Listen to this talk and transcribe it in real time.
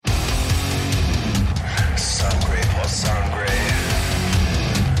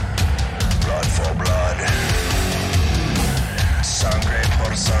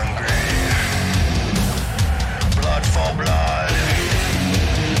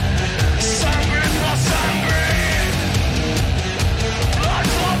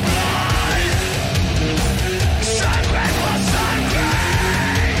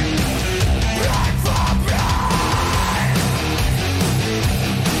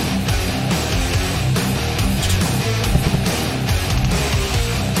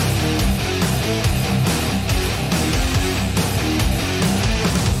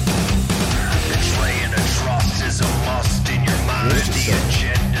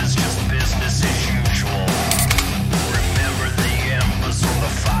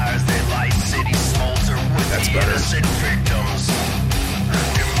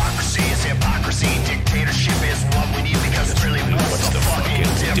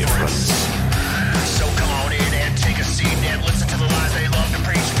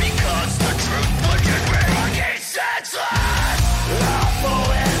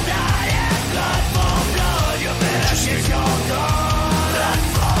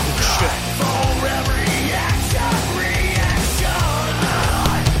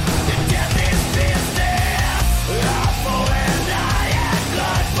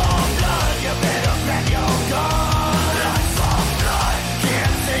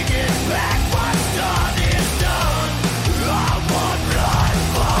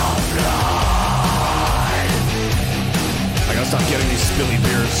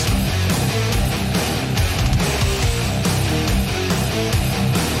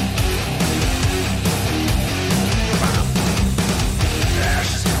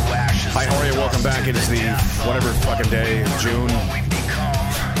It is the whatever fucking day, June.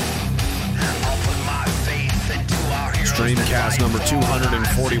 Streamcast number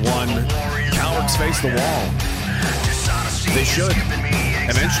 241. Cowards face the wall. They should.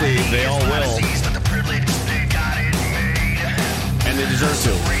 Eventually, they all will. And they deserve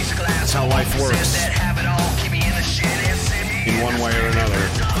to. That's how life works. In one way or another.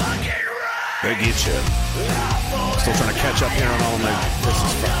 They get you. Still trying to catch up here on all of my...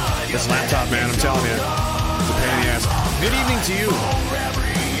 This laptop, man, I'm telling you. It's a pain in the ass. Good evening to you.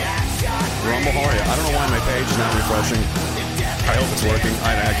 Rumble, how are you? I don't know why my page is not refreshing. I hope it's working.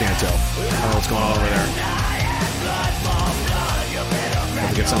 I can't tell. I don't know what's going on over there. I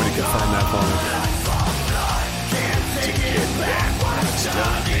have to get somebody to confirm that for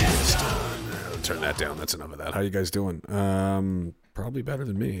me. Turn that down. That's enough of that. How you guys doing? Probably better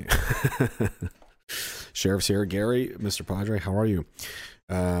than me. Sheriff's here. Gary, Mr. Padre, how are you?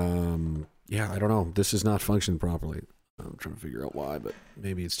 Yeah, I don't know. This is not functioning properly. I'm trying to figure out why, but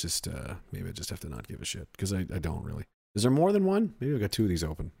maybe it's just, maybe I just have to not give a shit, because I don't really. Is there more than one? Maybe I got two of these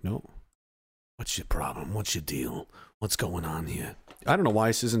open. No? What's your problem? What's your deal? What's going on here? I don't know why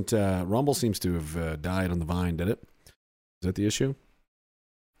this isn't, Rumble seems to have died on the vine, did it? Is that the issue?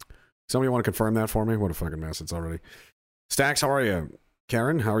 Somebody want to confirm that for me? What a fucking mess it's already. Stacks, how are you?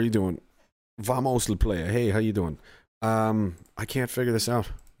 Karen, how are you doing? Vamos la playa. Hey, how you doing? I can't figure this out.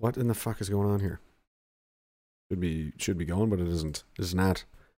 What in the fuck is going on here? Should be going, but it isn't. It's not.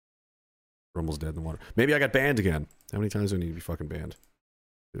 Rumble's dead in the water. Maybe I got banned again. How many times do I need to be fucking banned?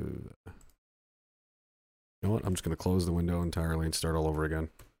 You know what? I'm just going to close the window entirely and start all over again.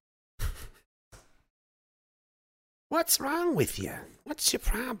 What's wrong with you? What's your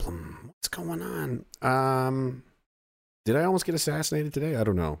problem? What's going on? Did I almost get assassinated today? I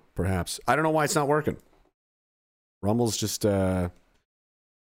don't know. Perhaps. I don't know why it's not working. Rumble's just, hang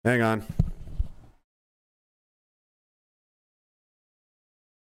on.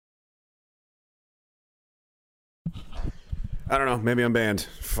 I don't know. Maybe I'm banned.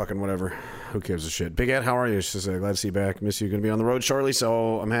 Fucking whatever. Who gives a shit? Big Ed, how are you? She says, glad to see you back. Miss you. Going to be on the road shortly,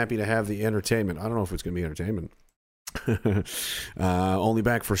 so I'm happy to have the entertainment. I don't know if it's going to be entertainment. Only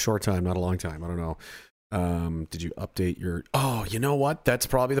back for a short time, not a long time. I don't know. Did you update your... Oh, you know what? That's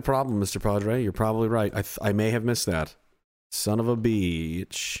probably the problem, Mr. Padre. You're probably right. I may have missed that. Son of a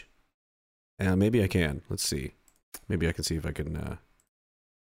bitch. Maybe I can. Let's see. Maybe I can see if I can...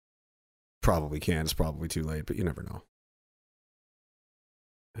 Probably can. It's probably too late, but you never know.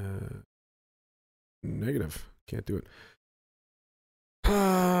 Negative. Can't do it.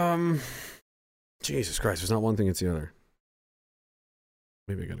 Jesus Christ. There's not one thing, it's the other.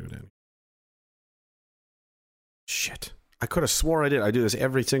 Maybe I gotta go down. Shit. I could have swore I did. I do this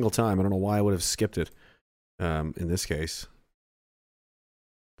every single time. I don't know why I would have skipped it in this case.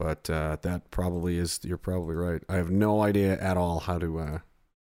 But that probably is... You're probably right. I have no idea at all how to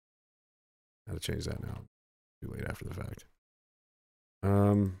change that now. Too late after the fact.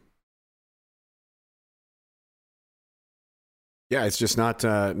 Yeah, it's just not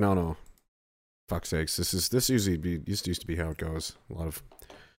no. Fuck's sakes. This used to be how it goes. A lot of...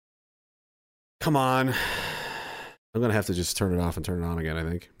 Come on. I'm gonna have to just turn it off and turn it on again, I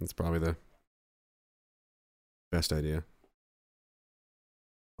think. That's probably the best idea.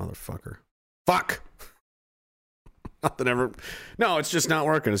 Motherfucker. Fuck! Nothing ever... No, it's just not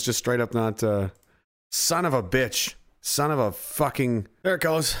working. It's just straight up not... Son of a bitch. Son of a fucking... There it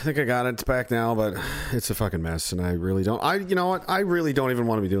goes. I think I got it. It's back now, but it's a fucking mess, and I really don't... You know what? I really don't even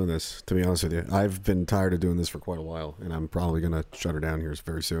want to be doing this, to be honest with you. I've been tired of doing this for quite a while, and I'm probably going to shut her down here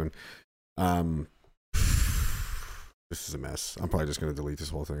very soon. This is a mess. I'm probably just going to delete this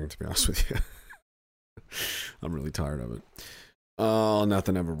whole thing, to be honest with you. I'm really tired of it. Oh,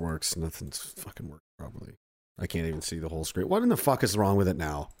 nothing ever works. Nothing's fucking working properly. I can't even see the whole screen. What in the fuck is wrong with it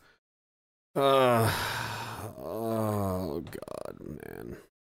now? Oh, God, man.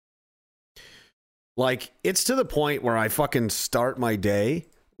 Like, it's to the point where I fucking start my day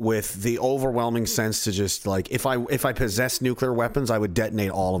with the overwhelming sense to just, like, if I possess nuclear weapons, I would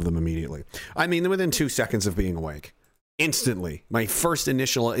detonate all of them immediately. I mean, within 2 seconds of being awake. Instantly. My first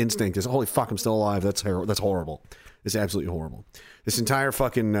initial instinct is, holy fuck, I'm still alive. That's horrible. It's absolutely horrible. This entire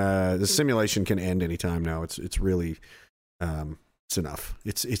fucking, this simulation can end anytime now. It's really, it's enough.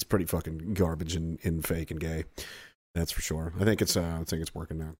 It's pretty fucking garbage and fake and gay. That's for sure. I think it's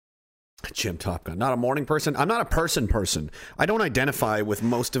working now. Jim Top Gun. Not a morning person. I'm not a person. I don't identify with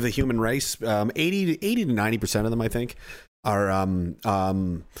most of the human race. 80 to 90% of them, I think, are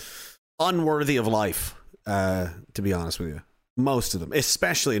unworthy of life. To be honest with you, Most of them,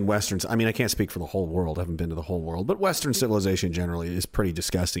 especially in Westerns. I mean, I can't speak for the whole world. I haven't been to the whole world, but Western civilization generally is pretty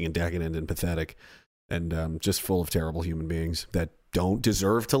disgusting and decadent and pathetic, and just full of terrible human beings that don't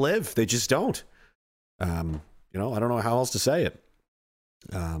deserve to live. They just don't. I don't know how else to say it.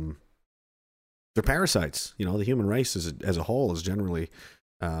 They're parasites. The human race as a whole is generally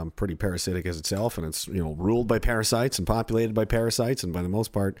pretty parasitic as itself, and it's ruled by parasites and populated by parasites, and by the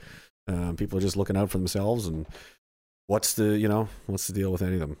most part, people are just looking out for themselves. And what's the deal with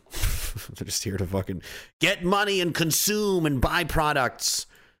any of them? They're just here to fucking get money and consume and buy products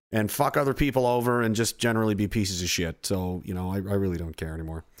and fuck other people over and just generally be pieces of shit. So I really don't care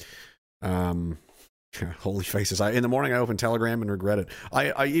anymore. Holy faces. In the morning I open Telegram and regret it.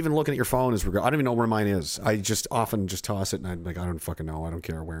 I even looking at your phone is regret. I don't even know where mine is. I just often just toss it and I'm like, I don't fucking know. I don't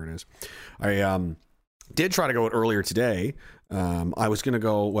care where it is. I did try to go earlier today. I was going to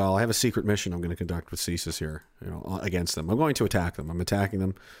go, well, I have a secret mission I'm going to conduct with CSIS here, against them. I'm going to attack them. I'm attacking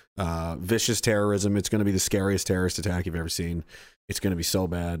them. Vicious terrorism. It's going to be the scariest terrorist attack you've ever seen. It's going to be so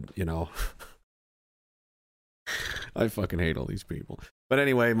bad, I fucking hate all these people. But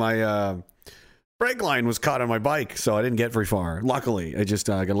anyway, my brake line was caught on my bike, so I didn't get very far. Luckily, I just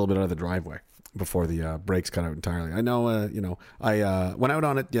got a little bit out of the driveway before the brakes cut out entirely. I know, I went out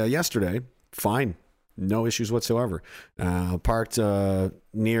on it yesterday. Fine. No issues whatsoever. Parked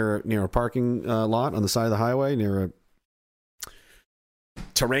near a parking lot on the side of the highway, near a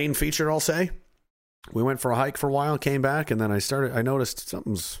terrain feature, I'll say. We went for a hike for a while, came back, and then I noticed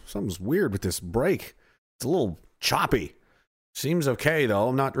something's weird with this brake. It's a little choppy. Seems okay, though.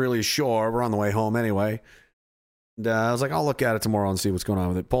 I'm not really sure. We're on the way home anyway. And I was like, I'll look at it tomorrow and see what's going on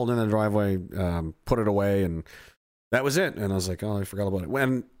with it. Pulled in the driveway, put it away, and that was it. And I was like, oh, I forgot about it.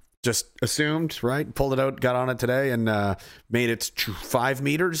 When just assumed, right? Pulled it out, got on it today, and made it 5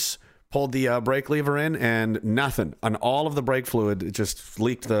 meters. Pulled the brake lever in, and nothing. On all of the brake fluid, it just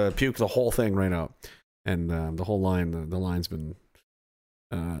puked the whole thing right out. And the whole line, the line's been...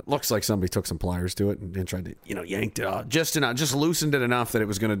 looks like somebody took some pliers to it and tried to, yanked it out just loosened it enough that it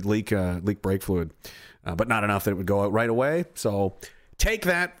was going to leak brake fluid, but not enough that it would go out right away. So take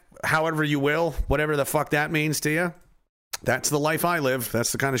that however you will, whatever the fuck that means to you. That's the life I live.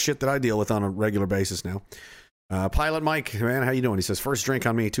 That's the kind of shit that I deal with on a regular basis now. Pilot Mike, man, how you doing? He says, first drink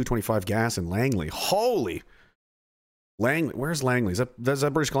on me, 225 gas in Langley. Holy Langley, where's Langley? Is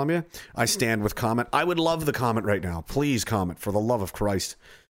that British Columbia? I stand with Comet. I would love the Comet right now. Please, Comet, for the love of Christ.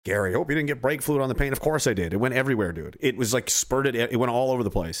 Gary, hope you didn't get brake fluid on the paint. Of course I did. It went everywhere, dude. It was like spurted. It went all over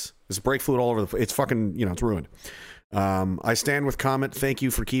the place. There's brake fluid all over the place. It's fucking, it's ruined. I stand with Comet. Thank you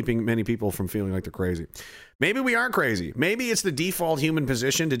for keeping many people from feeling like they're crazy. Maybe we are crazy. Maybe it's the default human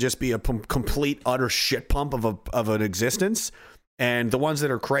position to just be a complete, utter shit pump of an existence. And the ones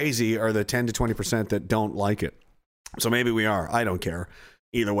that are crazy are the 10 to 20% that don't like it. So maybe we are. I don't care.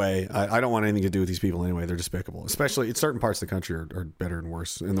 Either way, I don't want anything to do with these people anyway. They're despicable. Especially in certain parts of the country are better and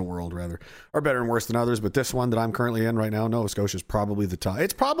worse, in the world rather, are better and worse than others. But this one that I'm currently in right now, Nova Scotia, is probably the top.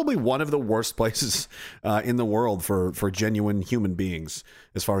 It's probably one of the worst places in the world for genuine human beings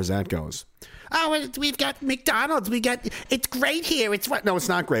as far as that goes. Oh, we've got McDonald's. It's great here. No, it's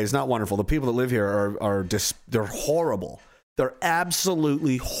not great. It's not wonderful. The people that live here they're horrible. They're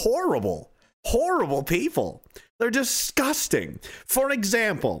absolutely horrible. Horrible people. They're disgusting. For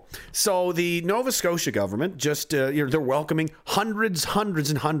example, so the Nova Scotia government they're welcoming hundreds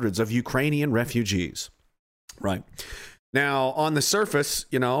and hundreds of Ukrainian refugees. Right. Now, on the surface,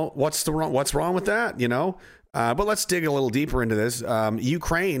 what's wrong with that, But let's dig a little deeper into this.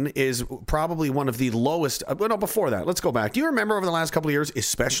 Ukraine is probably one of the lowest. Before that, let's go back. Do you remember over the last couple of years,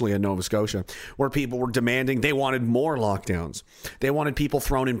 especially in Nova Scotia, where people were demanding, they wanted more lockdowns. They wanted people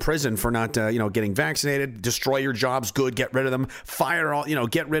thrown in prison for not, getting vaccinated, destroy your jobs, good, get rid of them, fire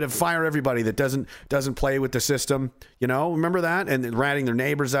everybody that doesn't play with the system. Remember that? And ratting their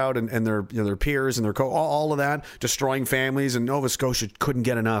neighbors out and their peers and all of that, destroying families. And Nova Scotia couldn't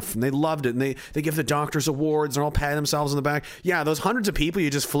get enough. And they loved it. And they give the doctors awards. And all pat themselves on the back. Yeah, those hundreds of people you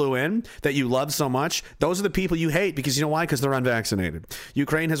just flew in that you love so much, those are the people you hate because you know why? Because they're unvaccinated.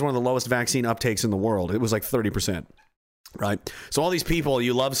 Ukraine has one of the lowest vaccine uptakes in the world. It was like 30%. Right. So all these people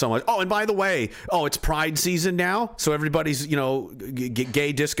you love so much. Oh, and by the way, it's Pride season now. So everybody's,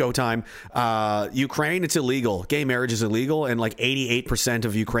 gay disco time. Ukraine, it's illegal. Gay marriage is illegal. And like 88%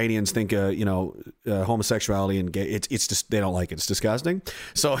 of Ukrainians think, homosexuality and gay, it's just, they don't like it. It's disgusting.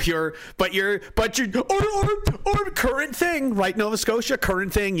 So current thing, right? Nova Scotia,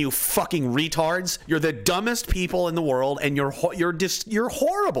 current thing, you fucking retards. You're the dumbest people in the world. And you're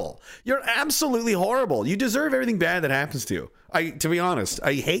horrible. You're absolutely horrible. You deserve everything bad that happens to you. To be honest,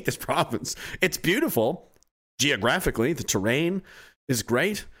 I hate this province. It's beautiful. geographically, the terrain is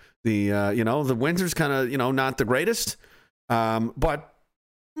great. The the winter's kind of not the greatest, but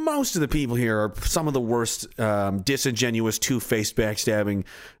most of the people here are some of the worst, disingenuous, two-faced, backstabbing,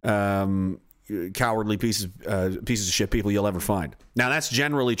 cowardly pieces of shit people you'll ever find. Now that's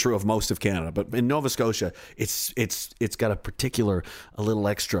generally true of most of Canada, but in Nova Scotia, it's got a little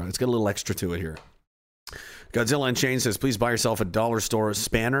extra. It's got a little extra to it here. Godzilla Unchained says, please buy yourself a dollar store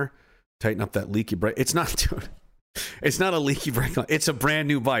spanner. Tighten up that leaky brake. It's not, dude. It's not a leaky brake. It's a brand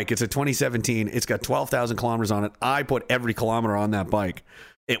new bike. It's a 2017. It's got 12,000 kilometers on it. I put every kilometer on that bike.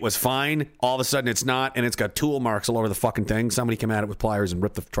 It was fine. All of a sudden, it's not, and it's got tool marks all over the fucking thing. Somebody came at it with pliers and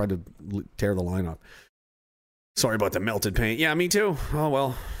tried to tear the line off. Sorry about the melted paint. Yeah, me too. Oh,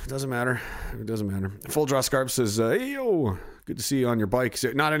 well, it doesn't matter. It doesn't matter. Full Draw Scarp says, hey, yo, good to see you on your bike.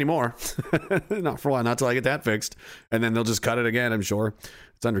 Not anymore. Not for a while. Not till I get that fixed. And then they'll just cut it again, I'm sure.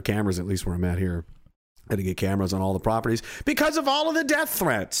 It's under cameras, at least where I'm at here. I had to get cameras on all the properties because of all of the death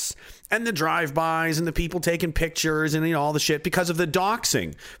threats and the drive-bys and the people taking pictures and all the shit because of the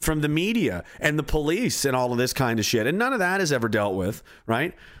doxing from the media and the police and all of this kind of shit. And none of that is ever dealt with,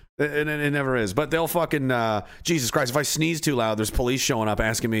 right? It never is. But they'll fucking, Jesus Christ, if I sneeze too loud, there's police showing up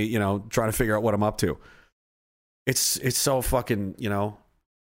asking me, trying to figure out what I'm up to. It's so fucking,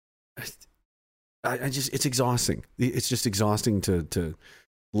 it's exhausting. It's just exhausting to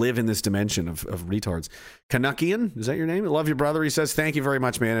live in this dimension of retards. Canuckian, is that your name? I love your brother. He says, thank you very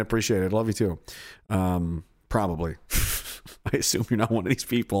much, man. I appreciate it. I love you too. Probably. I assume you're not one of these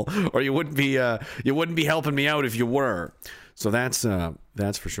people, or you wouldn't be helping me out if you were. So that's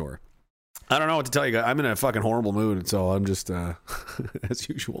for sure. I don't know what to tell you guys. I'm in a fucking horrible mood, and so I'm just as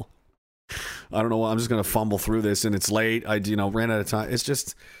usual. I don't know why. I'm just gonna fumble through this, and it's late. I ran out of time. It's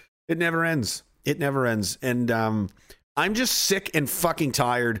just, it never ends. It never ends. And I'm just sick and fucking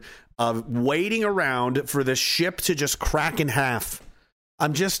tired of waiting around for the ship to just crack in half.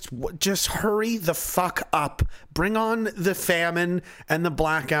 I'm just hurry the fuck up. Bring on the famine and the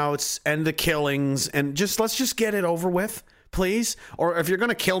blackouts and the killings, and let's just get it over with, please. Or if you're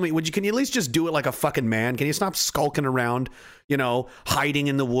gonna kill me, can you at least just do it like a fucking man? Can you stop skulking around, hiding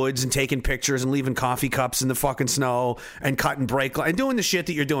in the woods and taking pictures and leaving coffee cups in the fucking snow and cutting brake and doing the shit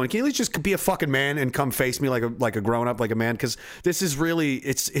that you're doing? Can you at least just be a fucking man and come face me like a grown up, like a man? Because this is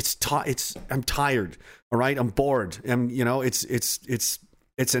really I'm tired. All right, I'm bored.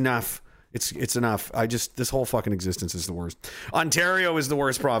 It's enough. It's enough. This whole fucking existence is the worst. Ontario is the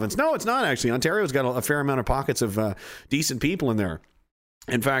worst province. No, it's not actually. Ontario's got a fair amount of pockets of decent people in there.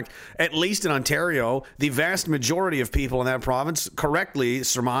 In fact, at least in Ontario, the vast majority of people in that province correctly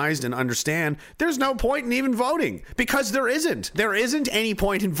surmised and understand there's no point in even voting, because there isn't. There isn't any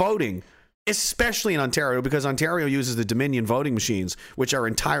point in voting, especially in Ontario, because Ontario uses the Dominion voting machines, which are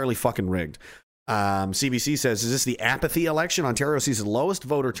entirely fucking rigged. CBC says, is this the apathy election? Ontario sees the lowest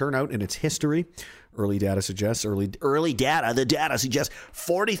voter turnout in its history. The data suggests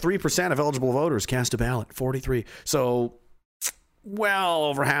 43% of eligible voters cast a ballot. 43. So, well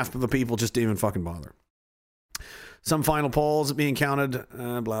over half of the people just didn't even fucking bother. Some final polls being counted,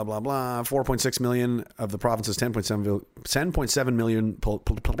 blah, blah, blah. 4.6 million of the province's 10.7 million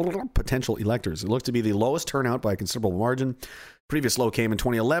potential electors. It looked to be the lowest turnout by a considerable margin. Previous low came in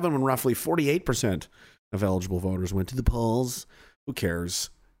 2011 when roughly 48% of eligible voters went to the polls. Who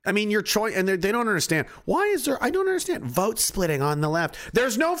cares? I mean, your choice, and they don't understand. Why is there, I don't understand, vote splitting on the left.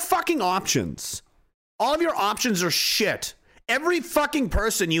 There's no fucking options. All of your options are shit. Every fucking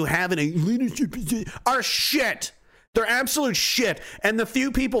person you have in a leadership position are shit. They're absolute shit. And the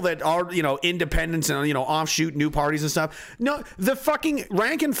few people that are, independents and, offshoot new parties and stuff, no, the fucking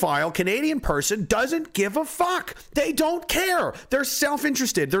rank and file Canadian person doesn't give a fuck. They don't care. They're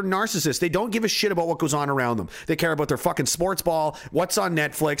self-interested. They're narcissists. They don't give a shit about what goes on around them. They care about their fucking sports ball, what's on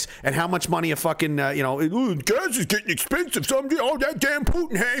Netflix, and how much money a fucking, gas is getting expensive. That damn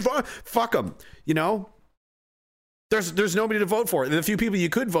Putin has. Fuck them, There's nobody to vote for. The few people you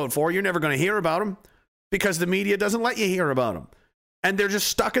could vote for, you're never going to hear about them, because the media doesn't let you hear about them. And they're just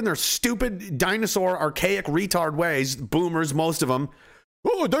stuck in their stupid, dinosaur, archaic, retard ways. Boomers, most of them.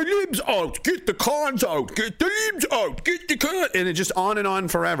 Oh, the libs out. Get the cons out. Get the libs out. Get the cons. And it's just on and on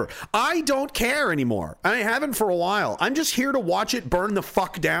forever. I don't care anymore. I haven't for a while. I'm just here to watch it burn the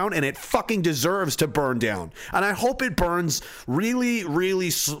fuck down, and it fucking deserves to burn down. And I hope it burns really, really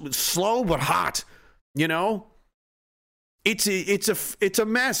slow but hot. It's a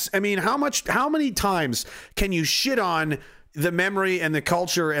mess. I mean, how many times can you shit on the memory and the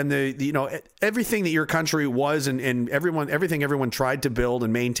culture and the everything that your country was and everything everyone tried to build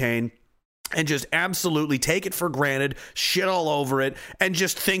and maintain and just absolutely take it for granted, shit all over it, and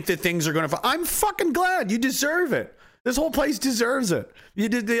just think that things are going to... I'm fucking glad. You deserve it. This whole place deserves it. You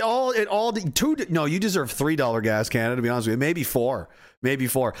did you deserve $3 gas, Canada, to be honest with you. Maybe $4.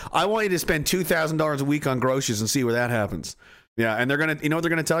 I want you to spend $2,000 a week on groceries and see where that happens. Yeah, and they're going to, you know what they're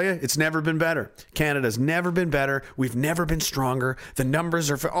going to tell you? It's never been better. Canada's never been better. We've never been stronger. The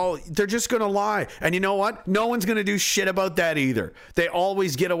numbers are, they're just going to lie. And you know what? No one's going to do shit about that either. They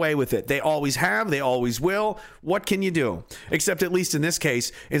always get away with it. They always have. They always will. What can you do? Except at least in this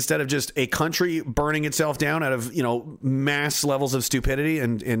case, instead of just a country burning itself down out of, mass levels of stupidity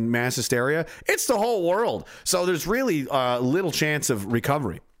and mass hysteria, it's the whole world. So there's really little chance of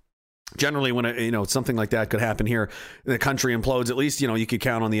recovery. Generally, when something like that could happen here, the country implodes. At least you could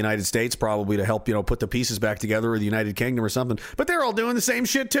count on the United States probably to help put the pieces back together, or the United Kingdom or something. But they're all doing the same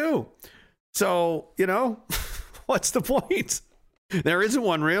shit too. So what's the point? There isn't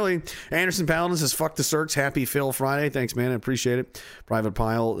one really. Anderson Paladin says, "Fuck the Circs. Happy Phil Friday." Thanks, man. I appreciate it. Private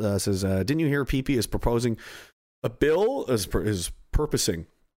Pile says, "Didn't you hear PP is proposing a bill? Is proposing?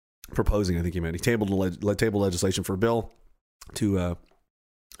 I think he meant he tabled legislation for a bill to."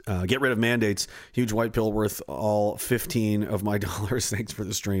 Get rid of mandates. Huge white pill worth all 15 of my dollars. Thanks for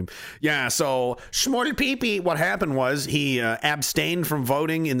the stream. Yeah, so Schmortel Peepee, what happened was he abstained from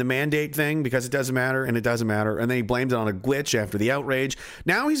voting in the mandate thing because it doesn't matter, and then he blamed it on a glitch after the outrage.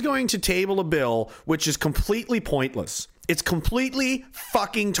 Now he's going to table a bill which is completely pointless. It's completely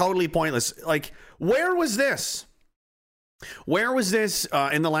fucking totally pointless. Like, where was this? Where was this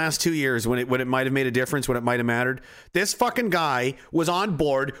in the last 2 years when it might have made a difference, when it might have mattered? This fucking guy was on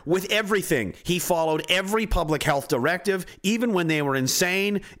board with everything. He followed every public health directive, even when they were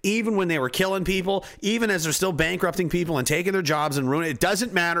insane, even when they were killing people, even as they're still bankrupting people and taking their jobs and ruining it. It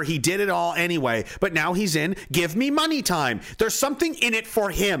doesn't matter. He did it all anyway. But now he's in give me money time. There's something in it for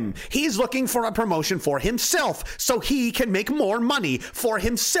him. He's looking for a promotion for himself so he can make more money for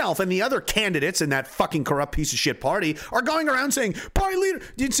himself. And the other candidates in that fucking corrupt piece of shit party are going around saying, party leader.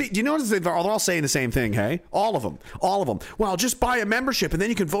 Do you notice they're all saying the same thing, hey? All of them. Well, just buy a membership and then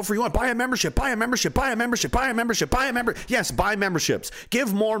you can vote for you want. Buy a membership. Yes, buy memberships.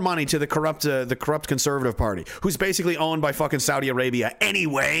 Give more money to the corrupt conservative party, who's basically owned by fucking Saudi Arabia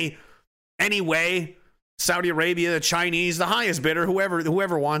anyway. Saudi Arabia, the Chinese, the highest bidder,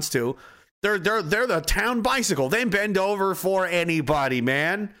 whoever wants to. They're the town bicycle. They bend over for anybody,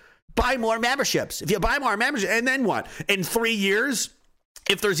 man. Buy more memberships. If you buy more memberships, and then what? In 3 years,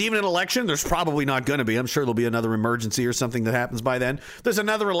 if there's even an election, there's probably not going to be. I'm sure there'll be another emergency or something that happens by then. There's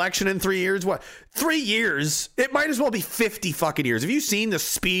another election in 3 years. What? 3 years? It might as well be 50 fucking years. Have you seen the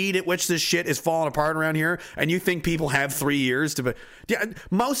speed at which this shit is falling apart around here? And you think people have 3 years to... Yeah,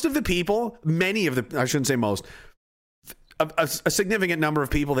 most of the people, I shouldn't say most... A significant number of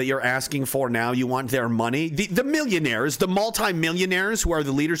people that you're asking for now, you want their money. The millionaires, the multi-millionaires who are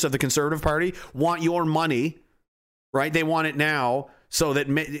the leaders of the Conservative Party want your money, right? They want it now so that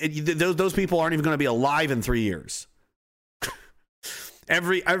those people aren't even going to be alive in 3 years.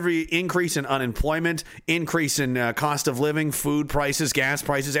 Every increase in unemployment, increase in cost of living, food prices, gas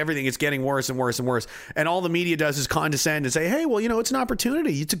prices, everything is getting worse and worse and worse. And all the media does is condescend and say, hey, well, it's an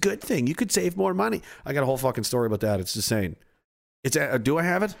opportunity. It's a good thing. You could save more money. I got a whole fucking story about that. It's insane. Do I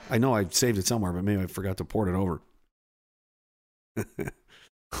have it? I know I saved it somewhere, but maybe I forgot to port it over.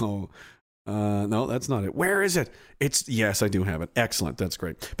 No, that's not it. Where is it? Yes, I do have it. Excellent. That's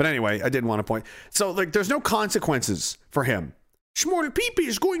great. But anyway, I did want to point. So there's no consequences for him. Schmortel Peepee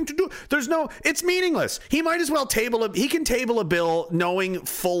is going to do. It's meaningless. He might as well he can table a bill knowing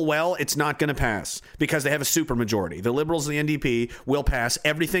full well it's not going to pass because they have a supermajority. The Liberals and the NDP will pass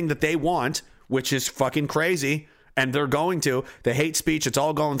everything that they want, which is fucking crazy. And they're going to. The hate speech, it's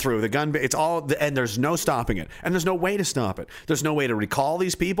all going through. The gun, it's all, and there's no stopping it. And there's no way to stop it. There's no way to recall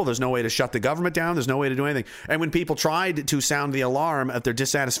these people. There's no way to shut the government down. There's no way to do anything. And when people tried to sound the alarm at their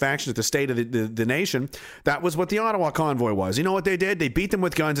dissatisfaction at the state of the nation, that was what the Ottawa convoy was. You know what they did? They beat them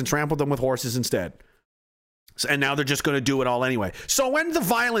with guns and trampled them with horses instead. And now they're just going to do it all anyway. So when the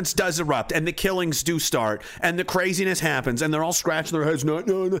violence does erupt and the killings do start and the craziness happens and they're all scratching their heads,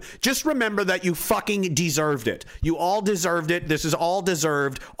 no, just remember that you fucking deserved it. You all deserved it. This is all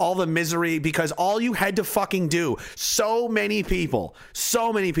deserved. All the misery, because all you had to fucking do, so many people,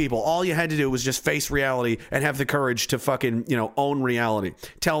 all you had to do was just face reality and have the courage to fucking, own reality.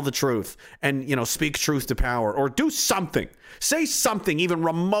 Tell the truth and, speak truth to power or do something. Say something even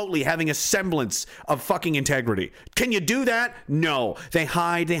remotely having a semblance of fucking integrity. integrity. Can you do that? No. They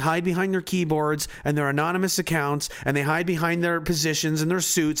hide behind their keyboards and their anonymous accounts, and they hide behind their positions and their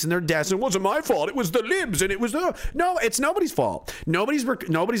suits and their desks. It wasn't my fault. It was the libs, and it was the... No, it's nobody's fault.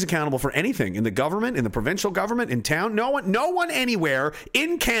 Nobody's accountable for anything in the government, in the provincial government, in town. No one anywhere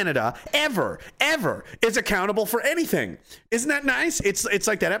in Canada ever is accountable for anything. Isn't that nice? It's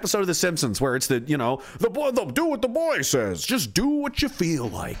like that episode of The Simpsons where it's the boy, they'll do what the boy says. Just do what you feel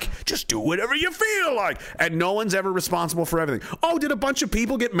like. Just do whatever you feel like. And no one's ever responsible for everything. Oh, did a bunch of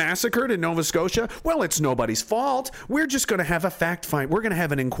people get massacred in Nova Scotia? Well, it's nobody's fault. We're just going to have a fact find. We're going to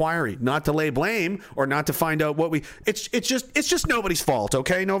have an inquiry, not to lay blame or not to find out what we... It's just nobody's fault,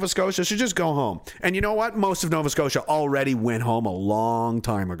 okay? Nova Scotia should just go home. And you know what? Most of Nova Scotia already went home a long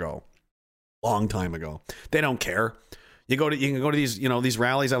time ago. Long time ago. They don't care. You can go to these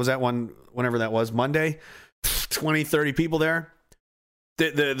rallies. I was at one whenever that was, Monday. 20, 30 people there.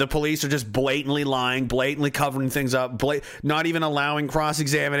 The police are just blatantly lying, blatantly covering things up, not even allowing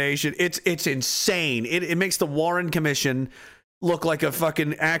cross-examination. It's insane. It makes the Warren Commission look like a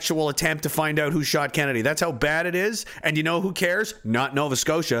fucking actual attempt to find out who shot Kennedy. That's how bad it is. And you know who cares? Not Nova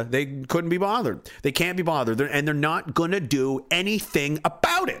Scotia. They couldn't be bothered. They can't be bothered. They're not going to do anything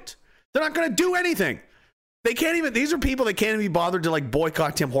about it. They're not going to do anything. They can't even, these are people that can't even be bothered to like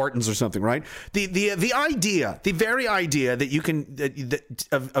boycott Tim Hortons or something, right? The very idea that you can,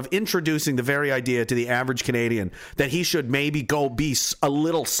 of introducing the very idea to the average Canadian that he should maybe go be a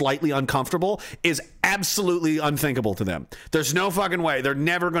little slightly uncomfortable is absolutely unthinkable to them. There's no fucking way. They're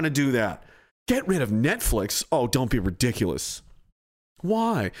never going to do that. Get rid of Netflix? Oh, don't be ridiculous.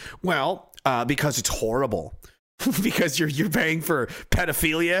 Why? Well, because it's horrible. Because you're paying for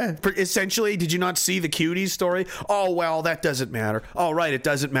pedophilia, essentially. Did you not see the Cuties story? Oh, well, that doesn't matter. Oh, right, it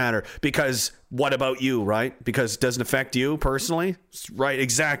doesn't matter. Because what about you, right? Because it doesn't affect you personally? Right,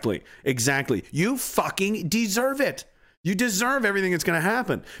 exactly. You fucking deserve it. You deserve everything that's going to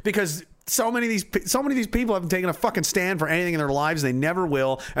happen. Because so many of these people haven't taken a fucking stand for anything in their lives. They never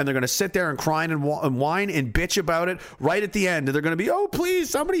will. And they're going to sit there and cry and whine and bitch about it right at the end. And they're going to be, oh,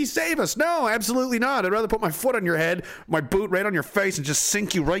 please, somebody save us. No, absolutely not. I'd rather put my foot on your head, my boot right on your face, and just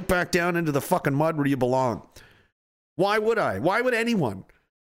sink you right back down into the fucking mud where you belong. Why would I? Why would anyone?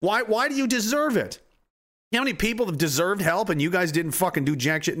 Why do you deserve it? You know how many people have deserved help and you guys didn't fucking do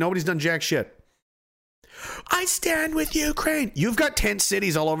jack shit? Nobody's done jack shit. I stand with Ukraine. You've got tent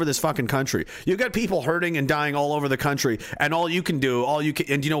cities all over this fucking country. You've got people hurting and dying all over the country. And and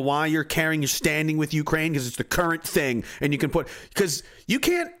you know why you're standing with Ukraine? Because it's the current thing. And you can because you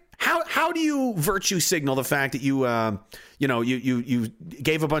can't, how do you virtue signal the fact that you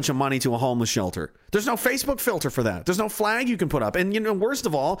gave a bunch of money to a homeless shelter? There's no Facebook filter for that. There's no flag you can put up. And, worst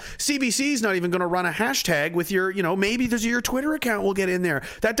of all, CBC's not even going to run a hashtag with your, maybe there's your Twitter account will get in there.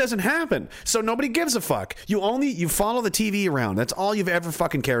 That doesn't happen. So nobody gives a fuck. You follow the TV around. That's all you've ever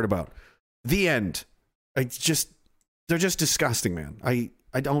fucking cared about. The end. They're just disgusting, man.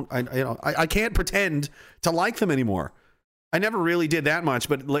 I can't pretend to like them anymore. I never really did that much,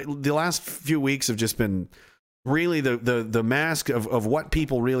 but the last few weeks have just been really the mask of what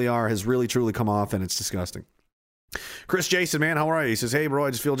people really are has really truly come off, and it's disgusting. Chris Jason, man, how are you? He says, hey, bro,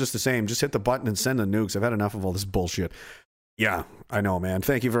 I just feel just the same. Just hit the button and send the nukes. I've had enough of all this bullshit. Yeah, I know, man.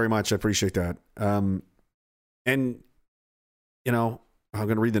 Thank you very much. I appreciate that. And, I'm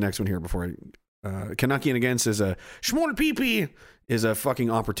going to read the next one here before Kanakian again says, Shmor PP is a fucking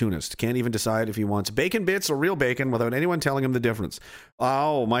opportunist. Can't even decide if he wants bacon bits or real bacon without anyone telling him the difference.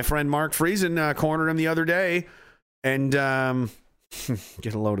 Oh, my friend Mark Friesen cornered him the other day. And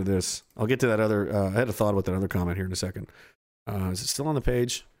get a load of this. I'll get to that other... I had a thought about that other comment here in a second. Is it still on the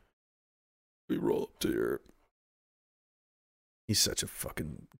page? We roll up to here. He's such a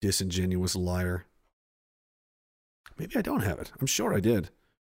fucking disingenuous liar. Maybe I don't have it. I'm sure I did.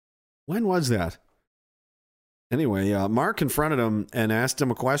 When was that? Anyway, Mark confronted him and asked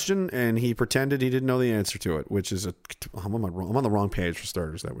him a question, and he pretended he didn't know the answer to it, which is I'm on the wrong page for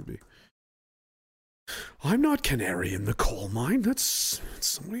starters, that would be. I'm not canary in the coal mine. That's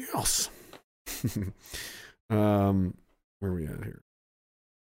somebody else. Where are we at here?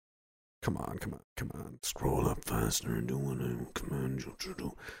 Come on. Scroll up faster and do what I command you to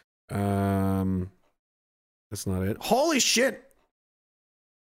do. That's not it. Holy shit!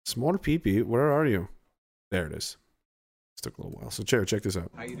 Smaller peepee, where are you? There it is. It took a little while. So, check this out.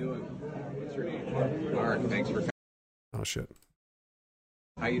 How you doing? What's your name? Mark, thanks for coming. Oh, shit.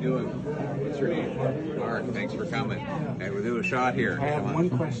 How you doing? What's your name? Mark, thanks for coming. Okay, we'll do a shot here. I have one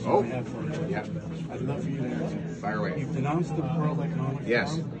question I have for you. Yeah. I'd love for you to answer. Fire away. You've denounced the World Economic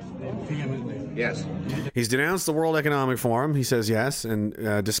Yes. Forum vehemently. Yes. He's denounced the World Economic Forum. He says yes, and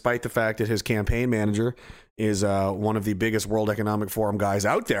despite the fact that his campaign manager is one of the biggest World Economic Forum guys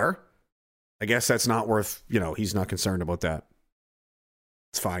out there, I guess that's not worth, he's not concerned about that.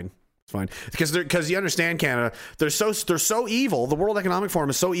 It's fine. It's fine. Because you understand, Canada, they're so evil. The World Economic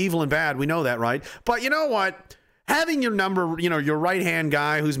Forum is so evil and bad. We know that, right? But you know what? Having your number, your right-hand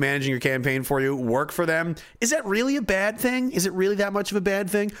guy who's managing your campaign for you work for them, is that really a bad thing? Is it really that much of a bad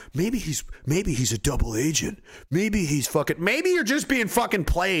thing? Maybe he's a double agent. Maybe you're just being fucking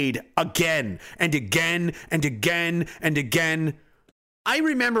played again and again and again and again. I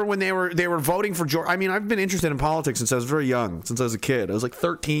remember when they were voting for George. I mean, I've been interested in politics since I was very young, since I was a kid. I was like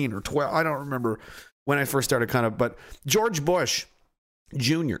 13 or 12. I don't remember when I first started but George Bush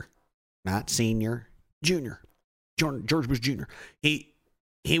Jr., not senior, junior. George Bush Jr. He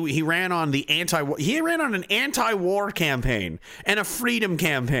ran on an anti-war campaign and a freedom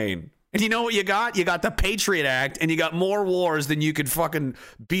campaign. And you know what you got? You got the Patriot Act, and you got more wars than you could fucking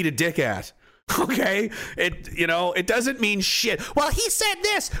beat a dick at. Okay? It doesn't mean shit. Well, he said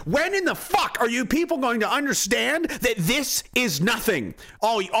this. When in the fuck are you people going to understand that this is nothing?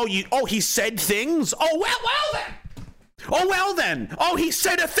 He said things? Well then. Oh, he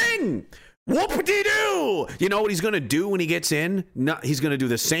said a thing. Whoop-de-doo! You know what he's going to do when he gets in? No, he's going to do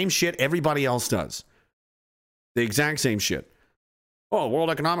the same shit everybody else does. The exact same shit. Oh, World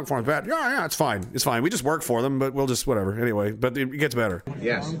Economic Forum is bad. Yeah, it's fine. It's fine. We just work for them, but we'll just whatever. Anyway, but it gets better.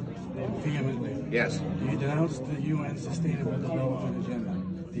 Yes. Vehemently. Yes. You denounced the UN Sustainable Development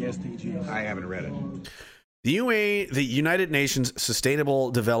Agenda, the SDGs. I haven't read it. The United Nations Sustainable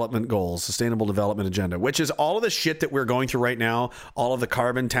Development Goals, Sustainable Development Agenda, which is all of the shit that we're going through right now, all of the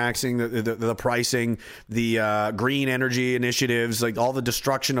carbon taxing, the pricing, the green energy initiatives, like all the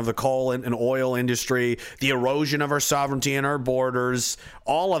destruction of the coal and oil industry, the erosion of our sovereignty and our borders,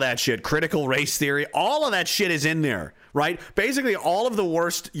 all of that shit, critical race theory, all of that shit is in there, right? Basically, all of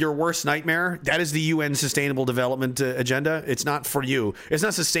your worst nightmare, that is the UN Sustainable Development Agenda. It's not for you. It's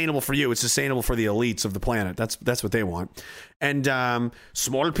not sustainable for you. It's sustainable for the elites of the planet. That's what they want. And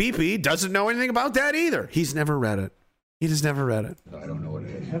Small PP doesn't know anything about that either. He's never read it. He just never read it. No, I don't know what it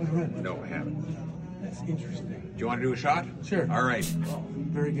is. You haven't read it? No, I haven't. That's interesting. Do you want to do a shot? Sure. All right.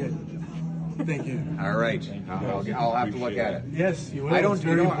 Very good. Thank you. All right. I'll have to look at it. Yes, you will. I don't. It's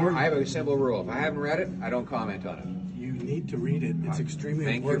very important. I have a simple rule. If I haven't read it, I don't comment on it. You need to read it. It's extremely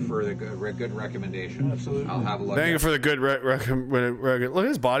important. Thank you for the good recommendation. Absolutely. I'll have a look. Thank you for the good recommendation. Look,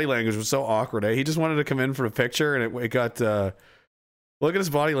 his body language was so awkward. He just wanted to come in for a picture, and it got. Look at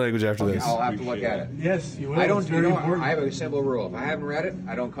his body language after this. I'll have to look at it. Yes, you will. I don't. It's very important. I have a simple rule. If I haven't read it,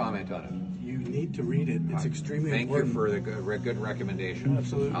 I don't comment on it. You need to read it. It's extremely important. Thank you for the good recommendation.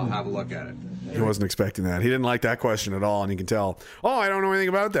 Absolutely. I'll have a look at it. He wasn't expecting that. He didn't like that question at all, and you can tell. Oh, I don't know anything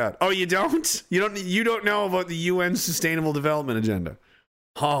about that. Oh, you don't? You don't know about the UN Sustainable Development Agenda.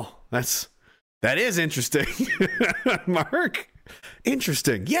 Oh, that is interesting. Mark.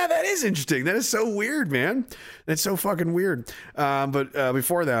 Interesting. Yeah, that is interesting. That is so weird, man. That's so fucking weird. But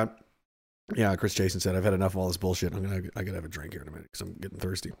before that, yeah, Chris Jason said, I've had enough of all this bullshit. I gotta have a drink here in a minute because I'm getting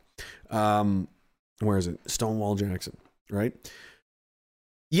thirsty. Where is it? Stonewall Jackson, right?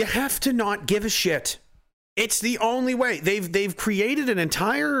 You have to not give a shit. It's the only way. They've created an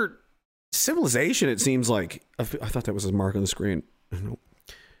entire civilization, it seems like. I thought that was his mark on the screen. An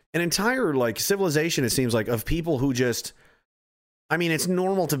entire civilization, it seems like, of people who just... I mean, it's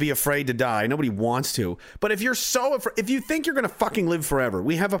normal to be afraid to die. Nobody wants to. But if you think you're going to fucking live forever,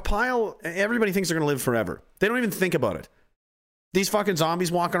 we have a pile... Everybody thinks they're going to live forever. They don't even think about it. These fucking zombies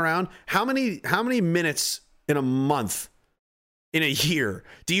walking around. How many minutes in a month, in a year,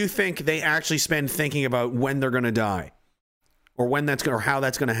 do you think they actually spend thinking about when they're going to die? Or how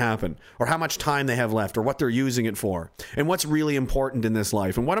that's going to happen? Or how much time they have left? Or what they're using it for? And what's really important in this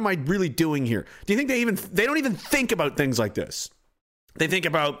life? And what am I really doing here? Do you think they don't even think about things like this? They think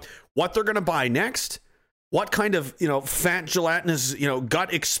about what they're going to buy next, what kind of, fat, gelatinous,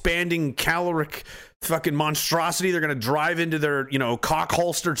 gut expanding caloric fucking monstrosity they're going to drive into their, cock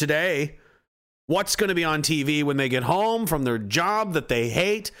holster today. What's going to be on TV when they get home from their job that they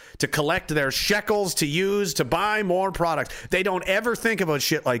hate, to collect their shekels to use to buy more products. They don't ever think about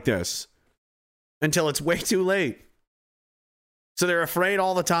shit like this until it's way too late. So they're afraid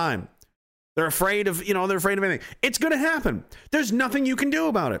all the time. They're afraid of anything. It's going to happen. There's nothing you can do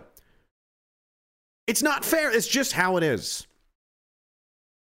about it. It's not fair. It's just how it is.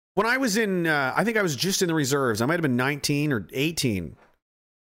 When I was I think I was just in the reserves. I might have been 19 or 18.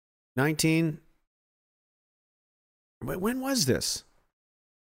 19. When was this?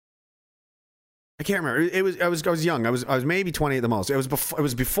 I can't remember. I was young. I was maybe 20 at the most. It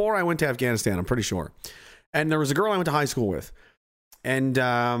was before I went to Afghanistan, I'm pretty sure. And there was a girl I went to high school with. And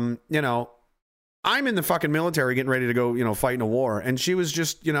you know, I'm in the fucking military getting ready to go, you know, fight in a war. And she was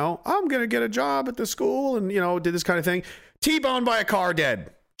just, you know, I'm going to get a job at the school and, you know, did this kind of thing. T-boned by a car,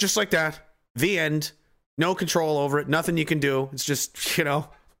 dead. Just like that. The end. No control over it. Nothing you can do. It's just, you know,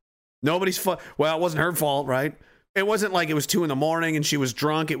 nobody's fault. Well, it wasn't her fault, right? It wasn't like it was 2 a.m. and she was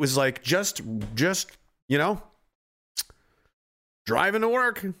drunk. It was like just, you know, driving to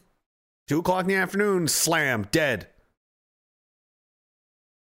work. 2 o'clock in the afternoon, slam, dead.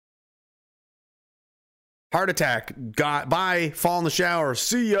 Heart attack, bye, fall in the shower,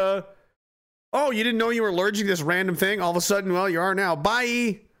 see ya. Oh, you didn't know you were allergic to this random thing? All of a sudden, well, you are now.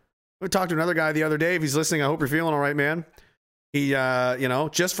 Bye. I talked to another guy the other day. If he's listening, I hope you're feeling all right, man. He, you know,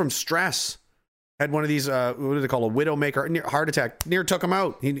 just from stress, had one of these, what do they call a widowmaker heart attack. Near took him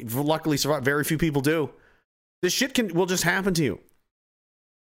out. He luckily survived. Very few people do. This shit will just happen to you.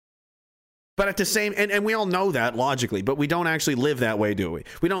 But at the same, and we all know that logically, but we don't actually live that way, do we?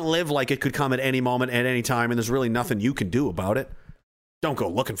 We don't live like it could come at any moment, at any time, and there's really nothing you can do about it. Don't go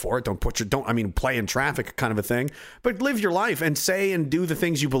looking for it. Play in traffic kind of a thing. But live your life and say and do the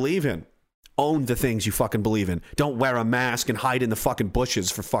things you believe in. Own the things you fucking believe in. Don't wear a mask and hide in the fucking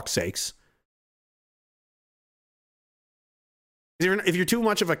bushes, for fuck's sakes. If you're too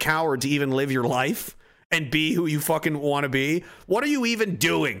much of a coward to even live your life and be who you fucking want to be, what are you even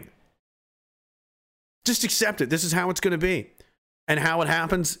doing? Just accept it. This is how it's going to be. And how it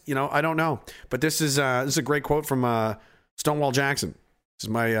happens, you know, I don't know. But this is a great quote from Stonewall Jackson. This is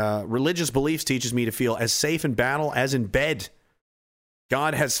my religious beliefs teaches me to feel as safe in battle as in bed.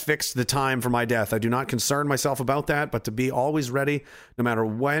 God has fixed the time for my death. I do not concern myself about that, but to be always ready, no matter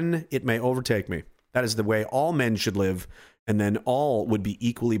when it may overtake me. That is the way all men should live, and then all would be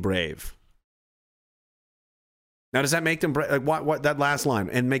equally brave. Now, does that make them like what that last line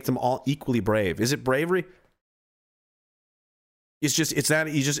and make them all equally brave? Is it bravery? It's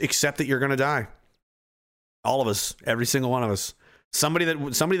that you just accept that you're going to die. All of us, every single one of us. Somebody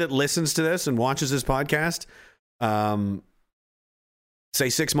that listens to this and watches this podcast, say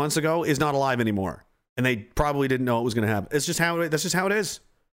 6 months ago, is not alive anymore, and they probably didn't know it was going to happen. That's just how it is.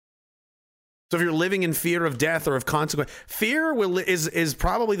 So if you're living in fear of death or of consequence, fear is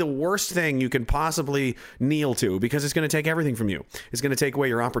probably the worst thing you can possibly kneel to, because it's going to take everything from you. It's going to take away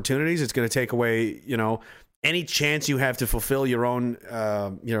your opportunities. It's going to take away, you know, any chance you have to fulfill your own,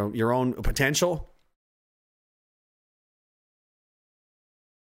 your own potential.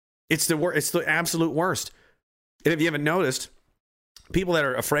 It's the absolute worst. And if you haven't noticed, people that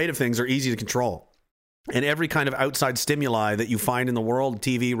are afraid of things are easy to control. And every kind of outside stimuli that you find in the world,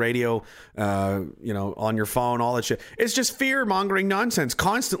 TV, radio, on your phone, all that shit, it's just fear-mongering nonsense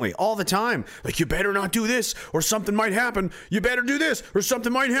constantly, all the time. Like, you better not do this or something might happen. You better do this or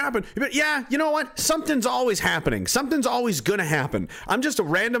something might happen. Yeah, you know what? Something's always happening. Something's always gonna happen. I'm just a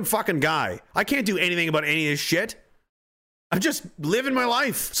random fucking guy. I can't do anything about any of this shit. I'm just living my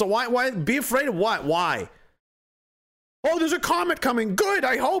life. So why be afraid of what? Why? Oh, there's a comet coming. Good,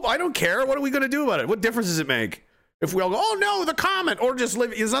 I hope. I don't care. What are we going to do about it? What difference does it make? If we all go, oh no, the comet, or just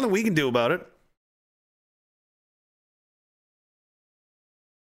live, there's nothing we can do about it.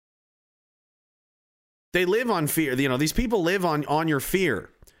 They live on fear. You know, these people live on your fear,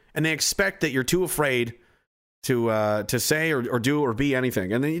 and they expect that you're too afraid to say or do or be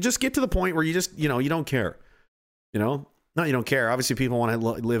anything. And then you just get to the point where you just, you don't care. No, you don't care. Obviously, people want to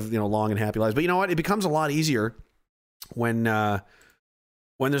live, long and happy lives. But you know what? It becomes a lot easier when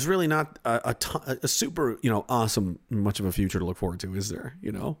there's really not a super, awesome much of a future to look forward to, is there?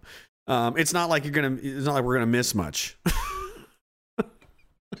 It's not like it's not like we're gonna miss much.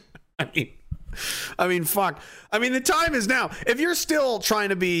 I mean, fuck. I mean, the time is now. If you're still trying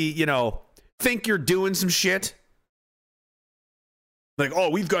to be, think you're doing some shit, like, oh,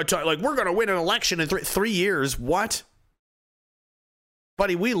 we've got time, like, we're gonna win an election in 3 years. What,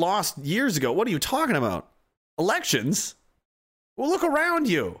 buddy? We lost years ago. What are you talking about? Elections? Well, look around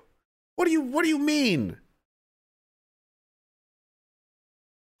you. What do you mean?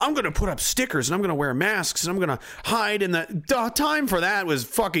 I'm going to put up stickers and I'm going to wear masks and I'm going to hide in the time for that was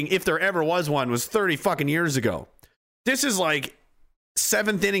fucking, if there ever was one, was 30 fucking years ago. This is like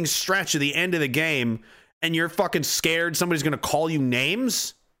 7th inning stretch at the end of the game and you're fucking scared somebody's going to call you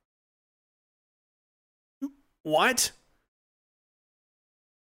names? What?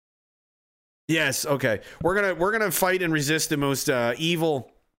 Yes, okay. We're gonna fight and resist the most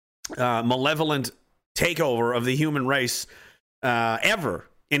evil, malevolent takeover of the human race ever.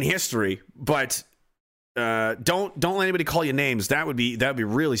 in history, but don't let anybody call you names. That would be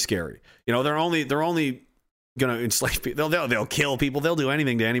really scary. You know, they're only gonna enslave people. They'll kill people. They'll do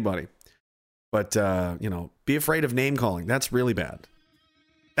anything to anybody. But you know, be afraid of name calling. That's really bad.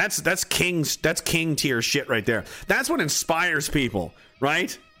 That's king tier shit right there. That's what inspires people,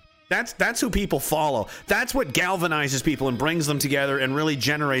 right? That's who people follow. That's what galvanizes people and brings them together and really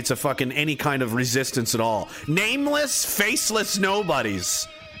generates a fucking any kind of resistance at all. Nameless, faceless nobodies.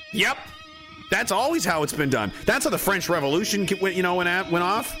 Yep. That's always how it's been done. That's how the French Revolution, you know, went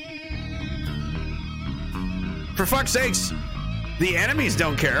off. For fuck's sakes, the enemies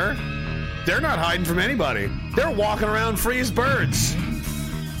don't care. They're not hiding from anybody. They're walking around free as birds.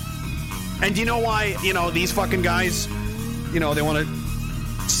 And do you know why, you know, these fucking guys, you know, they want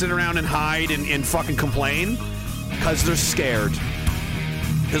to sit around and hide and fucking complain? Because they're scared.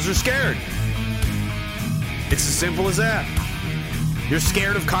 Because they're scared. It's as simple as that. You're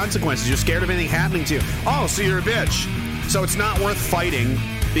scared of consequences. You're scared of anything happening to you. Oh, so you're a bitch. So it's not worth fighting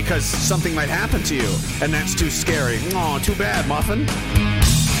because something might happen to you. And that's too scary. Oh, too bad, Muffin.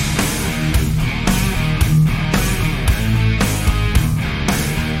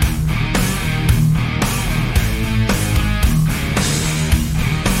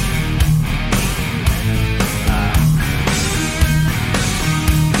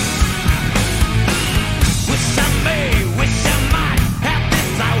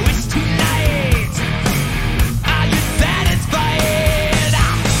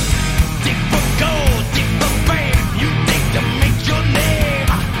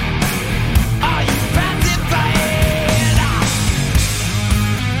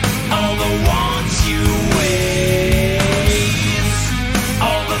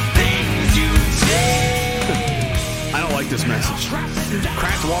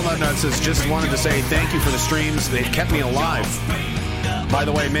 Just wanted to say thank you for the streams. They've kept me alive. By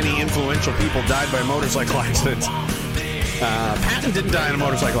the way, many influential people died by motorcycle accidents. Patton didn't die in a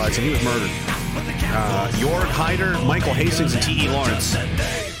motorcycle accident. He was murdered. Jörg Haider, Michael Hastings, and T.E. Lawrence.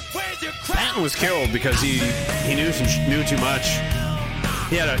 Patton was killed because he knew too much.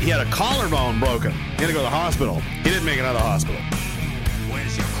 He had a collarbone broken. He had to go to the hospital. He didn't make it out of the hospital.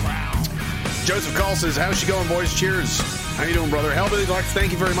 Joseph Call says, how's she going, boys? Cheers. How you doing, brother? Hellbilly Deluxe,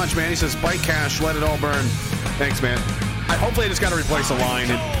 thank you very much, man. He says, bite cash, let it all burn. Thanks, man. Hopefully I just got to replace a line.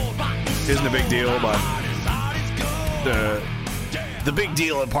 It isn't a big deal, but the big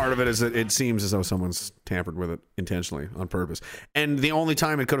deal part of it is that it seems as though someone's tampered with it intentionally, on purpose. And the only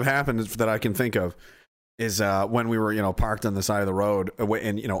time it could have happened that I can think of is when we were, you know, parked on the side of the road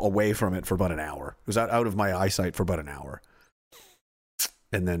away from it for about an hour. It was out of my eyesight for about an hour.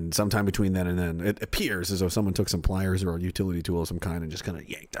 And then sometime between then and then, it appears as though someone took some pliers or a utility tool of some kind and just kind of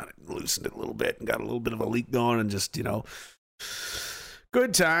yanked on it and loosened it a little bit and got a little bit of a leak going and just, you know,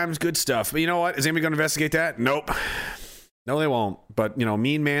 good times, good stuff. But you know what? Is anybody going to investigate that? Nope. No, they won't. But, you know,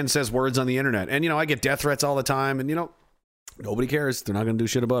 mean man says words on the internet. And, you know, I get death threats all the time and, you know, nobody cares. They're not going to do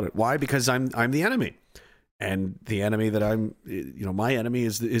shit about it. Why? Because I'm the enemy. And the enemy that my enemy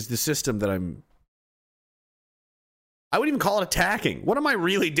is the system that I wouldn't even call it attacking. What am I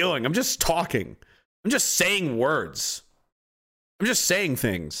really doing? I'm just talking. I'm just saying words. I'm just saying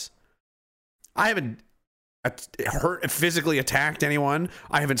things. I haven't physically attacked anyone.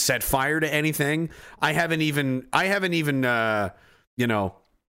 I haven't set fire to anything. I haven't even you know,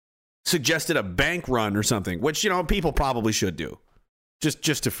 suggested a bank run or something, which, you know, people probably should do.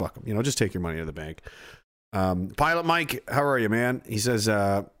 Just to fuck them, you know, just take your money to the bank. Pilot Mike, how are you, man? He says,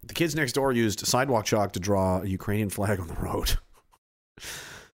 the kids next door used sidewalk chalk to draw a Ukrainian flag on the road.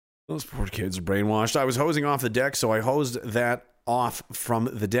 Those poor kids are brainwashed. I was hosing off the deck, so I hosed that off from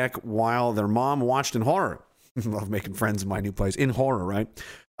the deck while their mom watched in horror. Love making friends in my new place. In horror, right?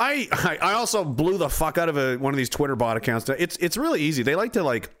 I also blew the fuck out of one of these Twitter bot accounts. It's really easy. They like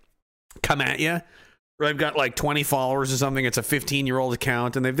to, come at you. I've got 20 followers or something. It's a 15-year-old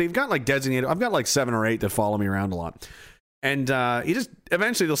account, and they've got designated. I've got 7 or 8 that follow me around a lot. And you just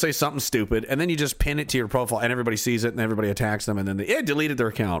eventually they'll say something stupid, and then you just pin it to your profile, and everybody sees it, and everybody attacks them, and then they deleted their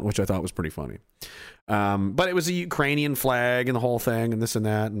account, which I thought was pretty funny. But it was a Ukrainian flag and the whole thing, and this and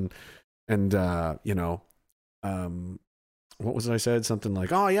that, and you know, what was it I said? Something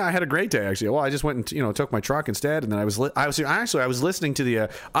like, oh yeah, I had a great day actually. Well, I just went and, you know, took my truck instead, and then I was listening to the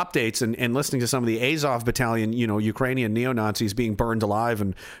updates and listening to some of the Azov battalion, you know, Ukrainian neo-Nazis being burned alive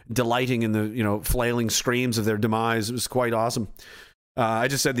and delighting in the, you know, flailing screams of their demise. It was quite awesome. I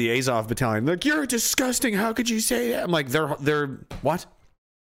just said the Azov battalion, like, you're disgusting. How could you say that? I'm like, they're what?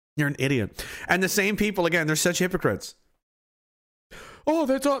 You're an idiot. And the same people again. They're such hypocrites. Oh,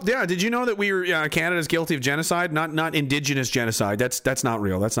 that's all. Yeah, did you know that Canada's guilty of genocide? Not indigenous genocide. That's not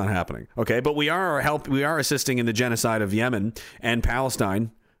real. That's not happening. Okay, but we are assisting in the genocide of Yemen and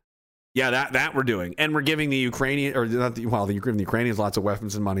Palestine. Yeah, that we're doing, and we're giving the Ukrainian, or not the, well, the Ukrainians lots of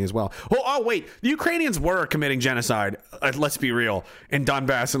weapons and money as well. Oh, wait, the Ukrainians were committing genocide. Let's be real, in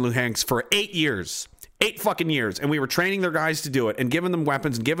Donbass and Luhansk for 8 years. 8 fucking years, and we were training their guys to do it and giving them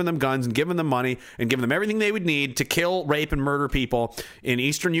weapons and giving them guns and giving them money and giving them everything they would need to kill, rape, and murder people in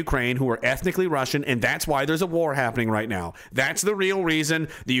eastern Ukraine who are ethnically Russian, and that's why there's a war happening right now. That's the real reason.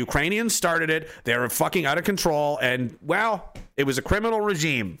 The Ukrainians started it. They're fucking out of control, and, well, it was a criminal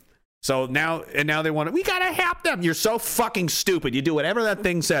regime. So now they want to, we gotta help them. You're so fucking stupid. You do whatever that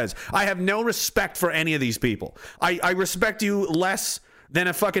thing says. I have no respect for any of these people. I respect you less than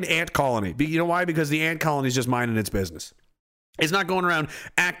a fucking ant colony. You know why? Because the ant colony is just minding its business. It's not going around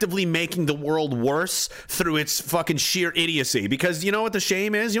actively making the world worse through its fucking sheer idiocy. Because you know what the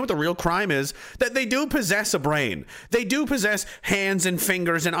shame is? You know what the real crime is? That they do possess a brain. They do possess hands and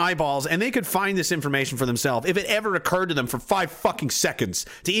fingers and eyeballs, and they could find this information for themselves if it ever occurred to them for 5 fucking seconds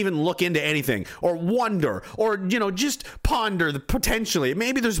to even look into anything or wonder or, just ponder potentially.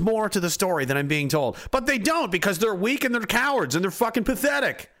 Maybe there's more to the story than I'm being told. But they don't, because they're weak and they're cowards and they're fucking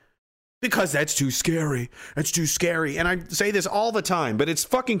pathetic. Because that's too scary. That's too scary. And I say this all the time, but it's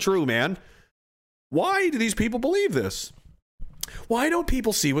fucking true, man. Why do these people believe this? Why don't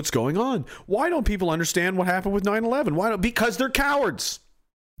people see what's going on? Why don't people understand what happened with 9/11? Because they're cowards.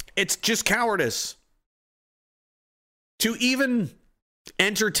 It's just cowardice. To even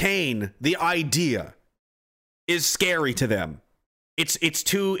entertain the idea is scary to them.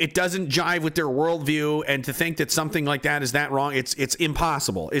 It doesn't jive with their worldview, and to think that something like that is that wrong, it's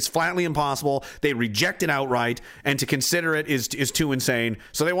impossible. It's flatly impossible. They reject it outright, and to consider it is too insane,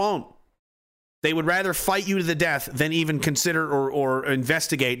 so they won't. They would rather fight you to the death than even consider or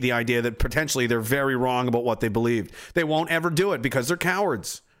investigate the idea that potentially they're very wrong about what they believed. They won't ever do it because they're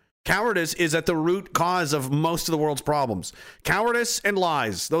cowards. Cowardice is at the root cause of most of the world's problems. Cowardice and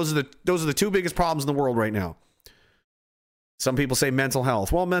lies. Those are the 2 biggest problems in the world right now. Some people say mental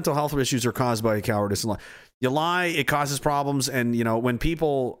health. Well, mental health issues are caused by cowardice and lie. You lie, it causes problems, and when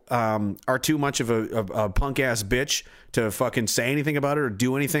people are too much of a punk ass bitch to fucking say anything about it or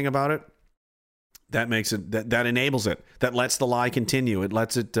do anything about it, that makes it that enables it. That lets the lie continue. It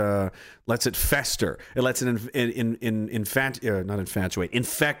lets it fester. It lets it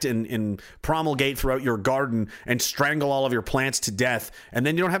infect and promulgate throughout your garden and strangle all of your plants to death. And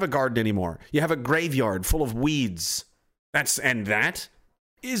then you don't have a garden anymore. You have a graveyard full of weeds. That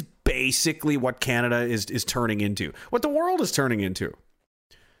is basically what Canada is turning into. What the world is turning into.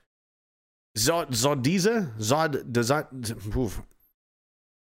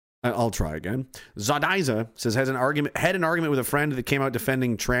 I'll try again. Zodiza says had an argument with a friend that came out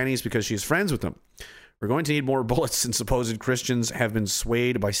defending trannies because she's friends with them. We're going to need more bullets since supposed Christians have been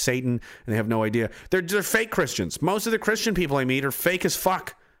swayed by Satan and they have no idea. They're fake Christians. Most of the Christian people I meet are fake as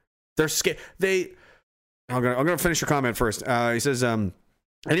fuck. They're scared. I'm going to finish your comment first. He says, any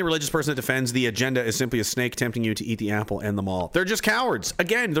religious person that defends the agenda is simply a snake tempting you to eat the apple and the mall. They're just cowards.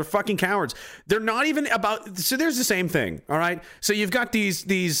 Again, they're fucking cowards. They're not even about... So there's the same thing, all right? So you've got these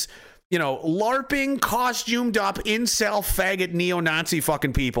LARPing, costumed up, incel, faggot, neo-Nazi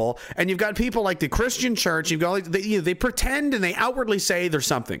fucking people, and you've got people like the Christian church. You've got they pretend and they outwardly say there's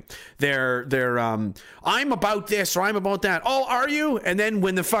something. They're I'm about this or I'm about that. Oh, are you? And then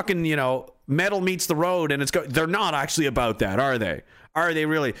when the fucking metal meets the road and they're not actually about that, are they? Are they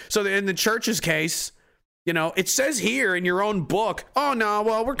really? So in the church's case, it says here in your own book, oh no,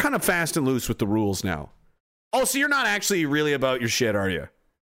 well, we're kind of fast and loose with the rules now. Oh, so you're not actually really about your shit, are you?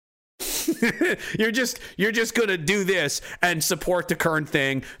 you're just gonna do this and support the current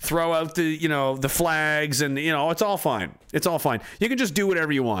thing, throw out the flags, and it's all fine. It's all fine. You can just do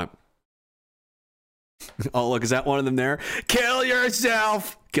whatever you want. Oh, look, is that one of them there? Kill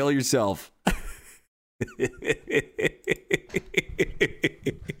yourself. Kill yourself.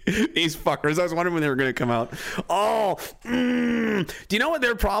 These fuckers. I was wondering when they were going to come out. Oh, do you know what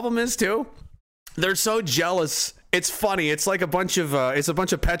their problem is too? They're so jealous. It's funny. It's like a bunch of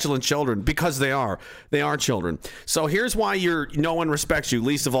petulant children, because they are children. So here's why no one respects you,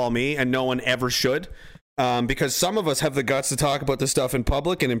 least of all me, and no one ever should. Because some of us have the guts to talk about this stuff in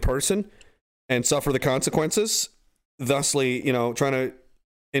public and in person and suffer the consequences, thusly, trying to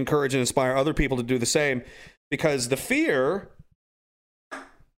encourage and inspire other people to do the same, because the fear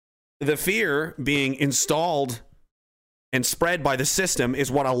being installed and spread by the system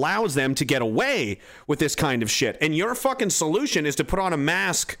is what allows them to get away with this kind of shit. And your fucking solution is to put on a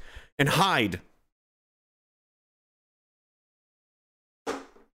mask and hide.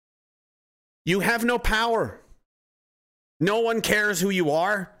 You have no power. No one cares who you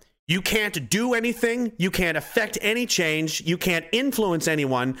are. You can't do anything. You can't affect any change. You can't influence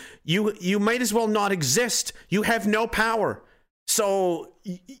anyone. You might as well not exist. You have no power. So,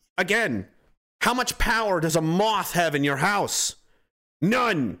 again, how much power does a moth have in your house?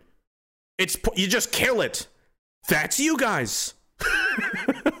 None. You just kill it. That's you guys.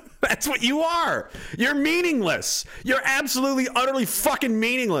 That's what you are. You're meaningless. You're absolutely, utterly fucking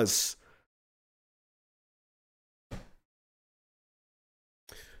meaningless.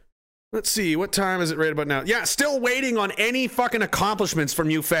 Let's see, what time is it right about now? Yeah, still waiting on any fucking accomplishments from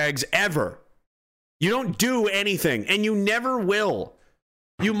you fags ever. You don't do anything, and you never will.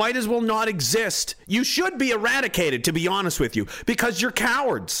 You might as well not exist. You should be eradicated, to be honest with you, because you're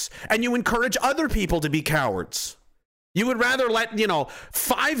cowards, and you encourage other people to be cowards. You would rather let,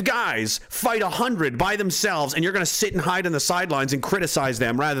 5 guys fight 100 by themselves, and you're going to sit and hide on the sidelines and criticize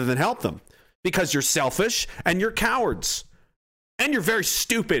them rather than help them, because you're selfish and you're cowards. And you're very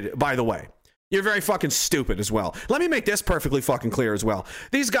stupid, by the way. You're very fucking stupid as well. Let me make this perfectly fucking clear as well.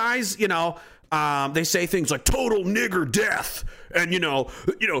 These guys, they say things like total nigger death and,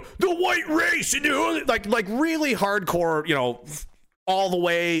 the white race, like really hardcore, all the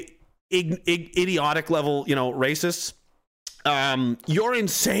way idiotic level, racists. You're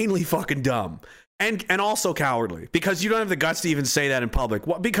insanely fucking dumb. And also cowardly because you don't have the guts to even say that in public.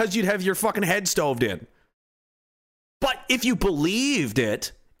 Because you'd have your fucking head stoved in. But if you believed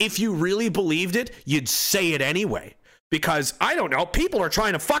it, if you really believed it, you'd say it anyway. Because, I don't know, people are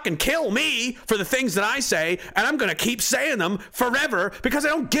trying to fucking kill me for the things that I say, and I'm going to keep saying them forever because I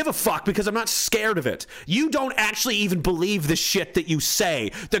don't give a fuck, because I'm not scared of it. You don't actually even believe the shit that you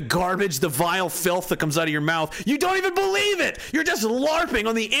say. The garbage, the vile filth that comes out of your mouth. You don't even believe it. You're just LARPing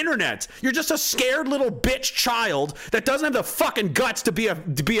on the internet. You're just a scared little bitch child that doesn't have the fucking guts to be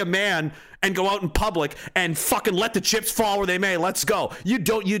a man and go out in public and fucking let the chips fall where they may. Let's go.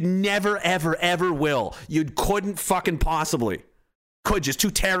 You'd never, ever, ever will. You couldn't fucking possibly. Just too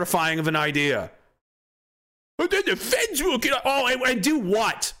terrifying of an idea. But then the feds will get, and do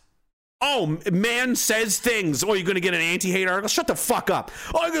what? Oh, man says things. Oh, you're going to get an anti-hate article? Shut the fuck up.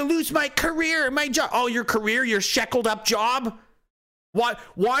 Oh, I'm going to lose my career, my job. Oh, your career, your shackled up job?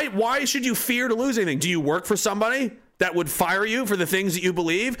 Why should you fear to lose anything? Do you work for somebody that would fire you for the things that you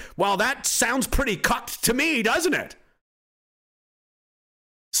believe? Well, that sounds pretty cucked to me, doesn't it?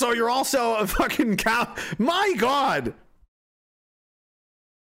 So you're also a fucking cow. My God.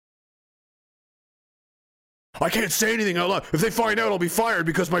 I can't say anything out loud. If they find out, I'll be fired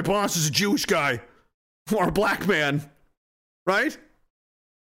because my boss is a Jewish guy or a black man. Right?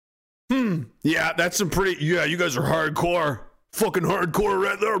 Yeah, that's some pretty, you guys are hardcore. Fucking hardcore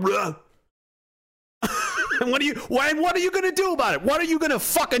right there, bruh. And what are you going to do about it? What are you going to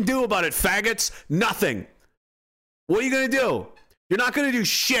fucking do about it, faggots? Nothing. What are you going to do? You're not going to do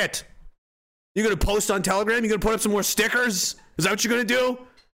shit. You're going to post on Telegram? You're going to put up some more stickers? Is that what you're going to do?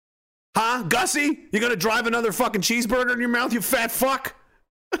 Huh? Gussie? You're going to drive another fucking cheeseburger in your mouth, you fat fuck?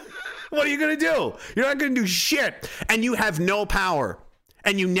 What are you going to do? You're not going to do shit. And you have no power.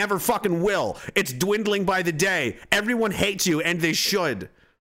 And you never fucking will. It's dwindling by the day. Everyone hates you, and they should.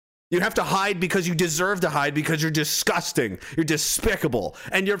 You have to hide because you deserve to hide because you're disgusting. You're despicable.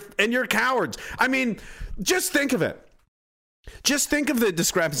 And you're cowards. I mean, just think of it. Just think of the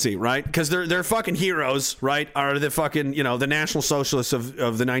discrepancy, right? Because they're fucking heroes, right? Are the fucking, the National Socialists of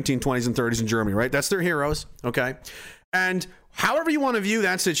the 1920s and 30s in Germany, right? That's their heroes, okay? And however you want to view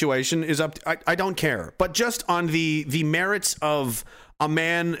that situation is up to, I don't care. But just on the merits of a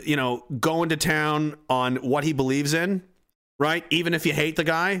man, going to town on what he believes in, right? Even if you hate the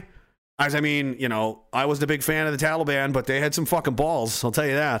guy. I mean, I wasn't a big fan of the Taliban, but they had some fucking balls. I'll tell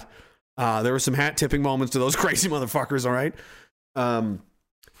you that. There were some hat tipping moments to those crazy motherfuckers. All right.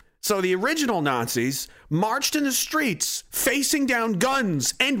 So the original Nazis marched in the streets facing down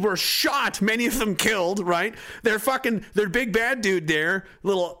guns and were shot. Many of them killed, right? Their big bad dude there,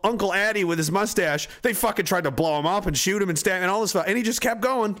 little Uncle Addy with his mustache, they fucking tried to blow him up and shoot him and all this stuff. And he just kept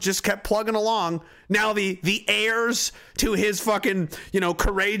going, just kept plugging along. Now the heirs to his fucking,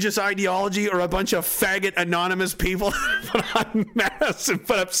 courageous ideology are a bunch of faggot anonymous people put on masks and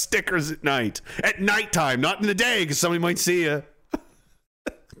put up stickers at nighttime, not in the day because somebody might see you.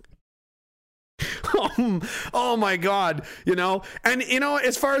 Oh my God, and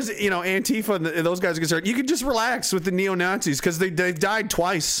as far as Antifa and those guys are concerned, you can just relax with the neo-Nazis because they've died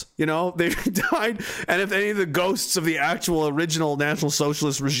twice. They've died, and if any of the ghosts of the actual original National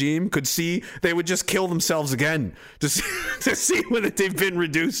Socialist regime could see, they would just kill themselves again to see what they've been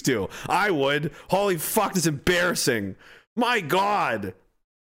reduced to. I would. Holy fuck, it's embarrassing. My God.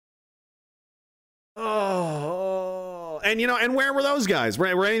 Oh, and and where were those guys?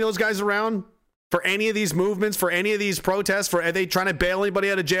 Were any of those guys around for any of these movements, for any of these protests? Are they trying to bail anybody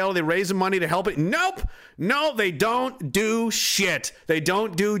out of jail? Are they raising money to help it? Nope. No, they don't do shit. They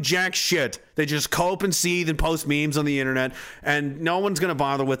don't do jack shit. They just cope and seethe and post memes on the internet, and no one's going to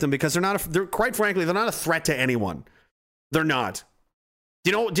bother with them because they're quite frankly, they're not a threat to anyone. They're not.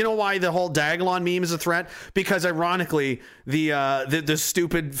 Do you know why the whole Dagalon meme is a threat? Because ironically, the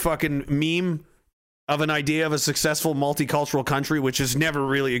stupid fucking meme of an idea of a successful multicultural country, which has never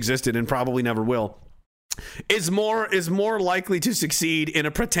really existed and probably never will, is more likely to succeed in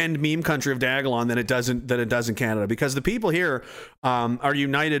a pretend meme country of Dagalon than it does in Canada, because the people here are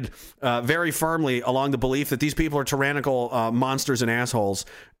united very firmly along the belief that these people are tyrannical monsters and assholes,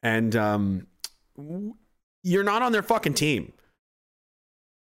 and you're not on their fucking team.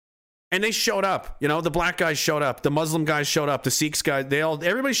 And they showed up, the black guys showed up, the Muslim guys showed up, the Sikhs guys,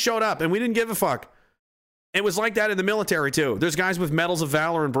 everybody showed up, and we didn't give a fuck. It was like that in the military too. There's guys with medals of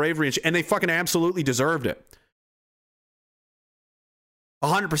valor and bravery, and they fucking absolutely deserved it.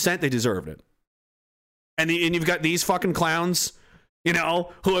 100% they deserved it. And you've got these fucking clowns,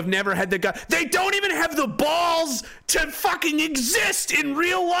 who have never had the guts. They don't even have the balls to fucking exist in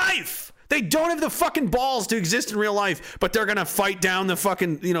real life. They don't have the fucking balls to exist in real life, but they're gonna fight down the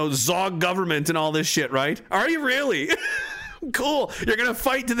fucking, Zog government and all this shit, right? Are you really? Cool. You're gonna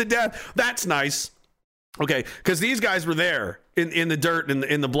fight to the death. That's nice. Okay, because these guys were there in the dirt and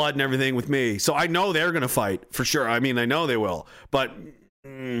in the blood and everything with me, so I know they're gonna fight for sure. I mean, I know they will, but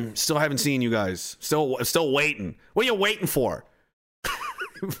still haven't seen you guys. Still waiting. What are you waiting for?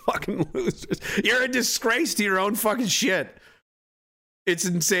 Fucking losers! You're a disgrace to your own fucking shit. It's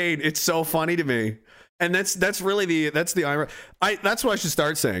insane. It's so funny to me, and that's really the that's what I should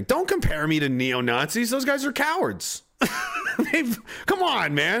start saying. Don't compare me to neo-Nazis. Those guys are cowards. Come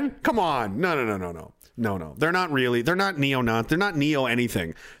on, man. Come on. No. They're not really. They're not neo-Nazi. They're not neo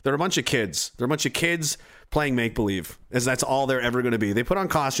anything. They're a bunch of kids. They're a bunch of kids playing make-believe, as that's all they're ever going to be. They put on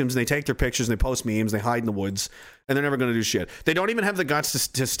costumes, and they take their pictures, and they post memes, they hide in the woods, and they're never going to do shit. They don't even have the guts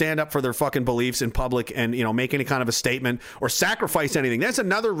to stand up for their fucking beliefs in public and, make any kind of a statement or sacrifice anything. That's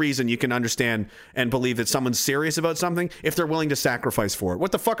another reason you can understand and believe that someone's serious about something, if they're willing to sacrifice for it.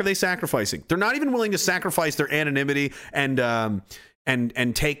 What the fuck are they sacrificing? They're not even willing to sacrifice their anonymity and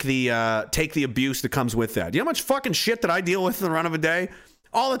take the abuse that comes with that. You know how much fucking shit that I deal with in the run of a day?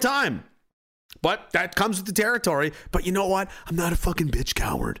 All the time. But that comes with the territory. But you know what? I'm not a fucking bitch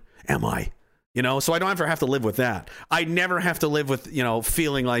coward, am I? So I don't ever have to live with that. I never have to live with,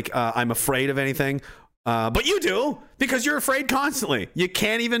 feeling like I'm afraid of anything. But you do, because you're afraid constantly. You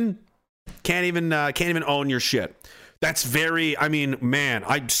can't even own your shit. That's very, man,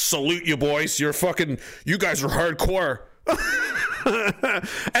 I salute you boys. You guys are hardcore.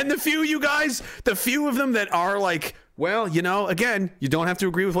 And the few of them that are like, well, again, you don't have to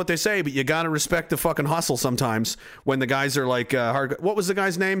agree with what they say, but you got to respect the fucking hustle sometimes when the guys are like, what was the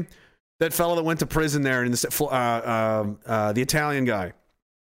guy's name? That fellow that went to prison there, in the Italian guy.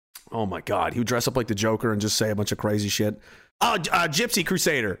 Oh my God. He would dress up like the Joker and just say a bunch of crazy shit. Oh, Gypsy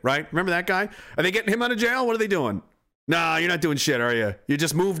Crusader, right? Remember that guy? Are they getting him out of jail? What are they doing? No, you're not doing shit, are you? You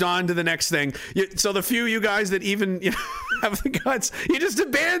just moved on to the next thing. So the few you guys that even have the guts, you just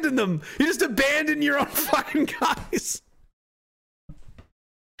abandon them. You just abandon your own fucking guys.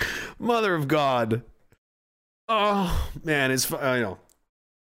 Mother of God. Oh, man, it's,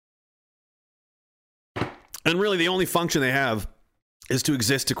 And really the only function they have is to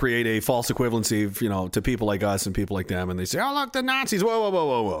exist to create a false equivalency of, to people like us and people like them. And they say, oh, look, the Nazis.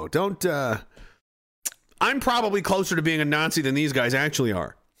 Whoa. Don't, I'm probably closer to being a Nazi than these guys actually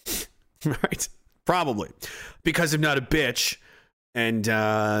are. Right? Probably. Because I'm not a bitch. And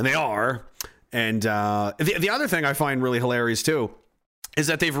they are. And the other thing I find really hilarious, too, is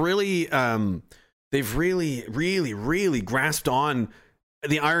that they've really grasped on.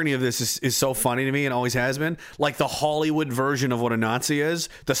 The irony of this is so funny to me, and always has been. Like the Hollywood version of what a Nazi is,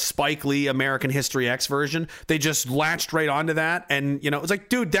 the Spike Lee American History X version, they just latched right onto that. And, it's like,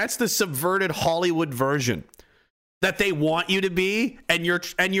 dude, that's the subverted Hollywood version that they want you to be, and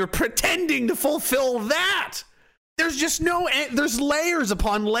you're pretending to fulfill that. There's just there's layers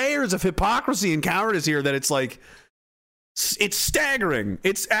upon layers of hypocrisy and cowardice here that it's like, it's staggering.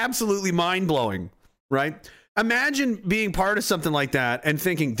 It's absolutely mind-blowing, right? Imagine being part of something like that and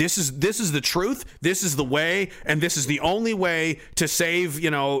thinking this is the truth, this is the way, and this is the only way to save,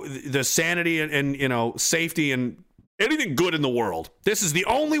 the sanity and safety and anything good in the world. This is the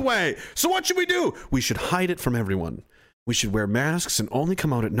only way. So what should we do? We should hide it from everyone. We should wear masks and only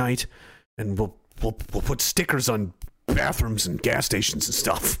come out at night, and we'll put stickers on bathrooms and gas stations and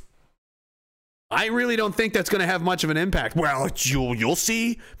stuff. I really don't think that's going to have much of an impact. Well, you'll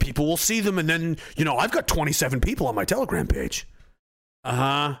see. People will see them, and then, I've got 27 people on my Telegram page.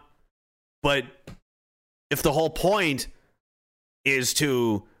 Uh-huh. But if the whole point is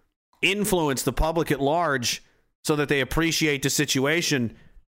to influence the public at large so that they appreciate the situation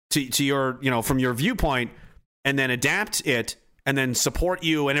to your, from your viewpoint, and then adapt it, and then support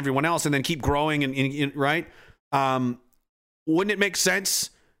you and everyone else, and then keep growing, and right? Wouldn't it make sense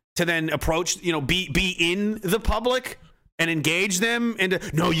to then approach, be in the public and engage them? And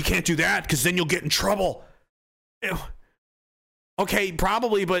no, you can't do that because then you'll get in trouble. Ew. Okay,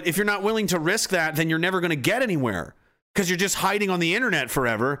 probably, but if you're not willing to risk that, then you're never going to get anywhere because you're just hiding on the internet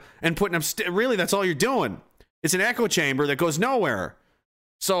forever and putting up. Really, that's all you're doing. It's an echo chamber that goes nowhere.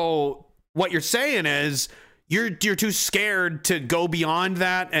 So what you're saying is you're too scared to go beyond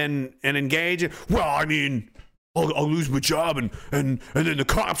that and engage. Well, I mean, I'll lose my job and then the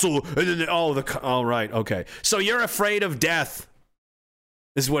cops will, and then all right, okay. So you're afraid of death.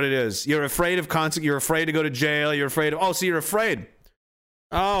 Is what it is. You're afraid of you're afraid to go to jail. You're afraid of, so you're afraid.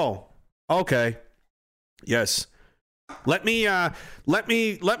 Oh, okay. Yes. Let me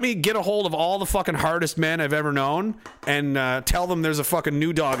get a hold of all the fucking hardest men I've ever known and tell them there's a fucking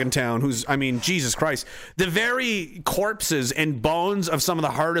new dog in town Jesus Christ. The very corpses and bones of some of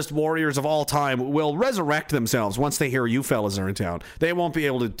the hardest warriors of all time will resurrect themselves once they hear you fellas are in town. They won't be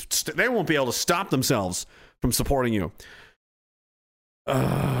able to stop themselves from supporting you.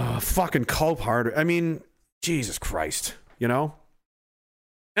 Fucking cope harder. I mean, Jesus Christ, And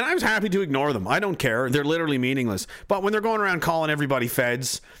I was happy to ignore them. I don't care. They're literally meaningless. But when they're going around calling everybody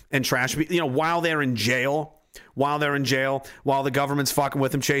feds and trash, while they're in jail, while the government's fucking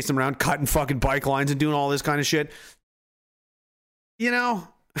with them, chasing them around, cutting fucking bike lines and doing all this kind of shit,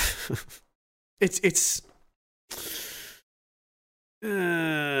 it's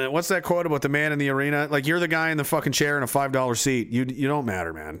what's that quote about the man in the arena? Like, you're the guy in the fucking chair in a $5 seat. You don't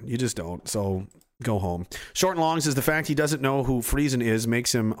matter, man. You just don't. So go home. Short and long says the fact he doesn't know who Friesen is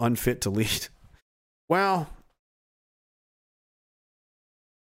makes him unfit to lead. Well,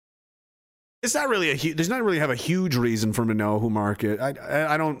 it's not really there's not really have a huge reason for him to know who Mark is.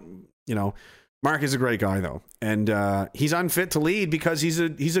 I don't, Mark is a great guy though. And he's unfit to lead because he's a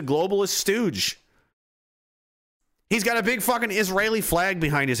globalist stooge. He's got a big fucking Israeli flag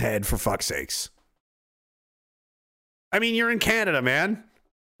behind his head, for fuck's sakes. I mean, you're in Canada, man.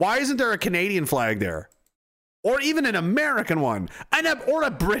 Why isn't there a Canadian flag there? Or even an American one? Or a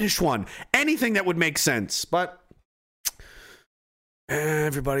British one? Anything that would make sense. But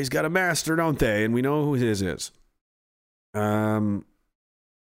everybody's got a master, don't they? And we know who his is. And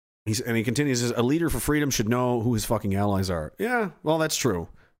he continues, says, a leader for freedom should know who his fucking allies are. Yeah, well, that's true.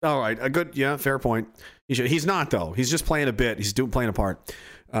 All right, fair point. He's not, though. He's just playing a bit. He's playing a part.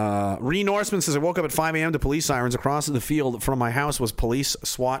 Ree Norseman says, I woke up at 5 a.m. to police sirens. Across the field from my house was police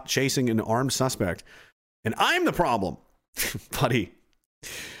SWAT chasing an armed suspect. And I'm the problem. Buddy,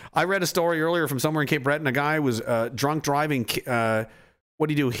 I read a story earlier from somewhere in Cape Breton. A guy was drunk driving. What did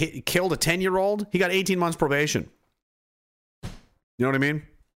he do? He killed a 10-year-old. He got 18 months probation. You know what I mean?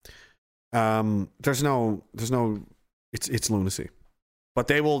 There's no. It's lunacy. But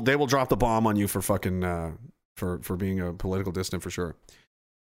they will drop the bomb on you for fucking for being a political dissident for sure.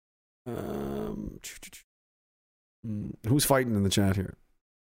 Who's fighting in the chat here?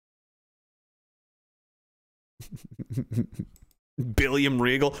 Billiam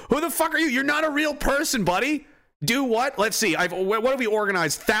Regal. Who the fuck are you? You're not a real person, buddy. Do what? Let's see. What have we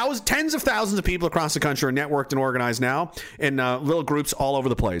organized? Tens of thousands of people across the country are networked and organized now in little groups all over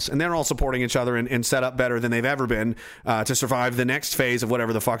the place. And they're all supporting each other and set up better than they've ever been to survive the next phase of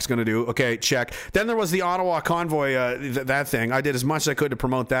whatever the fuck's going to do. Okay, check. Then there was the Ottawa convoy, that thing. I did as much as I could to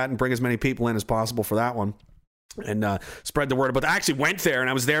promote that and bring as many people in as possible for that one. And spread the word. But I actually went there, and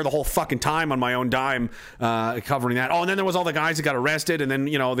I was there the whole fucking time on my own dime, covering that. Oh, and then there was all the guys that got arrested, and then,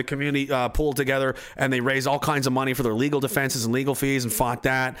 the community pulled together, and they raised all kinds of money for their legal defenses and legal fees and fought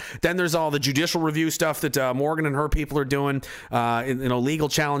that. Then there's all the judicial review stuff that Morgan and her people are doing, legal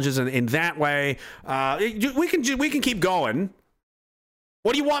challenges, and in that way, we can keep going.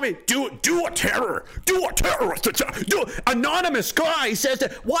 What do you want me to do? Do a terrorist attack. Anonymous guy says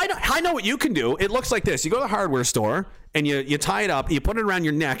that. Why not? I know what you can do. It looks like this. You go to the hardware store and you tie it up, you put it around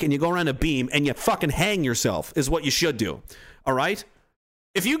your neck, and you go around a beam and you fucking hang yourself is what you should do. All right?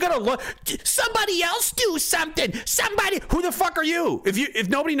 If you gotta look, somebody else do something. Who the fuck are you? If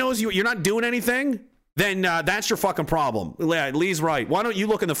nobody knows you, you're not doing anything, then that's your fucking problem. Lee's right. Why don't you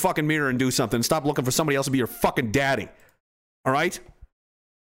look in the fucking mirror and do something? Stop looking for somebody else to be your fucking daddy. All right?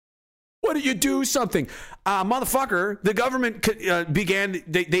 Why don't you do something? Motherfucker, the government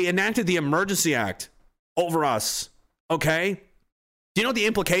they enacted the Emergency Act over us. Okay? Do you know what the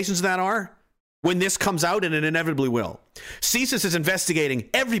implications of that are? When this comes out, and it inevitably will. CSIS is investigating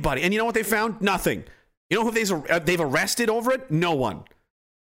everybody. And you know what they found? Nothing. You know who they've arrested over it? No one.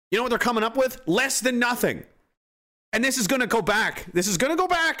 You know what they're coming up with? Less than nothing. And this is going to go back. This is going to go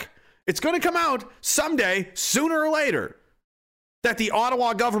back. It's going to come out someday, sooner or later, that the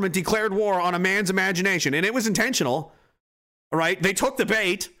Ottawa government declared war on a man's imagination. And it was intentional. All right? They took the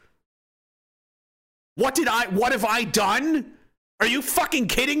bait. What have I done? Are you fucking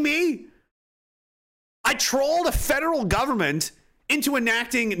kidding me? I trolled a federal government into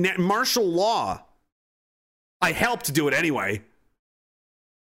enacting martial law. I helped do it anyway.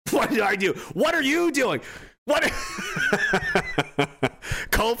 What did I do? What are you doing? What?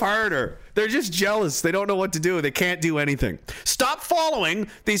 Cope harder. They're just jealous. They don't know what to do. They can't do anything. Stop following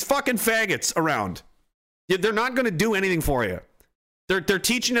these fucking faggots around. They're not going to do anything for you. They're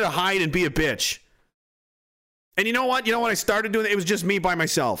teaching you to hide and be a bitch. And you know what? You know what I started doing? It was just me by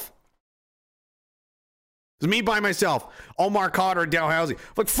myself. It was me by myself. Omar Khadr and Dalhousie.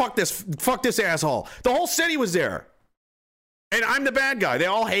 Like, fuck this asshole. The whole city was there. And I'm the bad guy. They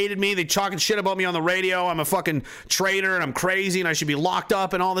all hated me. They talking shit about me on the radio. I'm a fucking traitor and I'm crazy and I should be locked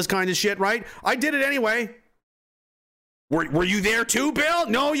up and all this kind of shit, right? I did it anyway. Were you there too, Bill?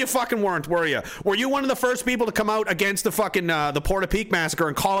 No, you fucking weren't, were you? Were you one of the first people to come out against the fucking the Portapique massacre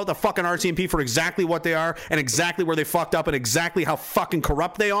and call out the fucking RCMP for exactly what they are and exactly where they fucked up and exactly how fucking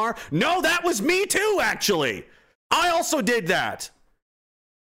corrupt they are? No, that was me too, actually. I also did that.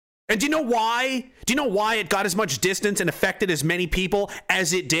 And do you know why? Do you know why it got as much distance and affected as many people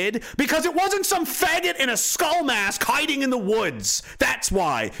as it did? Because it wasn't some faggot in a skull mask hiding in the woods. That's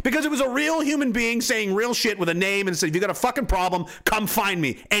why. Because it was a real human being saying real shit with a name and said, if you got a fucking problem, come find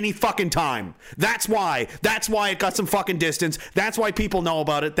me any fucking time. That's why. That's why it got some fucking distance. That's why people know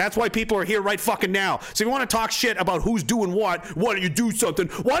about it. That's why people are here right fucking now. So if you want to talk shit about who's doing what, why don't you do something?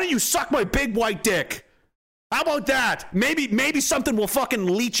 Why don't you suck my big white dick? How about that? Maybe something will fucking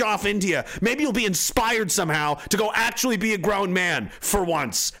leech off into you. Maybe you'll be inspired somehow to go actually be a grown man for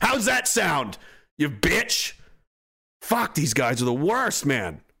once. How's that sound? You bitch. Fuck, these guys are the worst,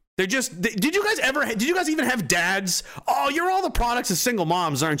 man. They're just, did you guys even have dads? Oh, you're all the products of single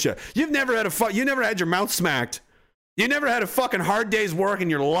moms, aren't you? You've never had you never had your mouth smacked. You never had a fucking hard day's work in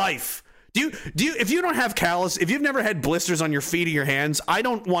your life. If you don't have callus, if you've never had blisters on your feet or your hands, I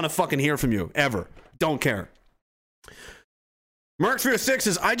don't want to fucking hear from you, ever. Don't care. Mark 306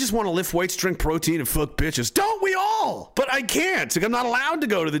 says, I just want to lift weights, drink protein, and fuck bitches. Don't we all? But I can't. Like, I'm not allowed to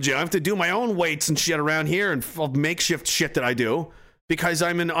go to the gym. I have to do my own weights and shit around here and makeshift shit that I do because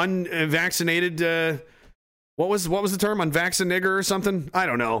I'm an unvaccinated. What was the term? Unvaccinated or something? I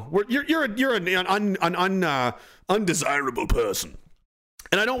don't know. You're an undesirable person.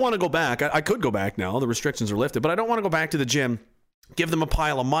 And I don't want to go back. I could go back now. The restrictions are lifted, but I don't want to go back to the gym, give them a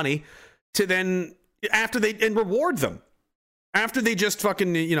pile of money to then and reward them. After they just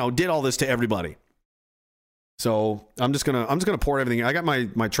fucking, did all this to everybody. So I'm just gonna pour everything. I got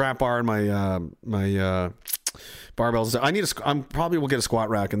my trap bar and my barbells. I probably will get a squat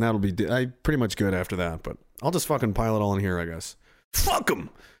rack and that'll be pretty much good after that. But I'll just fucking pile it all in here, I guess. Fuck them.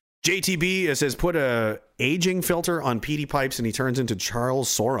 JTB says put a aging filter on PD pipes and he turns into Charles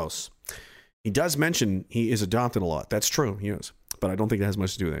Soros. He does mention he is adopted a lot. That's true, he is. But I don't think that has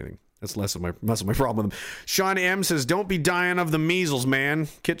much to do with anything. That's less of my problem with him. Sean M says, don't be dying of the measles, man.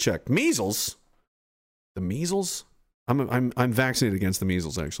 Kit check. Measles? The measles? I'm vaccinated against the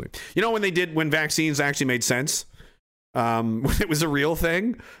measles, actually. You know when vaccines actually made sense? When it was a real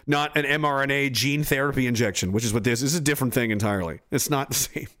thing, not an mRNA gene therapy injection, which is what this is. A different thing entirely. It's not the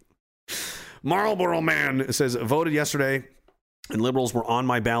same. Marlboro Man says, voted yesterday and liberals were on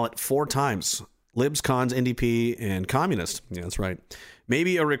my ballot 4 times. Libs, cons, NDP, and communist. Yeah, that's right.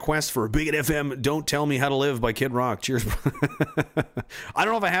 Maybe a request for Big at FM, Don't Tell Me How to Live by Kid Rock. Cheers. I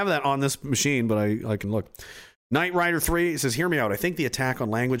don't know if I have that on this machine, but I can look. Knight Rider 3 says, hear me out. I think the attack on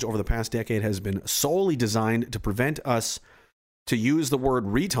language over the past decade has been solely designed to prevent us to use the word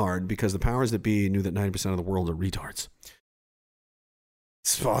retard because the powers that be knew that 90% of the world are retards.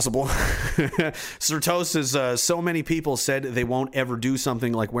 It's possible. Sertos says, so many people said they won't ever do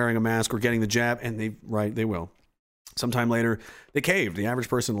something like wearing a mask or getting the jab, and they will. Sometime later, they caved. The average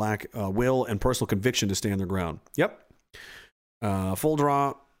person lack will and personal conviction to stand their ground. Yep. Full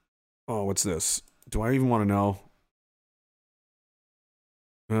draw. Oh, what's this? Do I even want to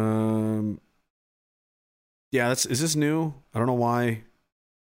know? Yeah, is this new? I don't know why.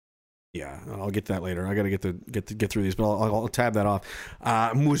 Yeah, I'll get that later. I got to get through these, but I'll tab that off.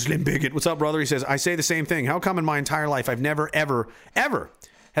 Muslim bigot, what's up, brother? He says, I say the same thing. How come in my entire life I've never, ever, ever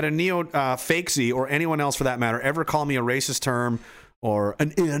had a neo fakesy or anyone else for that matter ever call me a racist term or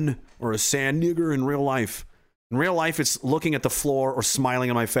an N or a sand nigger in real life? In real life, it's looking at the floor or smiling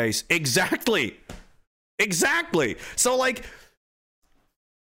in my face. Exactly. So like,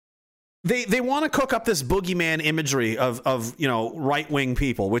 They want to cook up this boogeyman imagery of right-wing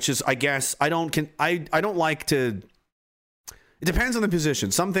people, which is, I guess, I don't like to. It depends on the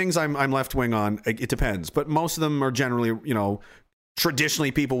position. Some things I'm left-wing on. It depends, but most of them are generally, traditionally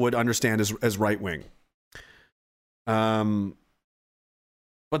people would understand as right-wing. But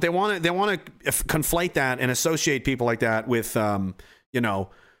they want to conflate that and associate people like that with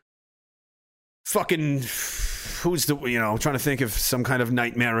fucking. Who's trying to think of some kind of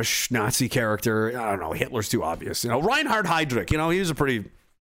nightmarish Nazi character. I don't know. Hitler's too obvious. Reinhard Heydrich, he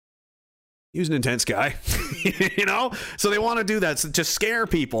was an intense guy, So they want to do that to scare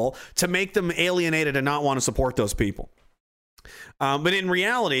people, to make them alienated and not want to support those people. But in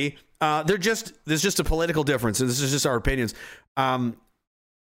reality, there's just a political difference. And this is just our opinions.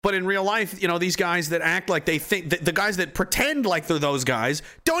 But in real life, these guys that act like they think, the guys that pretend like they're those guys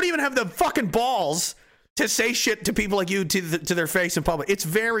don't even have the fucking balls to say shit to people like you to their face in public. It's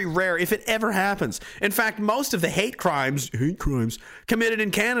very rare if it ever happens. In fact, most of the hate crimes committed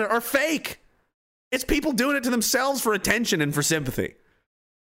in Canada are fake. It's people doing it to themselves for attention and for sympathy.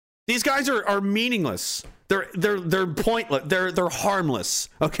 These guys are meaningless. They're pointless. They're harmless.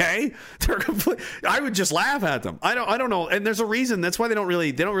 Okay, I would just laugh at them. I don't know. And there's a reason. That's why they don't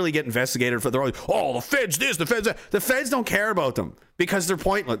really get investigated for. They're always, the feds this, the feds that. The feds don't care about them because they're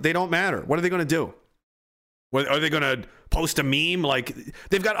pointless. They don't matter. What are they going to do? Are they going to post a meme? Like,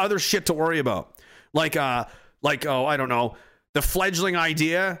 they've got other shit to worry about. I don't know, the fledgling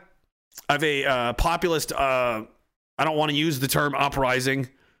idea of a populist, I don't want to use the term uprising,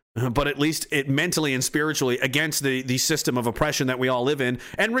 but at least it mentally and spiritually against the system of oppression that we all live in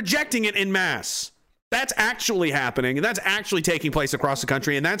and rejecting it in mass. That's actually happening, and that's actually taking place across the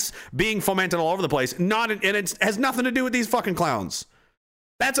country, and that's being fomented all over the place. And it has nothing to do with these fucking clowns.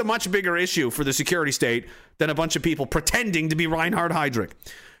 That's a much bigger issue for the security state than a bunch of people pretending to be Reinhard Heydrich.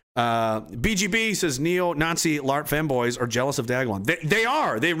 BGB says neo-Nazi LARP fanboys are jealous of Dagwan. They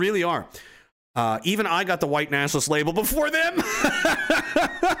are. They really are. Even I got the white nationalist label before them.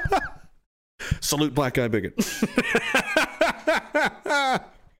 Salute black guy bigot.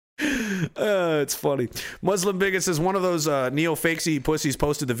 It's funny. Muslim bigot says one of those neo-fakesy pussies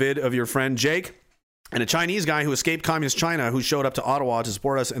posted the vid of your friend Jake and a Chinese guy who escaped communist China who showed up to Ottawa to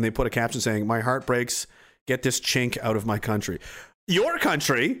support us, and they put a caption saying, "My heart breaks. Get this chink out of my country." Your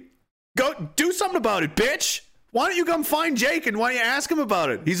country? Go do something about it, bitch. Why don't you come find Jake and why don't you ask him about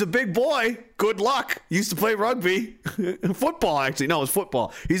it? He's a big boy. Good luck. He used to play rugby. Football, actually. No, it's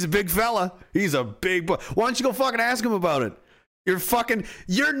football. He's a big fella. He's a big boy. Why don't you go fucking ask him about it?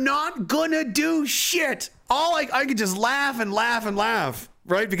 You're not gonna do shit. I could just laugh and laugh and laugh.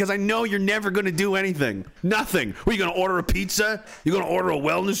 Right? Because I know you're never going to do anything. Nothing. Are you going to order a pizza? You're going to order a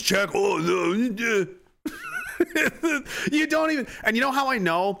wellness check? Oh, no. You don't even. And you know how I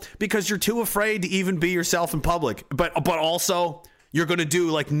know? Because you're too afraid to even be yourself in public. But also, you're going to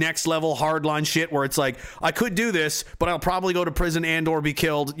do like next level hardline shit where it's like, I could do this, but I'll probably go to prison and or be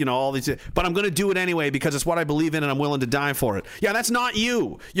killed. All these. But I'm going to do it anyway because it's what I believe in and I'm willing to die for it. Yeah, that's not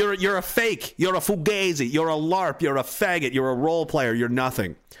you. You're a fake. You're a fugazi. You're a LARP. You're a faggot. You're a role player. You're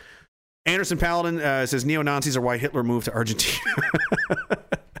nothing. Anderson Paladin says neo-Nazis are why Hitler moved to Argentina.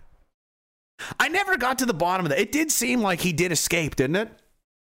 I never got to the bottom of that. It did seem like he did escape, didn't it?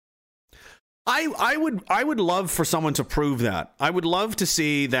 I would love for someone to prove that. I would love to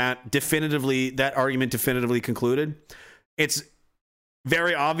see that argument definitively concluded. It's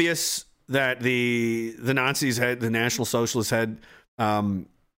very obvious that the Nazis the National Socialists had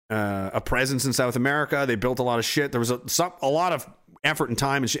a presence in South America. They built a lot of shit. There was a lot of effort and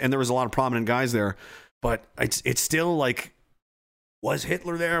time, and there was a lot of prominent guys there. But it's still like, was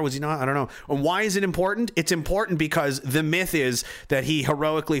Hitler there? Was he not? I don't know. And why is it important? It's important because the myth is that he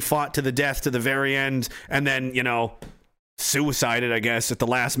heroically fought to the death to the very end and then, suicided, I guess, at the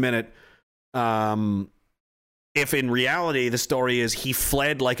last minute. If in reality, the story is he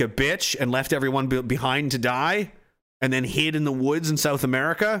fled like a bitch and left everyone behind to die and then hid in the woods in South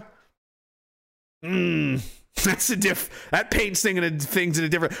America. That paints things in a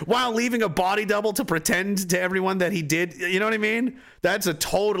different, while leaving a body double to pretend to everyone that he did. You know what I mean? That's a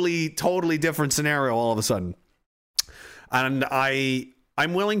totally different scenario all of a sudden. And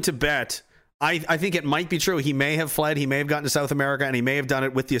I'm willing to bet I think it might be true. He may have fled. He may have gotten to South America, and he may have done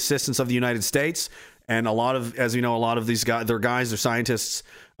it with the assistance of the United States. And a lot of, as you know, a lot of these guys, they're scientists,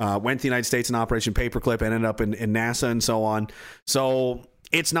 went to the United States in Operation Paperclip, ended up in NASA and so on. So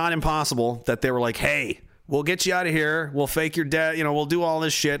it's not impossible that they were like, hey, we'll get you out of here. We'll fake your death. We'll do all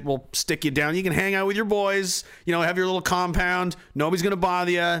this shit. We'll stick you down. You can hang out with your boys, have your little compound. Nobody's going to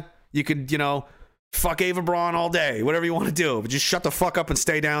bother you. You could, fuck Ava Braun all day, whatever you want to do, but just shut the fuck up and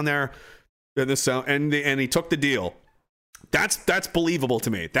stay down there. And he took the deal. That's believable to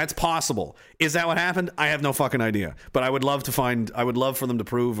me. That's possible. Is that what happened? I have no fucking idea. But I would love for them to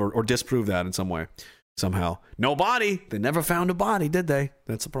prove or disprove that in some way, somehow. No body. They never found a body, did they?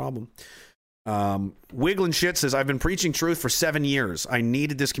 That's the problem. Wiggling Shit says, I've been preaching truth for 7 years. I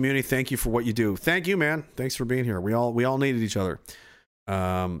needed this community. Thank you for what you do. Thank you, man. Thanks for being here. We all needed each other.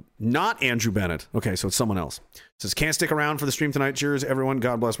 Not Andrew Bennett. Okay, so it's someone else. Says, can't stick around for the stream tonight. Cheers, everyone.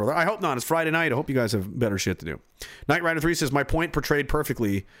 God bless, brother. I hope not. It's Friday night. I hope you guys have better shit to do. Knight Rider 3 says, my point portrayed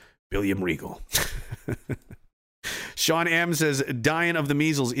perfectly. William Regal. Sean M says, dying of the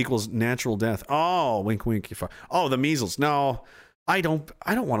measles equals natural death. Oh, wink, wink. Oh, the measles. No, I don't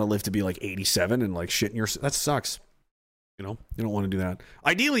want to live to be like 87 and like shit in your... That sucks. You don't want to do that.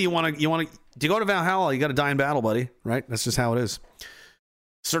 Ideally, you want to go to Valhalla, you got to die in battle, buddy. Right? That's just how it is.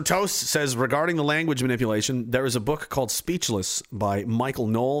 Sir Toast says, regarding the language manipulation, there is a book called Speechless by Michael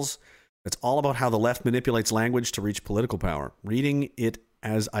Knowles. It's all about how the left manipulates language to reach political power. Reading it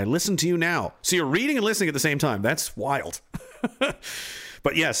as I listen to you now. So you're reading and listening at the same time. That's wild.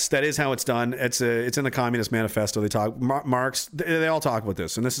 But yes, that is how it's done. It's in the Communist Manifesto. They talk, Marx, they all talk about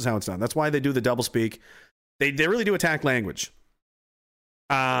this, and this is how it's done. That's why they do the doublespeak. They really do attack language.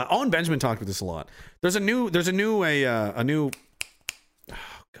 Owen Benjamin talked about this a lot. There's a new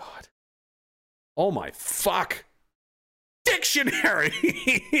oh God. Oh my fuck. Dictionary.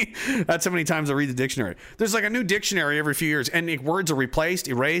 That's how many times I read the dictionary. There's like a new dictionary every few years, and words are replaced,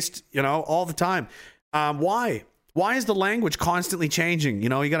 erased, all the time. Why? Why is the language constantly changing? You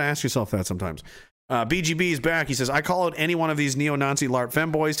got to ask yourself that sometimes. BGB is back. He says, I call out any one of these neo-Nazi LARP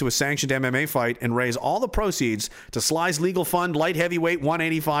femboys to a sanctioned MMA fight and raise all the proceeds to Sly's legal fund, light heavyweight,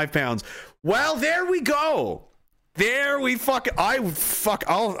 185 pounds. Well, there we go. There we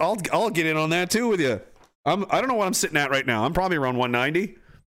I'll get in on that too with you. I don't know what I'm sitting at right now. I'm probably around 190.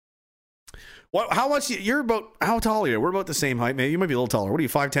 How much how tall are you? We're about the same height. Maybe you might be a little taller. What are you,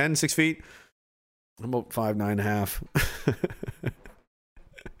 5'10", 6 feet? I'm about 5'9.5".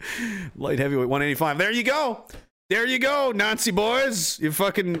 Light heavyweight 185. There you go. There you go, Nazi boys. You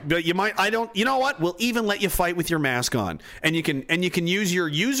might. You know what? We'll even let you fight with your mask on, and you can use your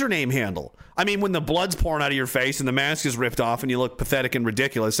username handle. I mean, when the blood's pouring out of your face and the mask is ripped off and you look pathetic and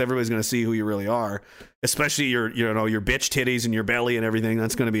ridiculous, everybody's going to see who you really are. Especially your bitch titties and your belly and everything.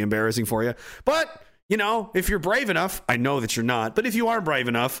 That's going to be embarrassing for you. But if you're brave enough, I know that you're not. But if you are brave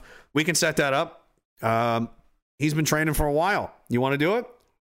enough, we can set that up. He's been training for a while. You want to do it?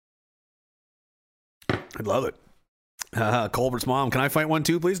 I'd love it. Colbert's mom, can I fight one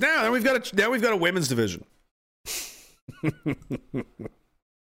too, please? Now we've got a women's division.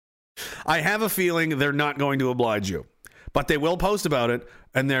 I have a feeling they're not going to oblige you, but they will post about it,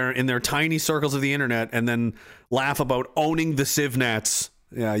 and they're in their tiny circles of the internet, and then laugh about owning the civnats.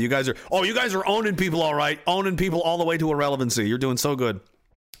 Yeah, you guys are owning people, all right, owning people all the way to irrelevancy. You're doing so good.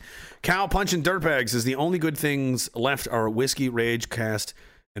 Cow punching dirtbags is the only good things left are whiskey, rage, cast,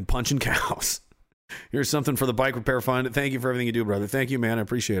 and punching cows. Here's something for the bike repair fund. Thank you for everything you do, brother. Thank you, man. I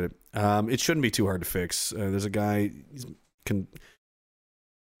appreciate it. It shouldn't be too hard to fix. There's a guy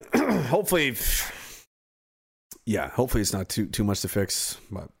hopefully it's not too much to fix.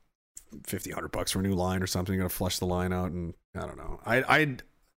 About $50-$100 for a new line or something. You're gonna flush the line out, and I don't know.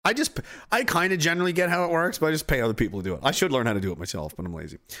 I kind of generally get how it works, but I just pay other people to do it. I should learn how to do it myself, but I'm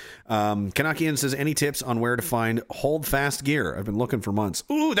lazy. Kanakian says, any tips on where to find hold fast gear? I've been looking for months.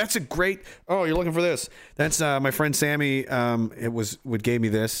 Ooh, that's a great... Oh, you're looking for this. That's my friend Sammy. Gave me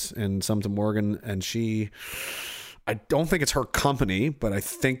this and some to Morgan, and I don't think it's her company, but I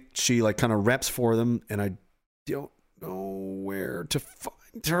think she kind of reps for them, and I don't know where to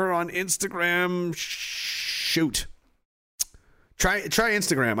find her on Instagram. Shoot. Try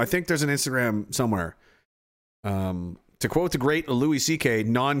Instagram. I think there's an Instagram somewhere. To quote the great Louis C.K.,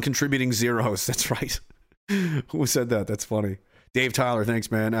 non-contributing zeros. That's right. Who said that? That's funny. Dave Tyler,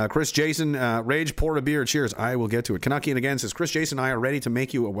 thanks, man. Chris Jason, Rage, pour a beer. Cheers. I will get to it. Kanakian again says, Chris Jason and I are ready to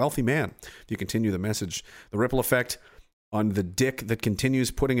make you a wealthy man. If you continue the message, the ripple effect on the dick that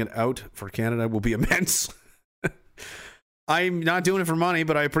continues putting it out for Canada will be immense. I'm not doing it for money,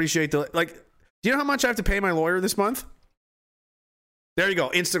 but I appreciate do you know how much I have to pay my lawyer this month? There you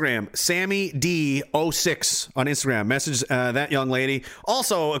go. Instagram, Sammy D06 on Instagram. Message that young lady.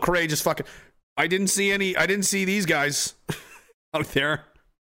 Also a courageous fucking. I didn't see these guys out there.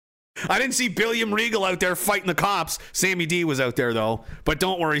 I didn't see Billiam Regal out there fighting the cops. Sammy D was out there though. But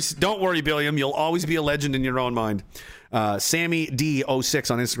don't worry, Billiam. You'll always be a legend in your own mind. Sammy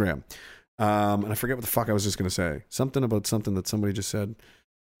D06 on Instagram. And I forget what the fuck I was just gonna say. Something about something that somebody just said.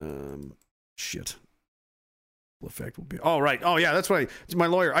 Shit. Effect will be. Oh right. Oh yeah. That's right. It's my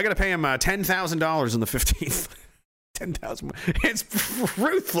lawyer. I got to pay him $10,000 on the 15th. 10,000. It's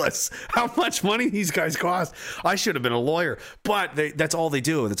ruthless how much money these guys cost. I should have been a lawyer, but that's all they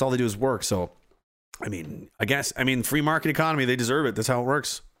do. That's all they do is work. So, I mean, free market economy. They deserve it. That's how it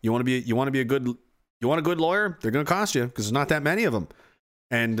works. You want a good lawyer? They're going to cost you because there's not that many of them.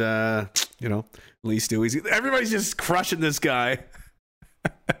 And Lee Stewie's. Everybody's just crushing this guy.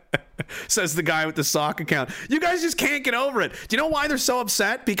 Says the guy with the sock account. You guys just can't get over it. Do you know why they're so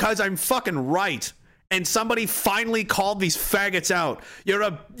upset? Because I'm fucking right. And somebody finally called these faggots out.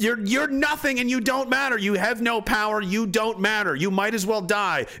 You're nothing and you don't matter. You have no power. You don't matter. You might as well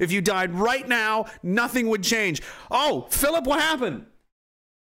die. If you died right now, nothing would change. Oh, Philip, what happened?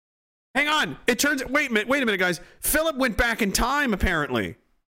 Hang on. Wait a minute, guys. Philip went back in time, apparently.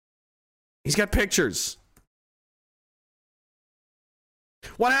 He's got pictures.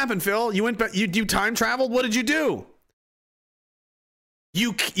 What happened, Phil? You went back. You time traveled. What did you do?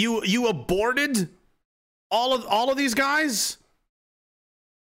 You aborted all of these guys.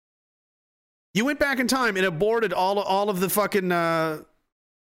 You went back in time and aborted all of the fucking the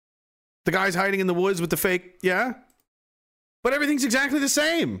guys hiding in the woods with the fake. Yeah, but everything's exactly the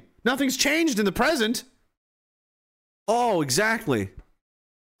same. Nothing's changed in the present. Oh, exactly.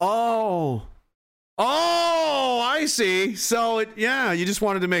 Oh, I see. So, you just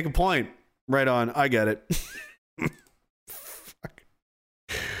wanted to make a point. Right on. I get it. Fuck.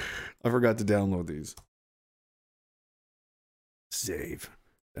 I forgot to download these. Save.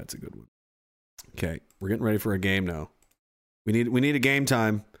 That's a good one. Okay, we're getting ready for a game now. We need a game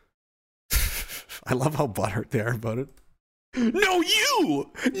time. I love how butthurt they are about it. No,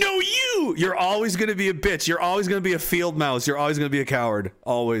 you! You're always going to be a bitch. You're always going to be a field mouse. You're always going to be a coward.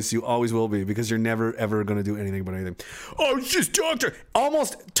 Always. You always will be because you're never, ever going to do anything but anything. Oh, it's just doctor.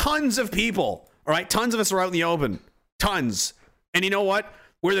 Almost tons of people. All right? Tons of us are out in the open. Tons. And you know what?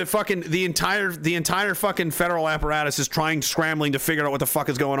 Where the entire fucking federal apparatus is scrambling to figure out what the fuck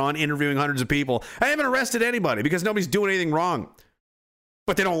is going on, interviewing hundreds of people. I haven't arrested anybody because nobody's doing anything wrong.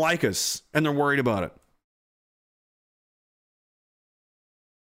 But they don't like us and they're worried about it.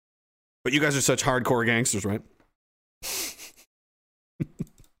 But you guys are such hardcore gangsters, right?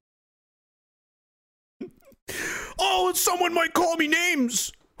 Oh, someone might call me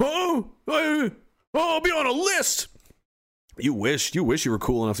names. Oh, I'll be on a list. You wish you were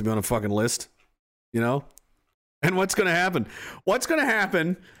cool enough to be on a fucking list, you know? And what's going to happen? What's going to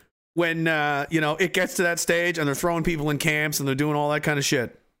happen when, it gets to that stage and they're throwing people in camps and they're doing all that kind of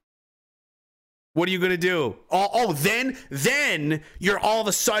shit? What are you going to do? Then you're all of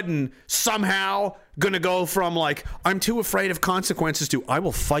a sudden somehow going to go from like, I'm too afraid of consequences to, I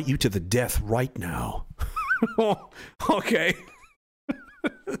will fight you to the death right now. Okay.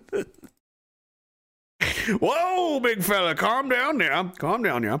 Whoa, big fella, calm down now.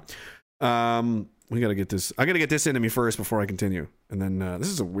 We got to get this. I got to get this into me first before I continue. And then this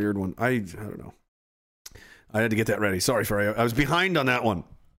is a weird one. I don't know. I had to get that ready. Sorry, I was behind on that one.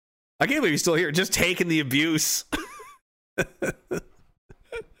 I can't believe he's still here, just taking the abuse.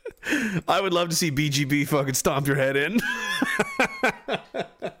 I would love to see BGB fucking stomp your head in.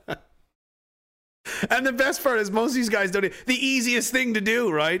 And the best part is most of these guys don't. The easiest thing to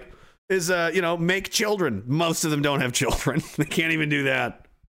do, right, is, make children. Most of them don't have children. They can't even do that.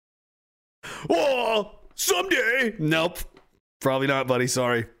 Oh, someday. Nope. Probably not, buddy.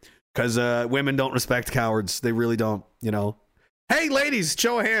 Sorry. Because women don't respect cowards. They really don't, Hey, ladies,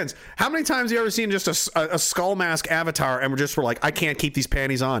 show of hands. How many times have you ever seen just a skull mask avatar and we're like, I can't keep these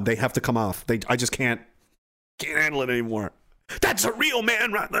panties on. They have to come off. I just can't handle it anymore. That's a real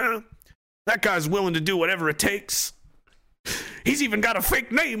man right there. That guy's willing to do whatever it takes. He's even got a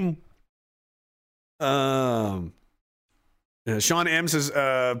fake name. Sean M says,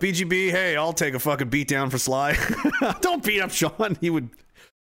 BGB, hey, I'll take a fucking beat down for Sly. Don't beat up Sean.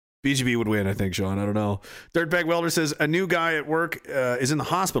 BGB would win, I think, Sean. I don't know. Dirtbag Welder says, a new guy at work is in the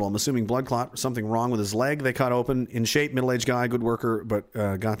hospital. I'm assuming blood clot, something wrong with his leg. They cut open. In shape, middle-aged guy, good worker, but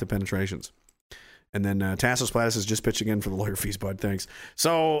got the penetrations. And then Tassos Platis is just pitching in for the lawyer fees, bud. Thanks.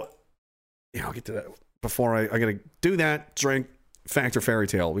 So, I'll get to that. Before I got to do that, drink, fact or fairy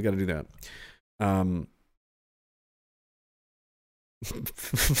tale. We got to do that.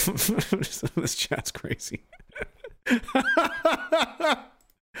 This chat's crazy.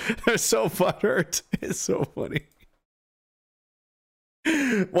 They're so butthurt. It's so funny.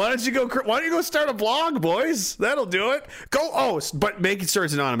 Why don't you go start a blog, boys? That'll do it. But make sure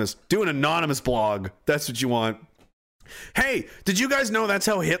it's anonymous. Do an anonymous blog. That's what you want. Hey, did you guys know that's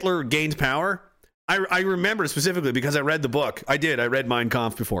how Hitler gained power? I remember specifically because I read the book. I read Mein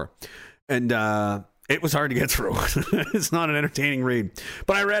Kampf before. And it was hard to get through. It's not an entertaining read.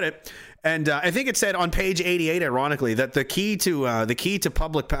 But I read it. And I think it said on page 88, ironically, that the key to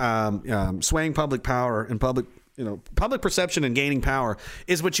public swaying public power and public perception and gaining power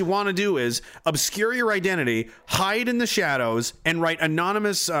is what you want to do is obscure your identity, hide in the shadows, and write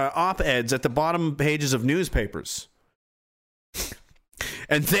anonymous op-eds at the bottom pages of newspapers.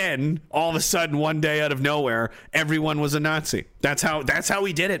 And then all of a sudden, one day out of nowhere, everyone was a Nazi. That's how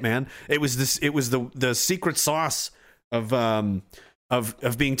he did it, man. It was the secret sauce of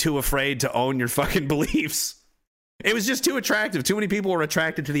being too afraid to own your fucking beliefs. It was just too attractive. Too many people were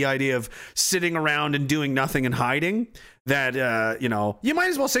attracted to the idea of sitting around and doing nothing and hiding that, you might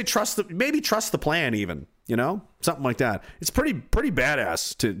as well say trust the plan even, something like that. It's pretty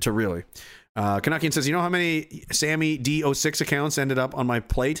badass to really. Canuckian says, you know how many Sammy D06 accounts ended up on my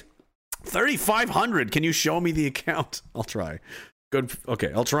plate? 3,500. Can you show me the account? I'll try. Good.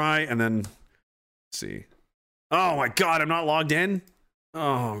 Okay. I'll try. And then let's see. Oh my God. I'm not logged in.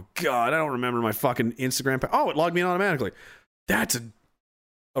 Oh God, I don't remember my fucking Instagram. Oh, it logged me in automatically. That's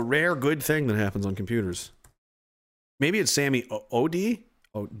a rare good thing that happens on computers. Maybe it's Sammy OD?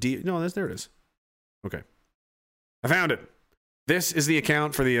 OD? No, there it is. Okay. I found it. This is the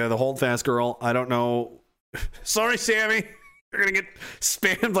account for the Holdfast girl. I don't know. Sorry, Sammy. You're going to get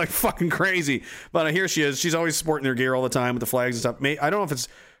spammed like fucking crazy. But here she is. She's always sporting her gear all the time with the flags and stuff. I don't know if it's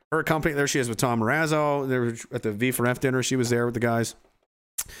her company. There she is with Tom Marazzo. They were at the V4F dinner. She was there with the guys.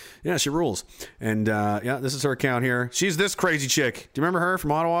 Yeah, she rules. And this is her account here. She's this crazy chick. Do you remember her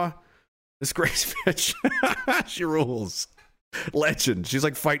from Ottawa? This crazy bitch. She rules. Legend. She's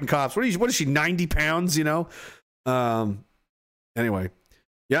like fighting cops. What is she, 90 pounds, Anyway.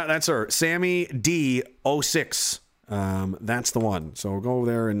 Yeah, that's her. Sammy D06. That's the one. So go over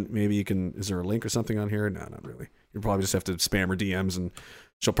there and maybe you can... Is there a link or something on here? No, not really. You'll probably just have to spam her DMs and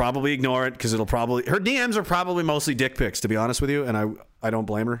she'll probably ignore it because her DMs are probably mostly dick pics, to be honest with you, and I don't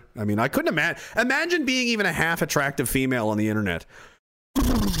blame her. I mean, I couldn't imagine being even a half attractive female on the internet.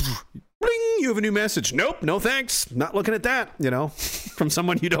 Bling, you have a new message. Nope, no thanks. Not looking at that, from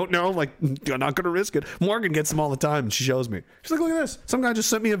someone you don't know. Like, you're not going to risk it. Morgan gets them all the time, and she shows me. She's like, look at this. Some guy just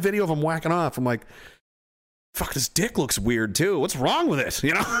sent me a video of him whacking off. I'm like, fuck, this dick looks weird, too. What's wrong with it,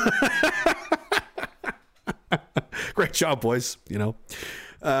 Great job, boys,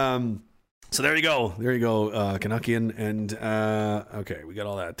 So there you go. Canuckian. And, okay, we got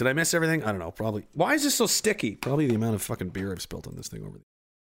all that. Did I miss everything? I don't know. Probably. Why is this so sticky? Probably the amount of fucking beer I've spilled on this thing over there.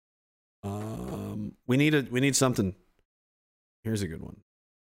 We need something. Here's a good one.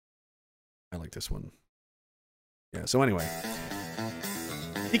 I like this one. Yeah, so anyway.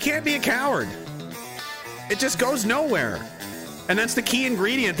 You can't be a coward. It just goes nowhere. And that's the key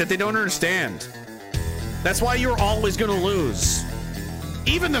ingredient that they don't understand. That's why you're always going to lose.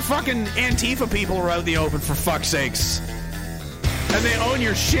 Even the fucking Antifa people are out in the open, for fuck's sakes. And they own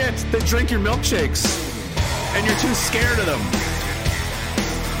your shit. They drink your milkshakes. And you're too scared of them.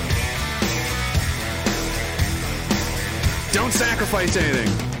 Don't sacrifice anything.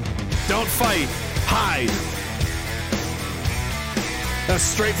 Don't fight. Hide. That's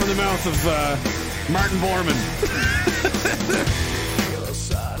straight from the mouth of Martin Bormann.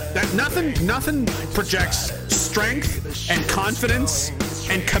 That nothing projects strength and confidence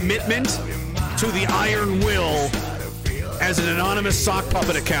and commitment to the iron will as an anonymous sock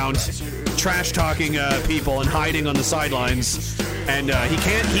puppet account trash talking people and hiding on the sidelines. And he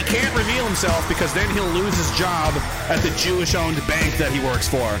can't reveal himself because then he'll lose his job at the Jewish-owned bank that he works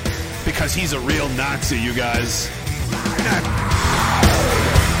for because he's a real Nazi, you guys.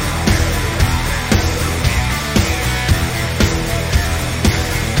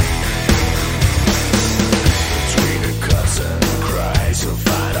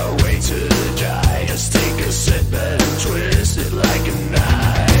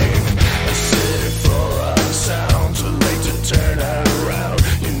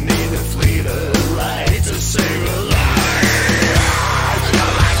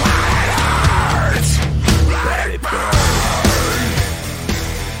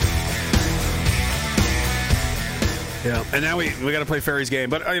 And now we got to play Fairy's game.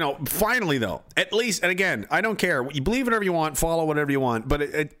 But, finally, though, at least, and again, I don't care. You believe whatever you want, follow whatever you want. But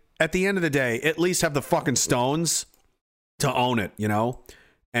at the end of the day, at least have the fucking stones to own it, you know?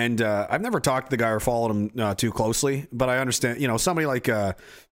 And I've never talked to the guy or followed him too closely, but I understand, you know, somebody like,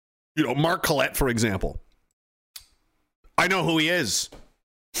 Mark Collette, for example. I know who he is,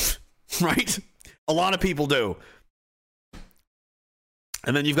 right? A lot of people do.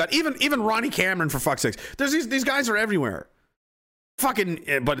 And then you've got even Ronnie Cameron, for fuck's sakes. There's these guys are everywhere.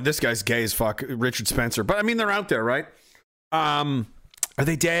 Fucking, but this guy's gay as fuck, Richard Spencer. But I mean, they're out there, right? Are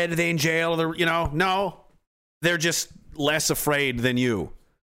they dead? Are they in jail? They're, you know, no. They're just less afraid than you.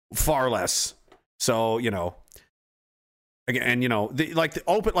 Far less. So, you know. Again, you know, like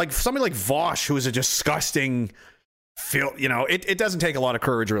somebody like Vosh, who is a disgusting, you know, it doesn't take a lot of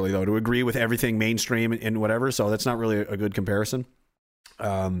courage, really, though, to agree with everything mainstream and whatever. So that's not really a good comparison.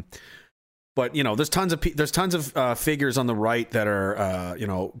 But you know, there's tons of figures on the right that are you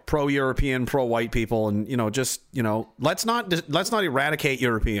know, pro-European, pro-white people, and you know, just, you know, let's not eradicate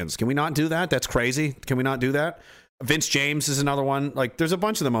Europeans. Can we not do that? That's crazy. Can we not do that? Vince James is another one. Like, there's a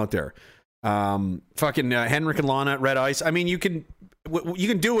bunch of them out there. Fucking Henrik and Lana at Red Ice. I mean, you can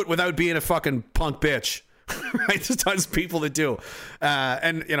do it without being a fucking punk bitch. Right? There's tons of people that do,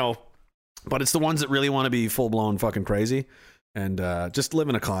 and you know, but it's the ones that really want to be full blown fucking crazy. And just live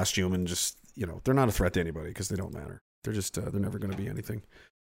in a costume and just, you know, they're not a threat to anybody because they don't matter. They're just, they're never going to be anything.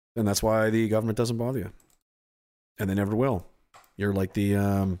 And that's why the government doesn't bother you. And they never will. You're like the,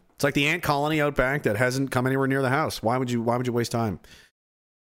 it's like the ant colony out back that hasn't come anywhere near the house. Why would you waste time?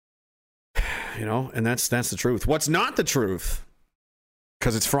 You know, and that's the truth. What's not the truth,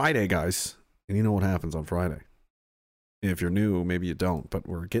 because it's Friday, guys. And you know what happens on Friday. If you're new, maybe you don't, but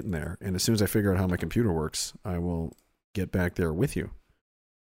we're getting there. And as soon as I figure out how my computer works, I will get back there with you.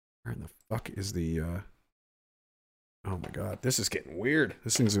 Where in the fuck is the oh my god, this is getting weird.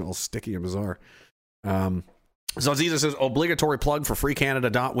 This thing's all sticky and bizarre. Zaziza says obligatory plug for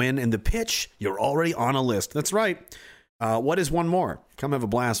freecanada.win. In the pitch, you're already on a list. That's right. What is one more? Come have a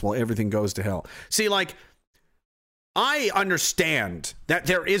blast while everything goes to hell. See, like, I understand that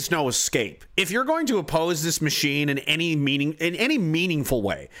there is no escape. If you're going to oppose this machine in any meaningful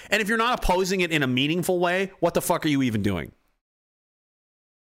way, and if you're not opposing it in a meaningful way, what the fuck are you even doing?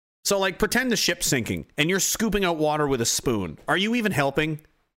 So, like, pretend the ship's sinking, and you're scooping out water with a spoon. Are you even helping?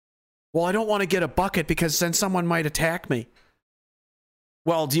 Well, I don't want to get a bucket because then someone might attack me.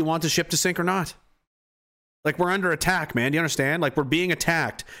 Well, do you want the ship to sink or not? Like, we're under attack, man. Do you understand? Like, we're being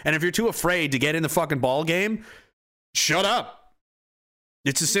attacked. And if you're too afraid to get in the fucking ball game, shut up.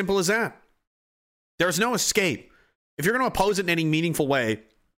 It's as simple as that. There's no escape. If you're going to oppose it in any meaningful way,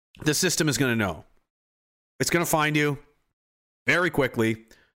 the system is going to know. It's going to find you very quickly.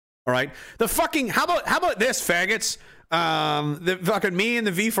 All right. The fucking, how about this, faggots? The fucking me and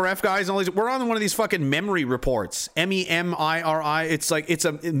the V4F guys and all these, we're on one of these fucking memory reports. MEMIRI. It's like, it's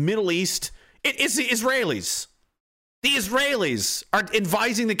a Middle East. It's the Israelis. The Israelis are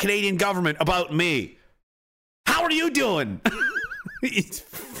advising the Canadian government about me. How are you doing? It's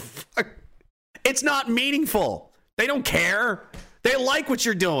not meaningful. They don't care. They like what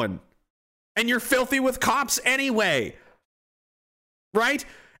you're doing. And you're filthy with cops anyway. Right?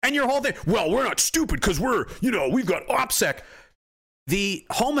 And your whole thing, well, we're not stupid because we're, you know, we've got OPSEC. The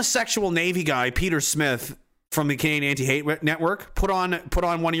homosexual Navy guy, Peter Smith, from the Canadian Anti-Hate Network, put on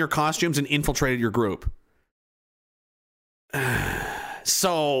one of your costumes and infiltrated your group.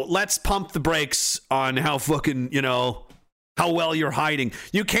 So let's pump the brakes on how fucking, you know, how well you're hiding.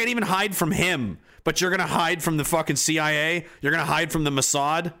 You can't even hide from him, but you're going to hide from the fucking CIA? You're going to hide from the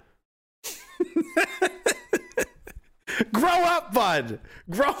Mossad? Grow up, bud.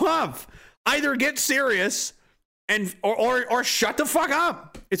 Grow up. Either get serious and or shut the fuck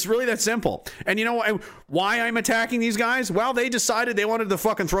up. It's really that simple. And you know why I'm attacking these guys? Well, they decided they wanted to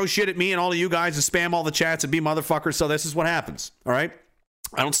fucking throw shit at me and all of you guys and spam all the chats and be motherfuckers. So this is what happens. All right?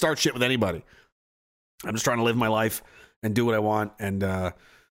 I don't start shit with anybody. I'm just trying to live my life and do what I want and,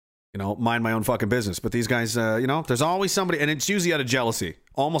 you know, mind my own fucking business. But these guys, you know, there's always somebody, and it's usually out of jealousy.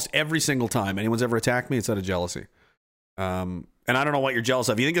 Almost every single time anyone's ever attacked me, it's out of jealousy. And I don't know what you're jealous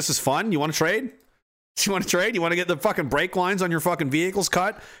of. You think this is fun? You want to trade? You want to trade? You want to get the fucking brake lines on your fucking vehicles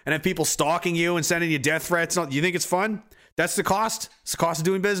cut and have people stalking you and sending you death threats? You think it's fun? That's the cost. It's the cost of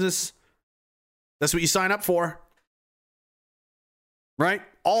doing business. That's what you sign up for. Right?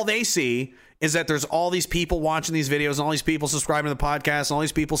 All they see is that there's all these people watching these videos and all these people subscribing to the podcast and all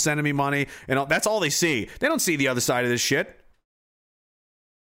these people sending me money. And that's all they see. They don't see the other side of this shit.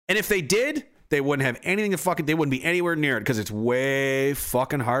 And if they did, they wouldn't have anything to fucking, they wouldn't be anywhere near it because it's way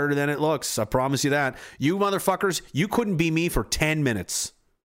fucking harder than it looks. I promise you that. You motherfuckers, you couldn't be me for 10 minutes.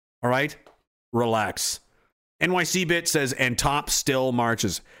 All right? Relax. NYC Bit says, and Top still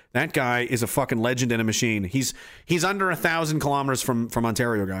marches. That guy is a fucking legend and a machine. He's under 1,000 kilometers from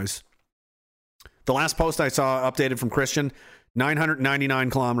Ontario, guys. The last post I saw updated from Christian, 999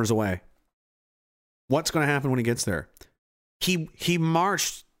 kilometers away. What's going to happen when he gets there? He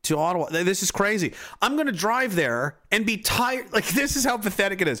marched to Ottawa. This is crazy. I'm going to drive there and be tired. Like, this is how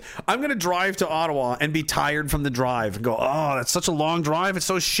pathetic it is. I'm going to drive to Ottawa and be tired from the drive and go, oh, that's such a long drive. It's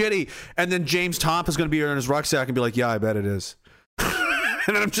so shitty. And then James Top is going to be in his rucksack and be like, yeah, I bet it is.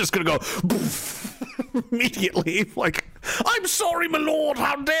 And then I'm just going to go immediately. Like, I'm sorry, my lord.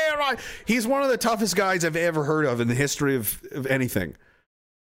 How dare I? He's one of the toughest guys I've ever heard of in the history of anything.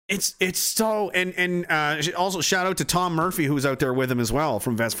 It's so, and also shout out to Tom Murphy, who was out there with him as well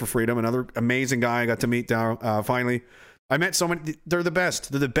from Vest for Freedom, another amazing guy I got to meet down, finally. I met so many, they're the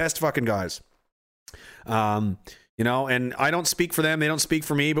best. They're the best fucking guys. You know, and I don't speak for them. They don't speak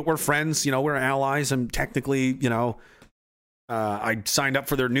for me, but we're friends. You know, we're allies. I'm technically, you know, I signed up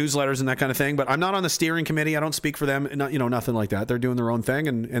for their newsletters and that kind of thing, but I'm not on the steering committee. I don't speak for them. Not, you know, nothing like that. They're doing their own thing,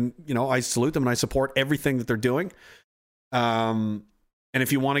 and you know, I salute them and I support everything that they're doing. And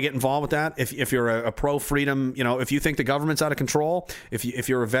if you want to get involved with that, if you're a pro-freedom, you know, if you think the government's out of control, if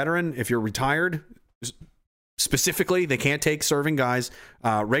you're a veteran, if you're retired, specifically, they can't take serving guys,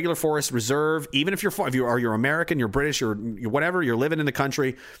 regular force, reserve, even if you're American, you're British, you're whatever, you're living in the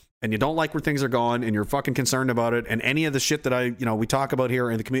country, and you don't like where things are going, and you're fucking concerned about it, and any of the shit that we talk about here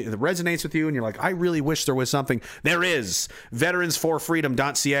in the community that resonates with you, and you're like, I really wish there was something. There is.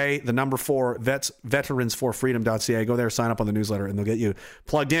 Veteransforfreedom.ca, the number 4, veteransforfreedom.ca. Go there, sign up on the newsletter, and they'll get you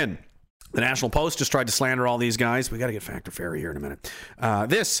plugged in. The National Post just tried to slander all these guys. We got to get Factor Ferry here in a minute.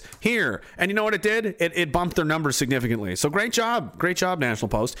 This here. And you know what it did? It bumped their numbers significantly. So great job. Great job, National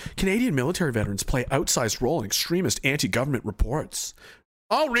Post. Canadian military veterans play outsized role in extremist anti-government reports.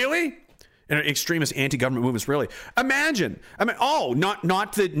 Oh, really? And extremist anti-government movements, really? Imagine. I mean, oh,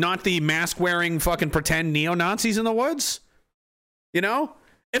 not the mask-wearing fucking pretend neo-Nazis in the woods? You know?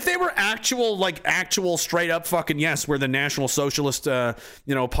 If they were actual straight up fucking, yes, we're the National Socialist,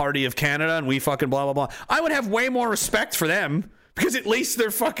 Party of Canada and we fucking blah, blah, blah, I would have way more respect for them because at least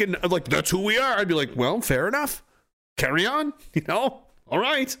they're fucking, like, that's who we are. I'd be like, well, fair enough. Carry on, you know? All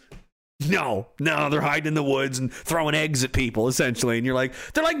right. No, they're hiding in the woods and throwing eggs at people, essentially. And you're like,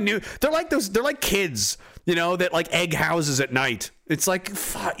 they're like kids, you know, that like egg houses at night. It's like,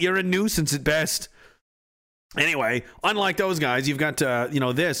 fuck, you're a nuisance at best. Anyway, unlike those guys, you've got,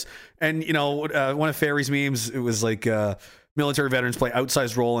 this. And, one of Ferry's memes, it was like, military veterans play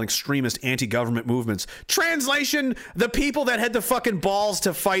outsized role in extremist anti-government movements. Translation, the people that had the fucking balls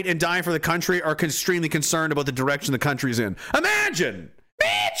to fight and die for the country are extremely concerned about the direction the country's in.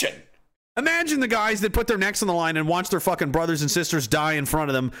 Imagine the guys that put their necks on the line and watch their fucking brothers and sisters die in front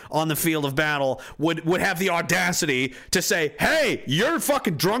of them on the field of battle would have the audacity to say, hey, you're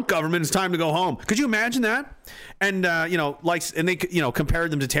fucking drunk, government, it's time to go home. Could you imagine that? And, they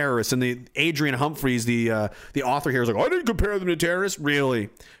compared them to terrorists. And the Adrian Humphreys, the author here, is like, I didn't compare them to terrorists. Really?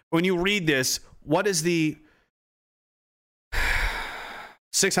 When you read this, what is the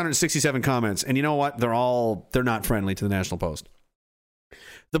 667 comments? And you know what? They're not friendly to the National Post.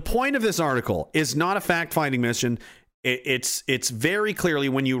 The point of this article is not a fact-finding mission. It's very clearly,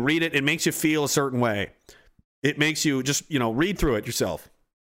 when you read it, it makes you feel a certain way. It makes you just, read through it yourself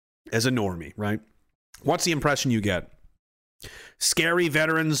as a normie, right? What's the impression you get? Scary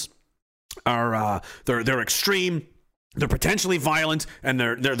veterans are they're extreme, they're potentially violent, and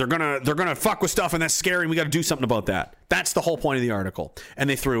they're gonna fuck with stuff, and that's scary, and we got to do something about that. That's the whole point of the article. And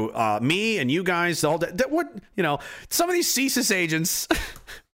they threw me and you guys, some of these CSIS agents.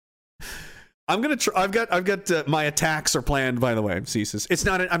 I've got my attacks are planned, by the way. CSIS. It's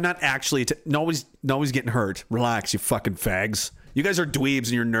not. I'm not actually. Nobody's getting hurt. Relax, you fucking fags. You guys are dweebs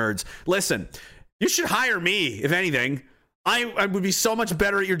and you're nerds. Listen, you should hire me. If anything, I would be so much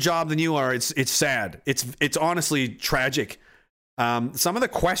better at your job than you are. It's sad. It's honestly tragic. Some of the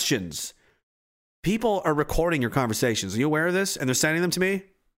questions, people are recording your conversations. Are you aware of this? And they're sending them to me.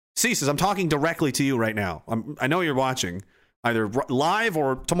 CSIS, I'm talking directly to you right now. I know you're watching. Either live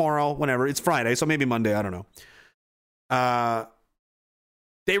or tomorrow, whenever. It's Friday, so maybe Monday. I don't know.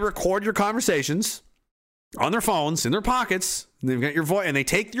 They record your conversations on their phones, in their pockets. And they've got your voice, and they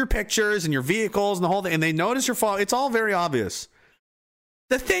take your pictures and your vehicles and the whole thing, and they notice your phone. It's all very obvious.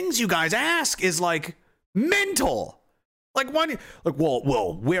 The things you guys ask is like mental. Like one, like,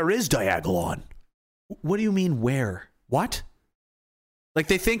 well, where is Diagolon? What do you mean where? What? Like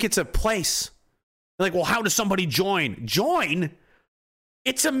they think it's a place. Like, well, how does somebody join? Join?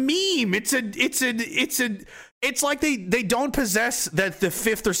 It's a meme. It's like they don't possess the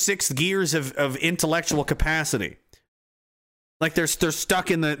fifth or sixth gears of intellectual capacity. Like they're stuck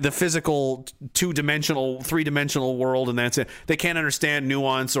in the physical 2-dimensional, 3-dimensional world, and that's it. They can't understand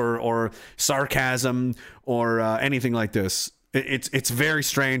nuance or sarcasm or anything like this. It's very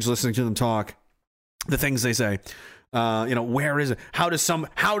strange listening to them talk. The things they say. Where is it? How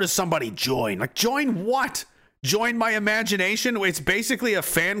does somebody join? Like, join what? Join my imagination? It's basically a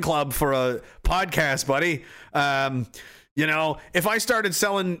fan club for a podcast, buddy. If I started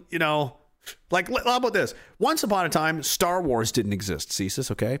selling, like, how about this? Once upon a time, Star Wars didn't exist,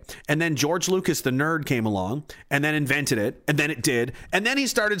 Cesis, okay? And then George Lucas, the nerd, came along and then invented it, and then it did. And then he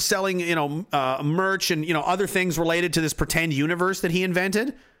started selling, merch and, other things related to this pretend universe that he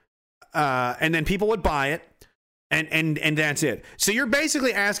invented. And then people would buy it. And that's it. So you're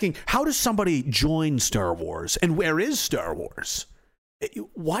basically asking, how does somebody join Star Wars? And where is Star Wars?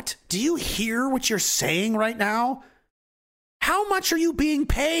 What? Do you hear what you're saying right now? How much are you being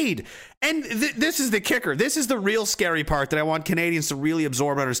paid? And this is the kicker. This is the real scary part that I want Canadians to really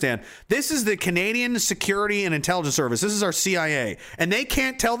absorb and understand. This is the Canadian Security and Intelligence Service. This is our CIA. And they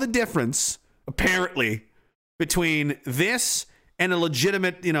can't tell the difference, apparently, between this and a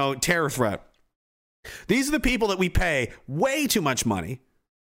legitimate, terror threat. These are the people that we pay way too much money.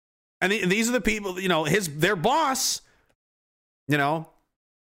 And these are the people, their boss,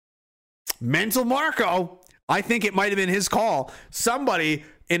 Mental Marco, I think it might have been his call. Somebody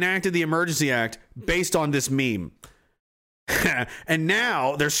enacted the Emergency Act based on this meme. And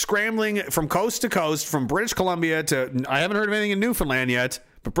now they're scrambling from coast to coast, from British Columbia to, I haven't heard of anything in Newfoundland yet,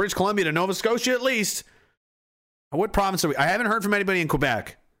 but British Columbia to Nova Scotia at least. What province are we? I haven't heard from anybody in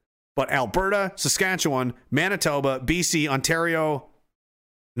Quebec, but Alberta, Saskatchewan, Manitoba, BC, Ontario,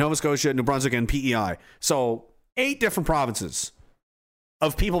 Nova Scotia, New Brunswick, and PEI. So 8 different provinces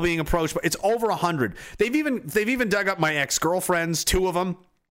of people being approached, but it's over 100. They've even dug up my ex-girlfriends, 2 of them,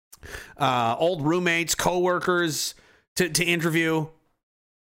 old roommates, co-workers to interview.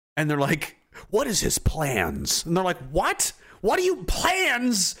 And they're like, what is his plans? And they're like, what? What are you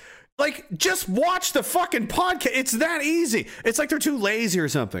plans? Like, just watch the fucking podcast. It's that easy. It's like they're too lazy or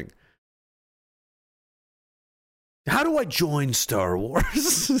something. How do I join Star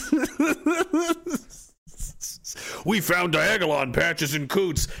Wars? We found Diagolon patches and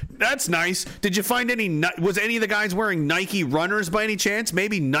coots. That's nice. Did you find was any of the guys wearing Nike runners by any chance?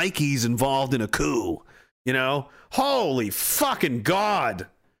 Maybe Nike's involved in a coup. Holy fucking God.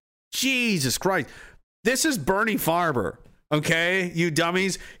 Jesus Christ. This is Bernie Farber. Okay, you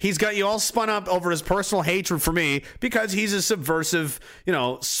dummies. He's got you all spun up over his personal hatred for me because he's a subversive,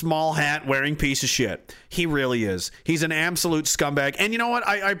 small hat wearing piece of shit. He really is. He's an absolute scumbag. And you know what?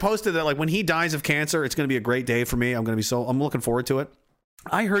 I posted that, like, when he dies of cancer, it's going to be a great day for me. I'm looking forward to it.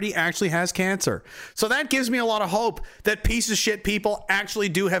 I heard he actually has cancer. So that gives me a lot of hope that piece of shit people actually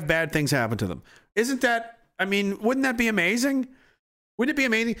do have bad things happen to them. Wouldn't that be amazing? Wouldn't it be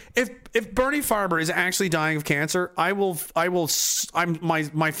amazing if Bernie Farber is actually dying of cancer? My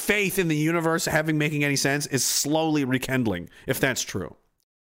faith in the universe making any sense is slowly rekindling, if that's true.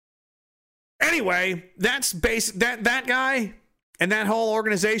 Anyway, that's that guy and that whole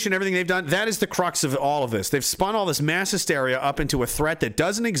organization, everything they've done, that is the crux of all of this. They've spun all this mass hysteria up into a threat that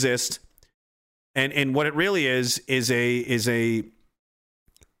doesn't exist. And what it really is a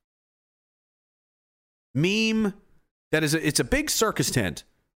meme. It's a big circus tent.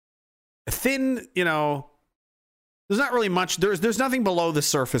 A thin, there's not really much. There's nothing below the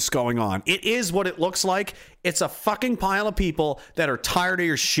surface going on. It is what it looks like. It's a fucking pile of people that are tired of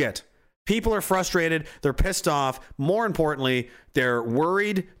your shit. People are frustrated. They're pissed off. More importantly, they're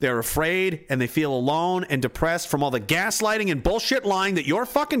worried, they're afraid, and they feel alone and depressed from all the gaslighting and bullshit lying that your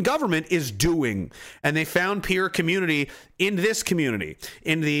fucking government is doing. And they found peer community in this community,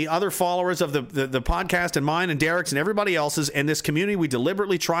 in the other followers of the podcast and mine and Derek's and everybody else's. And this community we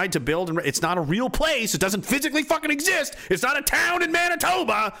deliberately tried to build. And it's not a real place. It doesn't physically fucking exist. It's not a town in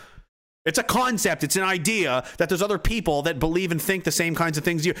Manitoba. It's a concept. It's an idea that there's other people that believe and think the same kinds of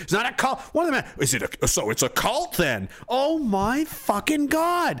things you. It's not a cult. What am I? So it's a cult then? Oh my fucking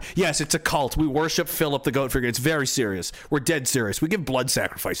God! Yes, it's a cult. We worship Philip the goat figure. It's very serious. We're dead serious. We give blood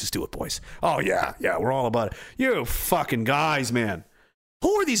sacrifices to it, boys. Oh yeah, we're all about it. You fucking guys, man.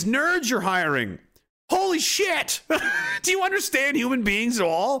 Who are these nerds you're hiring? Holy shit! Do you understand human beings at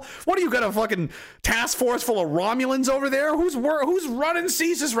all? What do you got, a fucking task force full of Romulans over there? Who's running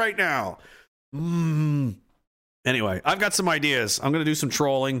CSIS right now? Anyway, I've got some ideas. I'm gonna do some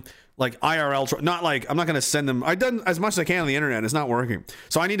trolling, like IRL. Not like I'm not gonna send them. I've done as much as I can on the internet. It's not working,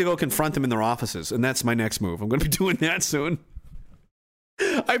 so I need to go confront them in their offices, and that's my next move. I'm gonna be doing that soon.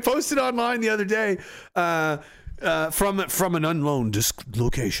 I posted online the other day from an unknown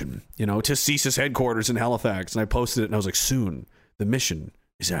location, to CSIS headquarters in Halifax, and I posted it, and I was like, soon the mission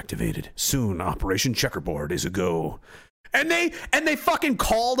is activated. Soon Operation Checkerboard is a go. And they fucking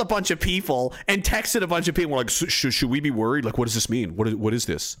called a bunch of people and texted a bunch of people like, should we be worried? Like, what does this mean? What is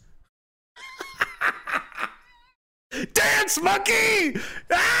this? Dance, monkey!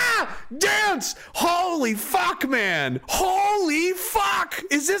 Dance! Holy fuck, man! Holy fuck!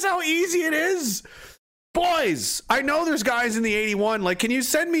 Is this how easy it is? Boys, I know there's guys in the 81. Like, can you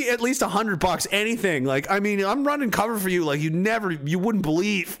send me at least $100? Anything. Like, I mean, I'm running cover for you like you wouldn't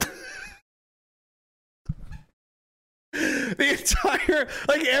believe. The entire,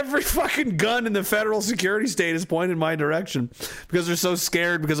 like, every fucking gun in the federal security state is pointed in my direction because they're so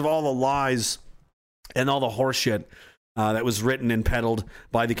scared because of all the lies and all the horseshit that was written and peddled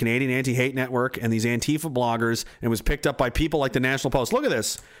by the Canadian Anti-Hate Network and these Antifa bloggers, and was picked up by people like the National Post. Look at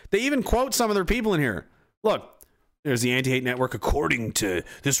this. They even quote some of their people in here. Look. There's the Anti-Hate Network. According to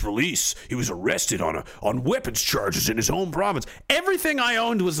this release, he was arrested on weapons charges in his home province. Everything I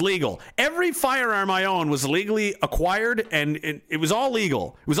owned was legal. Every firearm I owned was legally acquired, and it was all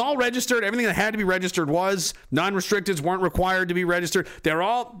legal. It was all registered. Everything that had to be registered was. Non-restricteds weren't required to be registered. They're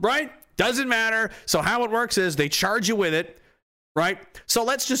all, right? Doesn't matter. So how it works is they charge you with it. Right? So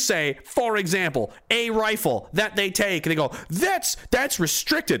let's just say, for example, a rifle that they take and they go, that's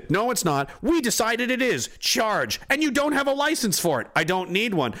restricted. No, it's not. We decided it is. Charge. And you don't have a license for it. I don't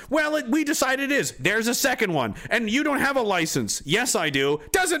need one. Well, we decided it is. There's a second one. And you don't have a license. Yes, I do.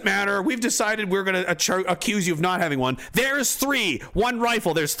 Doesn't matter. We've decided we're going to accuse you of not having one. There's 3. One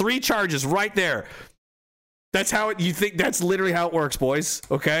rifle. There's 3 charges right there. That's how you think. That's literally how it works, boys.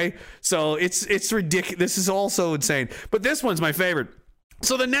 Okay, so it's ridiculous. This is also insane. But this one's my favorite.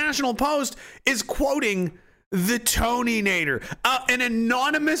 So the National Post is quoting the Tony Nader. An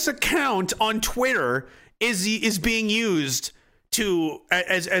anonymous account on Twitter is being used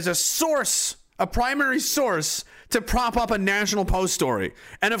as a source, a primary source, to prop up a National Post story.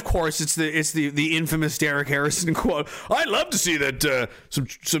 And of course, it's the infamous Derek Harrison quote. I'd love to see that some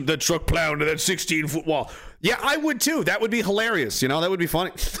that truck plow into that 16-foot wall. Yeah, I would too. That would be hilarious. That would be funny.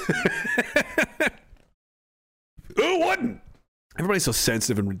 Who wouldn't? Everybody's so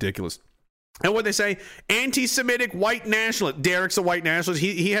sensitive and ridiculous. And what they say, anti-Semitic white nationalist. Derek's a white nationalist.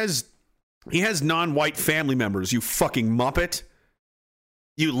 He has non-white family members. You fucking muppet.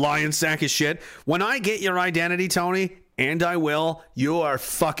 You lion sack of shit. When I get your identity, Tony, and I will, you are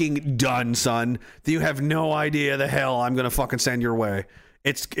fucking done, son. You have no idea the hell I'm gonna fucking send your way.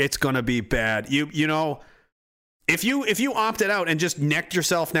 It's gonna be bad. You know, if you opted out and just necked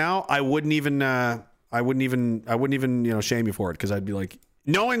yourself now, I wouldn't even shame you for it, because I'd be like,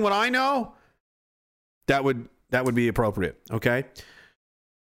 knowing what I know, that would be appropriate. Okay.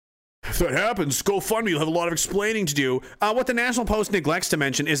 If that happens, GoFundMe will have a lot of explaining to do. What the National Post neglects to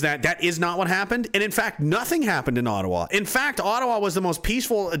mention is that is not what happened. And in fact, nothing happened in Ottawa. In fact, Ottawa was the most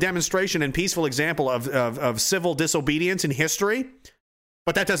peaceful demonstration and peaceful example of civil disobedience in history.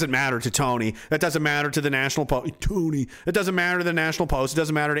 But that doesn't matter to Tony. That doesn't matter to the National Post. Tony. It doesn't matter to the National Post. It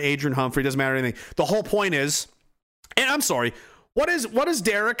doesn't matter to Adrian Humphrey. It doesn't matter to anything. The whole point is, and I'm sorry, what is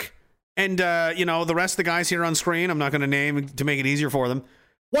Derek and the rest of the guys here on screen, I'm not going to name to make it easier for them.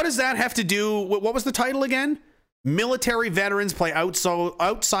 What does that have to do? What was the title again? Military veterans play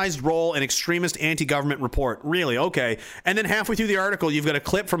outsized role in extremist anti-government report. Really? Okay. And then halfway through the article, you've got a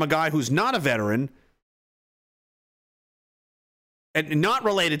clip from a guy who's not a veteran and not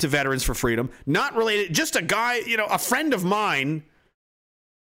related to Veterans for Freedom, not related, just a guy, a friend of mine.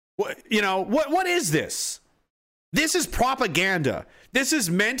 What is this? This is propaganda. This is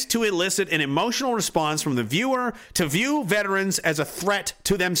meant to elicit an emotional response from the viewer to view veterans as a threat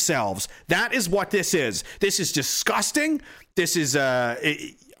to themselves. That is what this is. This is disgusting. This is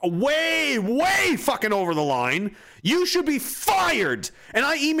way, way fucking over the line. You should be fired. And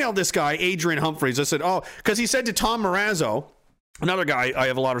I emailed this guy, Adrian Humphreys. I said, because he said to Tom Marazzo, another guy I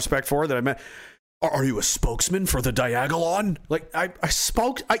have a lot of respect for that I met, are you a spokesman for the Diagolon? Like,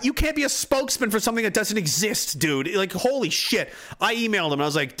 you can't be a spokesman for something that doesn't exist, dude. Like, holy shit. I emailed him and I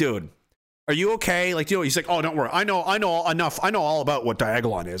was like, dude, are you okay? Like, he's like, oh, don't worry. I know enough. I know all about what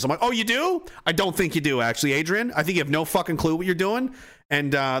Diagolon is. I'm like, oh, you do? I don't think you do, actually, Adrian. I think you have no fucking clue what you're doing.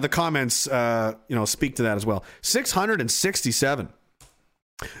 And the comments, speak to that as well. 667.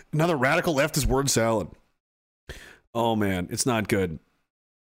 Another radical leftist word salad. Oh, man, it's not good.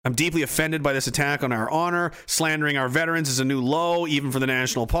 I'm deeply offended by this attack on our honor. Slandering our veterans is a new low, even for the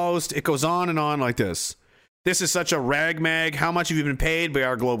National Post. It goes on and on like this. This is such a ragmag. How much have you been paid by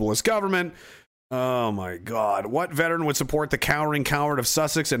our globalist government? Oh my God. What veteran would support the cowering coward of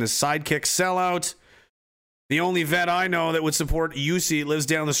Sussex and his sidekick sellout? The only vet I know that would support UC lives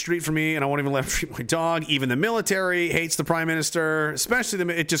down the street from me, and I won't even let him treat my dog. Even the military hates the prime minister, especially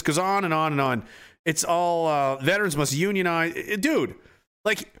it just goes on and on and on. It's all veterans must unionize. Dude,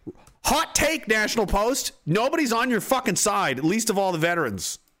 like, hot take, National Post. Nobody's on your fucking side, least of all the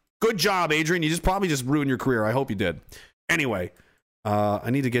veterans. Good job, Adrian. You probably just ruined your career. I hope you did. Anyway, I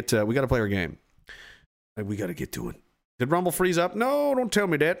need to get we got to play our game. We got to get to it. Did Rumble freeze up? No, don't tell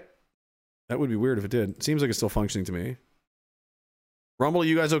me that. That would be weird if it did. Seems like it's still functioning to me. Rumble,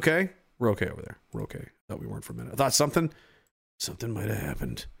 you guys okay? We're okay over there. We're okay. Thought we weren't for a minute. I thought something might have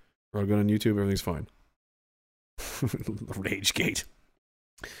happened. We're all good on YouTube. Everything's fine. Ragegate.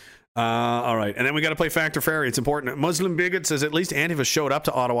 All right. And then we got to play Fact or Fairy. It's important. Muslim Bigot says at least Antifa showed up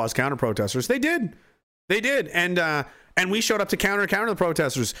to Ottawa's counter-protesters. They did. And we showed up to counter the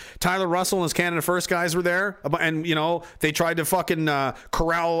protesters. Tyler Russell and his Canada First guys were there, and they tried to fucking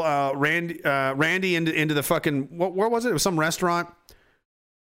corral Randy into the fucking where was it? It was some restaurant,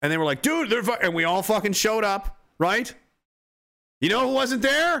 and they were like, "Dude, and we all fucking showed up, right? You know who wasn't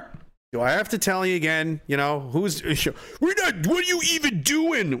there? Do I have to tell you again? Who's? We're not. What are you even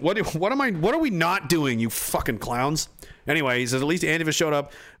doing? What are we not doing? You fucking clowns." Anyway, he says at least Antifa showed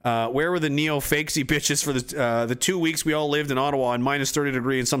up. Where were the neo-fakesy bitches for the 2 weeks we all lived in Ottawa in minus 30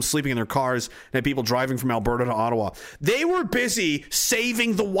 degrees and some sleeping in their cars and had people driving from Alberta to Ottawa? They were busy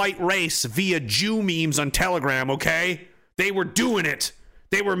saving the white race via Jew memes on Telegram, okay? They were doing it.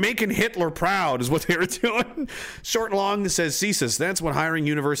 They were making Hitler proud is what they were doing. Short and long says CSIS. That's what hiring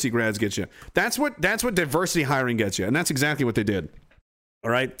university grads gets you. That's what diversity hiring gets you. And that's exactly what they did. All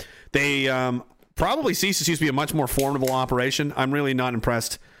right? They... Probably CSIS used to be a much more formidable operation. I'm really not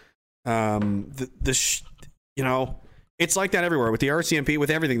impressed. It's like that everywhere with the RCMP,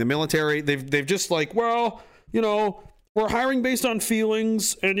 with everything. The military, they've just like, we're hiring based on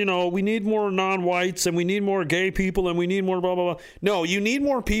feelings, and we need more non-whites, and we need more gay people, and we need more blah blah blah. No, you need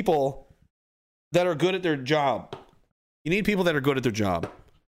more people that are good at their job. You need people that are good at their job.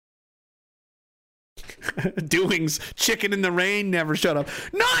 Doings, chicken in the rain, never shut up.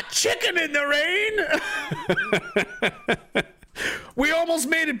 Not chicken in the rain. We almost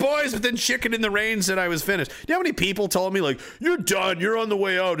made it, boys, but then chicken in the rain said I was finished. You know how many people told me, like, you're done, you're on the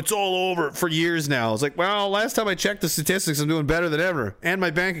way out, it's all over for years now? I was like, well, last time I checked the statistics, I'm doing better than ever, and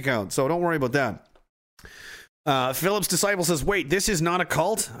my bank account, so don't worry about that. Philip's disciple says, wait, this is not a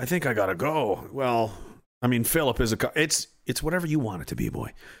cult? I think I gotta go. Well, I mean, Philip is a cult. It's whatever you want it to be,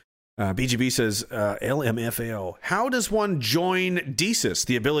 boy. BGB says, LMFAO. How does one join DCIS?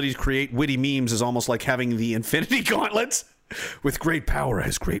 The ability to create witty memes is almost like having the Infinity Gauntlets. With great power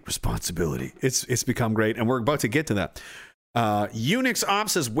has great responsibility. It's become great, and we're about to get to that. Unix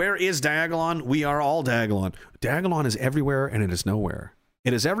Ops says, where is Diagolon? We are all Diagolon. Diagolon is everywhere, and it is nowhere.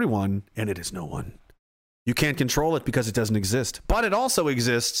 It is everyone, and it is no one. You can't control it because it doesn't exist. But it also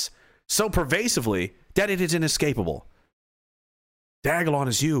exists so pervasively that it is inescapable. Diagolon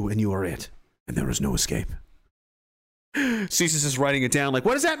is you, and you are it, and there is no escape. CSIS is writing it down like,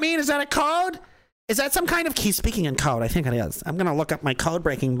 what does that mean? Is that a code? Is that some kind of key speaking in code? I think it is. I'm going to look up my code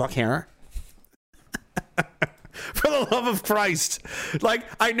breaking book here. For the love of Christ. Like,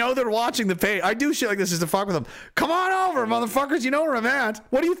 I know they're watching the page. I do shit like this just to fuck with them. Come on over, motherfuckers. You know where I'm at.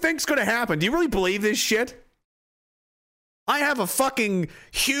 What do you think's going to happen? Do you really believe this shit? I have a fucking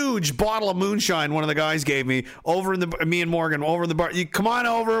huge bottle of moonshine one of the guys gave me over in me and Morgan over in the bar. You come on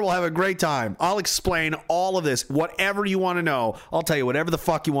over, we'll have a great time. I'll explain all of this, whatever you want to know. I'll tell you whatever the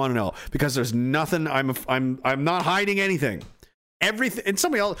fuck you want to know, because there's nothing. I'm not hiding anything. Everything. And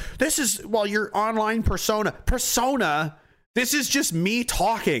somebody else. This is your online persona. This is just me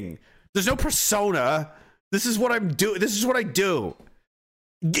talking. There's no persona. This is what I'm doing. This is what I do.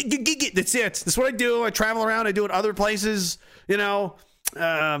 That's it. That's what I do. I travel around. I do it other places. Make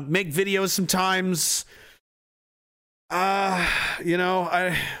videos sometimes.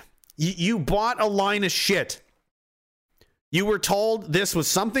 You bought a line of shit. You were told this was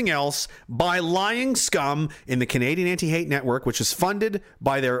something else by lying scum in the Canadian Anti-Hate Network, which is funded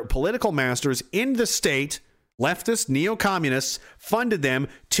by their political masters in the state. Leftist neo-communists funded them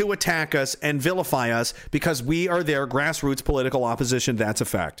to attack us and vilify us because we are their grassroots political opposition. That's a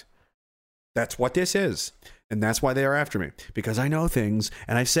fact. That's what this is. And that's why they are after me. Because I know things,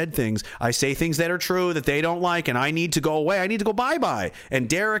 and I've said things. I say things that are true that they don't like, and I need to go away. I need to go bye-bye. And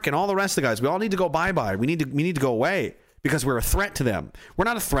Derek and all the rest of the guys, we all need to go bye-bye. We need to go away because we're a threat to them. We're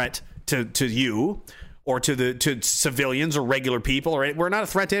not a threat to you. or to civilians or regular people. Or we're not a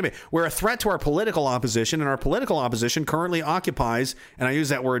threat to anybody. We're a threat to our political opposition, and our political opposition currently occupies, and I use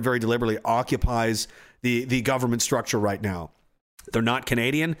that word very deliberately, occupies the government structure right now. They're not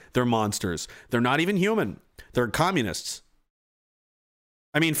Canadian. They're monsters. They're not even human. They're communists.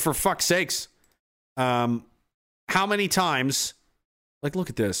 I mean, for fuck's sakes. How many times, like, look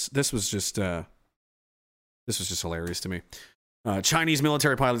at this. This was just hilarious to me. Chinese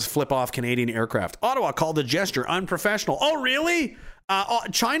military pilots flip off Canadian aircraft. Ottawa called the gesture unprofessional. Oh, really?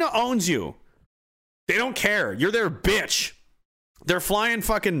 China owns you. They don't care. You're their bitch. They're flying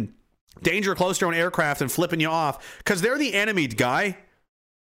fucking danger close to their own aircraft and flipping you off because they're the enemy, guy.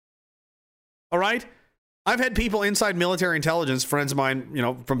 All right? I've had people inside military intelligence, friends of mine, you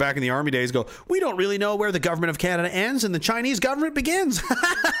know, from back in the Army days, go, we don't really know where the government of Canada ends and the Chinese government begins.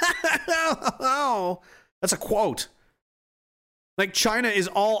 Oh, that's a quote. Like, China is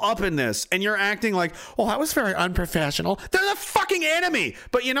all up in this, and you're acting like, oh, that was very unprofessional. They're the fucking enemy.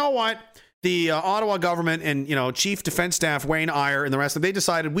 But you know what? The Ottawa government and, you know, Chief Defense Staff Wayne Eyre and the rest of them, they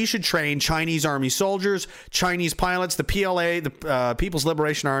decided we should train Chinese Army soldiers, Chinese pilots, the PLA, the People's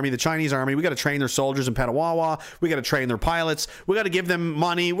Liberation Army, the Chinese Army. We got to train their soldiers in Petawawa. We got to train their pilots. We got to give them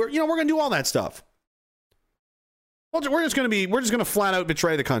money. We're going to do all that stuff. Well, we're just going to flat out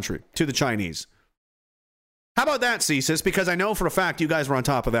betray the country to the Chinese. How about that, CSIS? Because I know for a fact you guys were on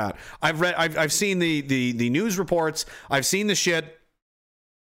top of that. I've seen the news reports. I've seen the shit.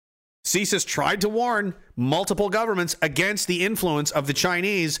 CSIS tried to warn multiple governments against the influence of the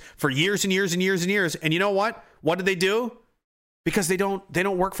Chinese for years and years and years and years. And you know what? What did they do? Because they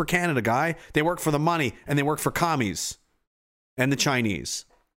don't work for Canada, guy. They work for the money, and they work for commies and the Chinese.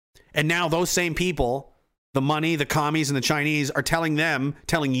 And now those same people, the money, the commies, and the Chinese are telling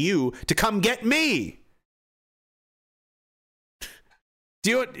you to come get me.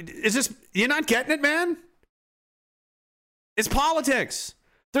 You're not getting it, man? It's politics.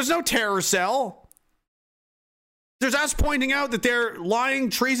 There's no terror cell. There's us pointing out that they're lying,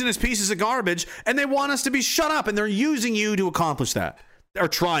 treasonous pieces of garbage, and they want us to be shut up, and they're using you to accomplish that. Or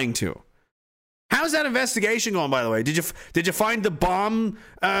trying to. How's that investigation going, by the way? Did you find the bomb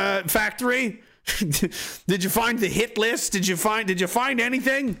factory? Did you find the hit list? Did you find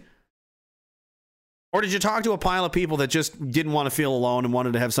anything? Or did you talk to a pile of people that just didn't want to feel alone and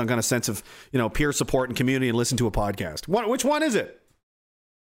wanted to have some kind of sense of, you know, peer support and community and listen to a podcast? Which one is it?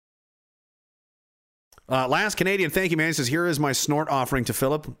 Last Canadian, thank you, man. He says, here is my snort offering to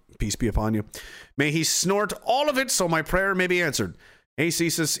Philip. Peace be upon you. May he snort all of it so my prayer may be answered. Hey,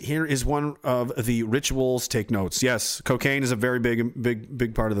 Cesus, here is one of the rituals. Take notes. Yes, cocaine is a very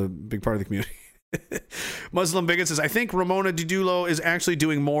big part of the community. Muslim Bigot says, I think Ramona Didulo is actually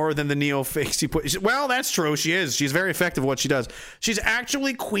doing more than the neo-fakes he put. Well, that's true. She is. She's very effective at what she does. She's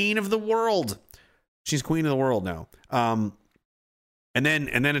actually queen of the world. She's queen of the world now. And then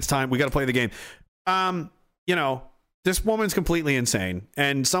it's time. We got to play the game. You know, this woman's completely insane,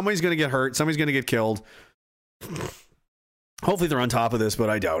 and somebody's going to get hurt. Somebody's going to get killed. Hopefully they're on top of this, but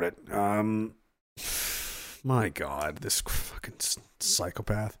I doubt it. My God, this fucking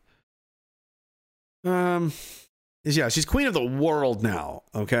psychopath. She's queen of the world now.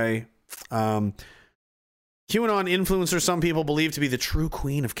 Okay. QAnon influencer some people believe to be the true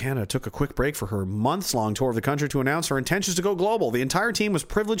queen of Canada took a quick break for her months-long tour of the country to announce her intentions to go global. The entire team was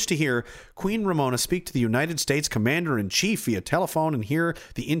privileged to hear Queen Ramona speak to the United States Commander-in-Chief via telephone and hear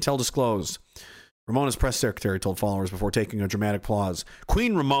the intel disclosed. Ramona's press secretary told followers before taking a dramatic pause,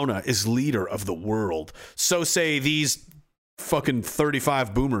 Queen Ramona is leader of the world. So say these fucking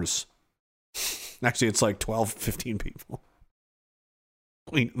 35 boomers. Actually, it's like 12, 15 people.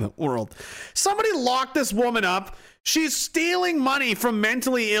 Queen of the world. Somebody lock this woman up. She's stealing money from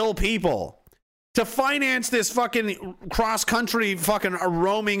mentally ill people to finance this fucking cross-country fucking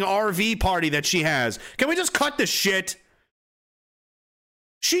roaming RV party that she has. Can we just cut the shit?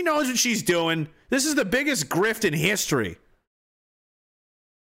 She knows what she's doing. This is the biggest grift in history.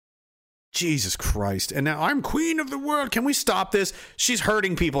 Jesus Christ. And now I'm queen of the world. Can we stop this? She's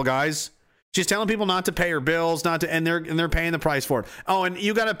hurting people, guys. She's telling people not to pay her bills, and they're paying the price for it. Oh, and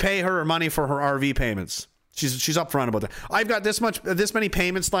you got to pay her money for her RV payments. She's upfront about that. I've got this many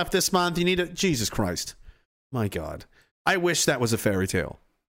payments left this month. You need to. Jesus Christ, my God! I wish that was a fairy tale,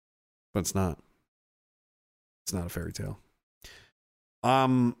 but it's not. It's not a fairy tale.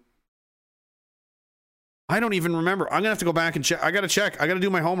 I don't even remember. I'm gonna have to go back and check. I gotta check. I gotta do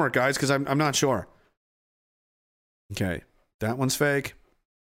my homework, guys, because I'm not sure. Okay, that one's fake.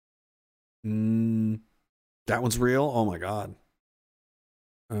 That one's real. Oh my God.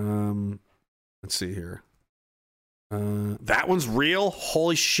 Let's see here. That one's real.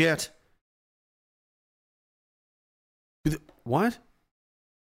 Holy shit. What?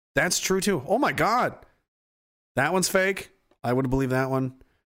 That's true too. Oh my God. That one's fake. I would believe that one.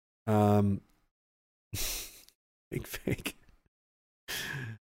 Fake.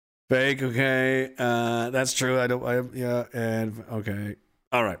 Fake, okay. That's true. Yeah, and okay.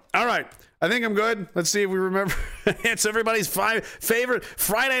 All right. I think I'm good. Let's see if we remember. It's everybody's favorite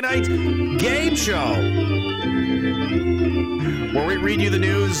Friday night game show, where we read you the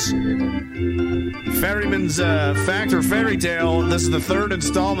news. Ferryman's Fact or Fairy Tale. This is the third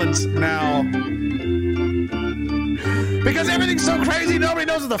installment now. Because everything's so crazy, nobody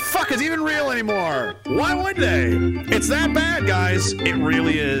knows what the fuck is even real anymore. Why would they? It's that bad, guys. It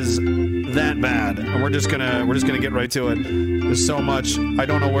really is that bad. And we're just gonna get right to it. There's so much. I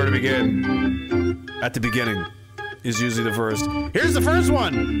don't know where to begin. At the beginning is usually the first. Here's the first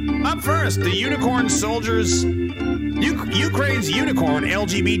one. Up first, the Unicorn soldiers. Ukraine's Unicorn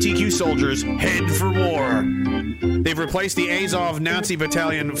LGBTQ soldiers head for war. They've replaced the Azov Nazi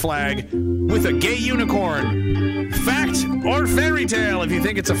battalion flag with a gay unicorn. Fact or fairy tale? If you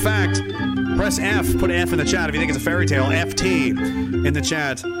think it's a fact, press F. Put F in the chat. If you think it's a fairy tale, FT in the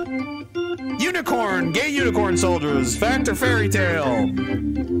chat. Unicorn, gay unicorn soldiers. Fact or fairy tale?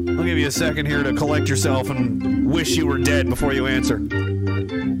 I'll give you a second here to collect yourself and wish you were dead before you answer.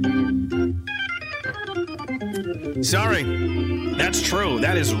 Sorry. That's true.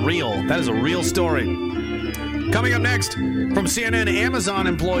 That is real. That is a real story. Coming up next, from CNN, Amazon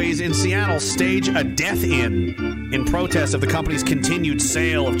employees in Seattle stage a death in protest of the company's continued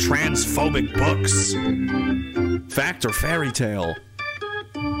sale of transphobic books. Fact or fairy tale?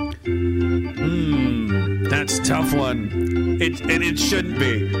 That's a tough one. It shouldn't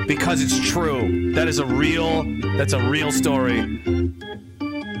be, because it's true. That's a real story.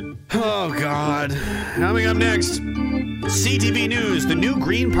 Oh, God. Coming up next, CTV News. The new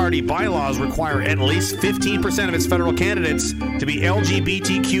Green Party bylaws require at least 15% of its federal candidates to be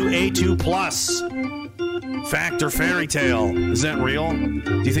LGBTQA2+. Fact or fairy tale? Is that real?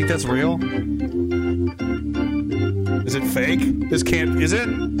 Do you think that's real? Is it fake? Is it?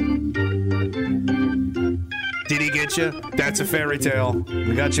 Did he get you? That's a fairy tale.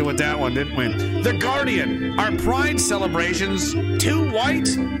 We got you with that one, didn't we? The Guardian. Are Pride celebrations too white?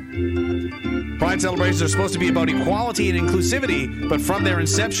 Pride celebrations are supposed to be about equality and inclusivity, but from their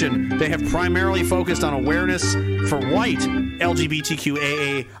inception, they have primarily focused on awareness for white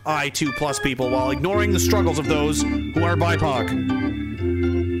LGBTQAI2+ people while ignoring the struggles of those who are BIPOC.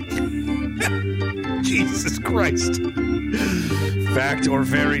 Jesus Christ. Fact or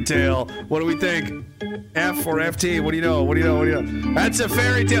fairy tale? What do we think? F or FT? What do you know? That's a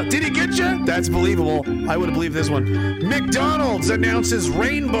fairy tale. Did he get you? That's believable. I would have believed this one. McDonald's announces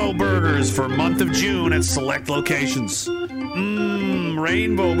rainbow burgers for month of June at select locations.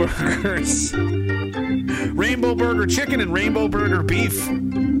 Rainbow burgers. Rainbow burger chicken and rainbow burger beef.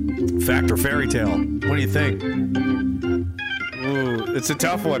 Fact or fairy tale? What do you think? Ooh, it's a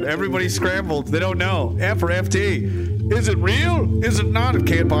tough one. Everybody's scrambled. They don't know. F or FT? Is it real? Is it not? It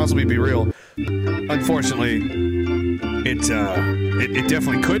can't possibly be real. Unfortunately, it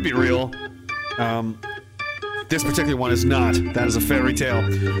definitely could be real. This particular one is not. That is a fairy tale.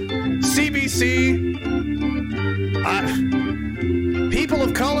 CBC. People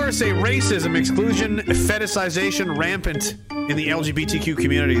of color say racism, exclusion, fetishization rampant in the LGBTQ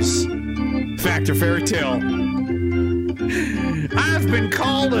communities. Fact or fairy tale? I've been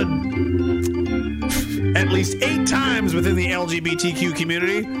called at least 8 times within the LGBTQ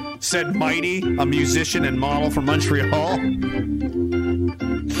community, said Mighty, a musician and model from Montreal.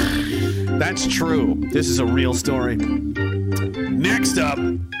 That's true. This is a real story. Next up,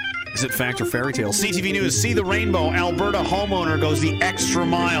 is it fact or fairy tale? CTV News. See the rainbow. Alberta homeowner goes the extra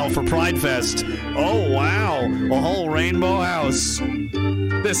mile for Pride Fest. Oh, wow. A whole rainbow house.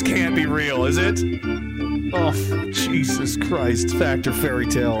 This can't be real, is it? Oh, Jesus Christ. Fact or fairy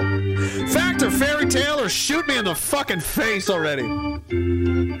tale? Fact or fairy tale, or shoot me in the fucking face already? What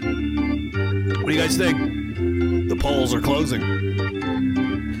do you guys think? The polls are closing.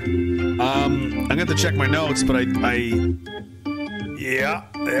 I'm going to have to check my notes, but yeah,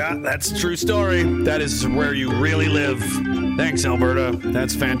 that's a true story. That is where you really live. Thanks, Alberta.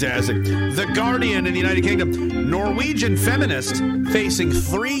 That's fantastic. The Guardian in the United Kingdom. Norwegian feminist facing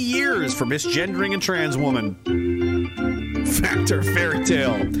 3 years for misgendering a trans woman. Fact or fairy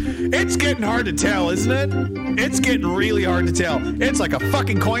tale? It's getting hard to tell, isn't it? It's getting really hard to tell. It's like a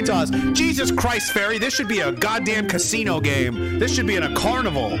fucking coin toss. Jesus Christ, Fairy, this should be a goddamn casino game. This should be in a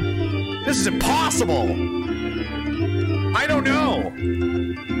carnival. This is impossible. I don't know.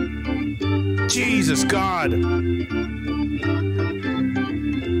 Jesus God.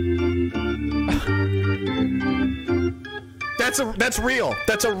 That's real.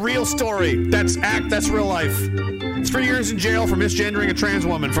 That's a real story. That's real life. It's 3 years in jail for misgendering a trans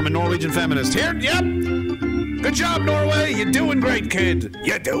woman from a Norwegian feminist. Here, yep. Good job, Norway. You're doing great, kid.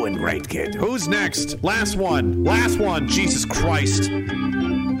 You're doing great, kid. Who's next? Last one. Jesus Christ.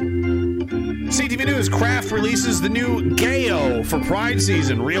 CTV News, Kraft releases the new Gayo for Pride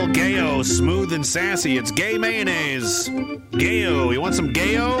season. Real Gayo, smooth and sassy. It's gay mayonnaise. Gayo. You want some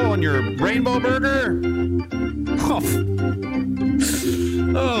Gayo on your rainbow burger?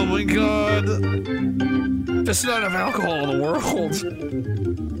 Oh my God. There's not enough alcohol in the world.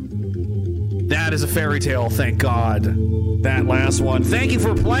 That is a fairy tale, thank God. That last one. Thank you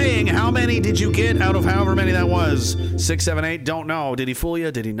for playing. How many did you get out of however many that was? 6, 7, 8, don't know. Did he fool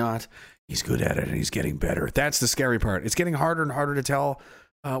you? Did he not? He's good at it and he's getting better. That's the scary part. It's getting harder and harder to tell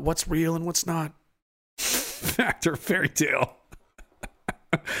what's real and what's not. Fact or fairy tale.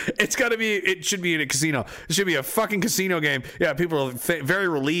 It should be in a casino. It should be a fucking casino game. Yeah, people are very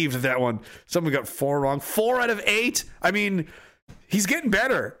relieved at that one. Someone got 4 wrong. 4 out of 8. I mean, he's getting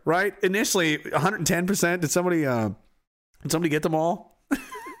better, right? Initially, 110%. Did somebody get them all?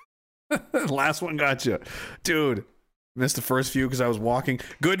 Last one got you. Dude, missed the first few because I was walking.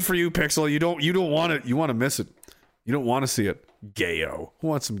 Good for you, Pixel. You don't want it. You want to miss it. You don't want to see it. Gayo. Who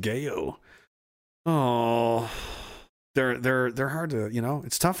wants some Gayo? Oh, they're hard to,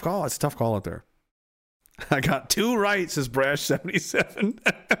 it's a tough call. It's a tough call out there. I got 2 right, says Brash77.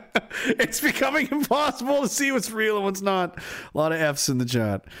 It's becoming impossible to see what's real and what's not. A lot of F's in the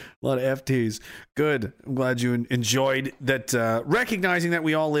chat. A lot of FTs. Good. I'm glad you enjoyed that, recognizing that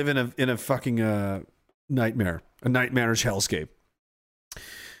we all live in a fucking nightmare. A nightmarish hellscape.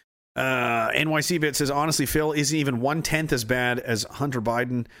 NYC Bit says, honestly, Phil isn't even 1/10 as bad as Hunter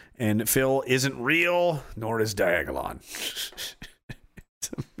Biden, and Phil isn't real, nor is Diagolon.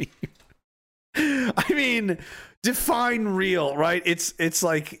 I mean, define real, right? It's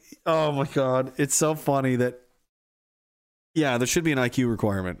like, oh my God, it's so funny that, yeah, there should be an IQ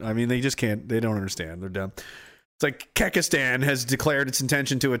requirement. I mean, they just can't, they don't understand. They're dumb. It's like Kekistan has declared its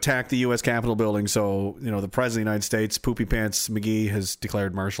intention to attack the U.S. Capitol building. So, the President of the United States, Poopy Pants McGee, has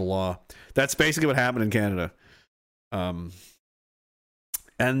declared martial law. That's basically what happened in Canada. And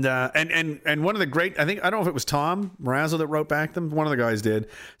one of the great, I don't know if it was Tom Marazzo that wrote back them. One of the guys did,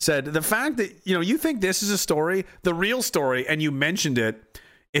 said the fact that, you think this is a story, the real story, and you mentioned it,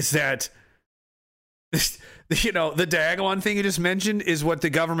 is that the Diagolon thing you just mentioned is what the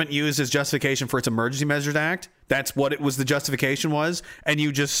government used as justification for its Emergency Measures Act. That's what it was, the justification was. And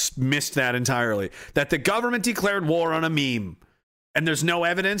you just missed that entirely. That the government declared war on a meme. And there's no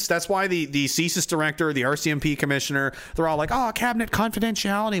evidence. That's why the CSIS director, the RCMP commissioner, they're all like, oh, cabinet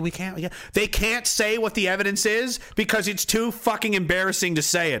confidentiality. They can't say what the evidence is because it's too fucking embarrassing to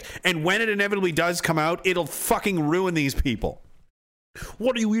say it. And when it inevitably does come out, it'll fucking ruin these people.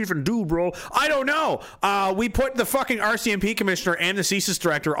 What do you even do, bro? I don't know. We put the fucking RCMP commissioner and the CSIS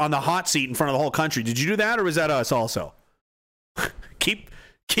director on the hot seat in front of the whole country. Did you do that, or was that us also? Keep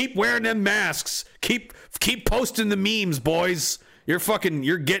wearing them masks. Keep posting the memes, boys. You're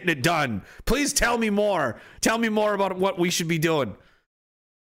getting it done. Please tell me more. Tell me more about what we should be doing.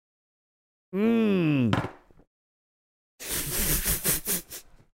 The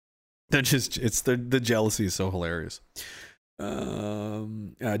jealousy is so hilarious.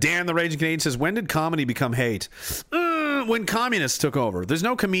 Dan the Raging Canadian says, when did comedy become hate? When communists took over. There's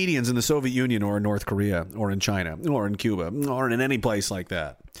no comedians in the Soviet Union or in North Korea or in China or in Cuba or in any place like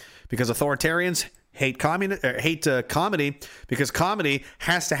that, because authoritarians hate comedy, because comedy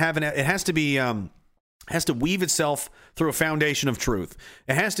has to weave itself through a foundation of truth.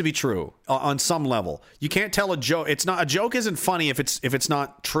 It has to be true on some level. You can't tell a joke. A joke isn't funny if it's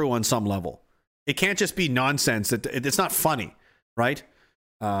not true on some level. It can't just be nonsense. It's not funny, right?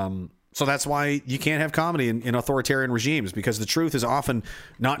 So that's why you can't have comedy in authoritarian regimes, because the truth is often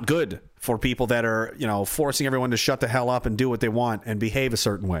not good for people that are, forcing everyone to shut the hell up and do what they want and behave a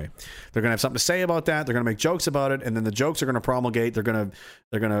certain way. They're going to have something to say about that. They're going to make jokes about it, and then the jokes are going to promulgate. They're going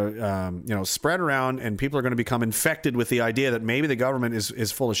to spread around, and people are going to become infected with the idea that maybe the government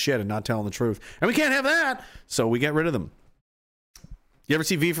is full of shit and not telling the truth. And we can't have that, so we get rid of them. You ever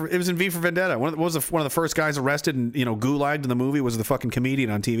see it was in V for Vendetta. One of the first guys arrested and, gulagged in the movie was the fucking comedian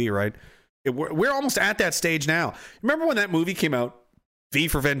on TV, right? We're almost at that stage now. Remember when that movie came out, V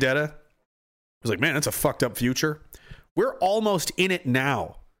for Vendetta? I was like, man, that's a fucked up future. We're almost in it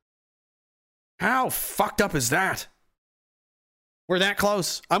now. How fucked up is that? We're that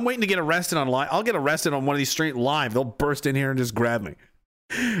close. I'm waiting to get arrested on live. I'll get arrested on one of these streets live. They'll burst in here and just grab me.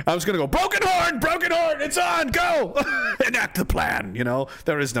 I was going to go, broken horn, it's on, go! Enact the plan,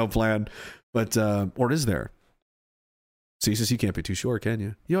 There is no plan. But, or is there? Ceases, you can't be too sure, can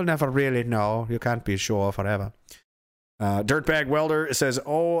you? You'll never really know. You can't be sure forever. Dirtbag Welder says,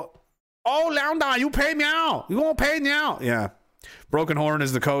 oh, Lounda, you pay me out. You won't pay me out. Yeah. Broken horn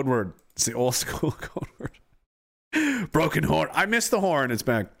is the code word. It's the old school code word. Broken horn. I miss the horn. It's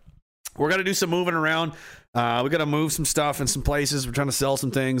back. We're going to do some moving around. We got to move some stuff in some places. We're trying to sell some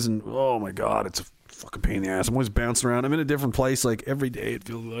things. And oh my God, it's a fucking pain in the ass. I'm always bouncing around. I'm in a different place like every day, it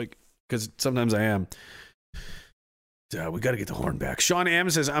feels like. Because sometimes I am. We got to get the horn back. Sean M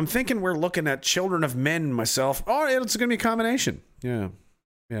says, I'm thinking we're looking at Children of Men myself. Oh, it's going to be a combination. Yeah.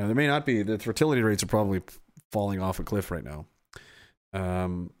 Yeah, there may not be. The fertility rates are probably falling off a cliff right now.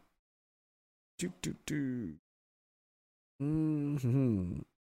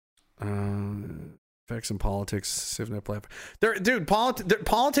 Facts and politics. CivNet platform. Dude,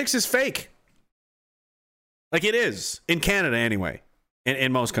 politics is fake. Like it is. In Canada, anyway.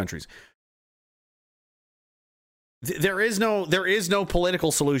 In most countries. There is no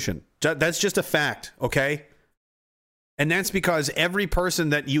political solution. That's just a fact, okay? And that's because every person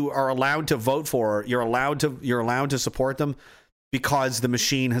that you are allowed to vote for, you're allowed to support them because the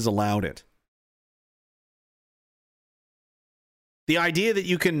machine has allowed it. The idea that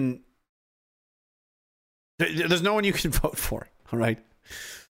you can there's no one you can vote for, all right?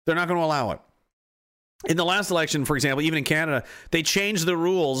 They're not going to allow it. In the last election, for example, even in Canada, they changed the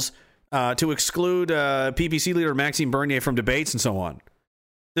rules to exclude PPC leader Maxime Bernier from debates and so on.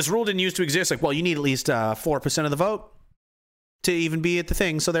 This rule didn't used to exist. Like, well, you need at least 4% of the vote to even be at the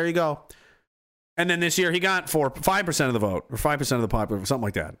thing. So there you go. And then this year he got 5% of the vote or 5% of the popular, something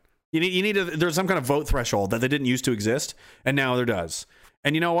like that. You need there's some kind of vote threshold that they didn't used to exist, and now there does.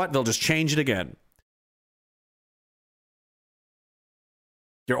 And you know what? They'll just change it again.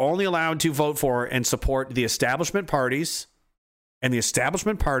 You're only allowed to vote for and support the establishment parties. And the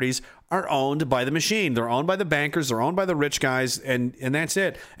establishment parties are owned by the machine. They're owned by the bankers. They're owned by the rich guys. And that's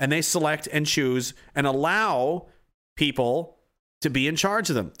it. And they select and choose and allow people to be in charge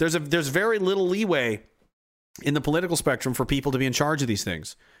of them. There's very little leeway in the political spectrum for people to be in charge of these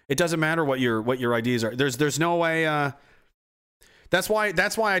things. It doesn't matter what your ideas are. There's no way. That's why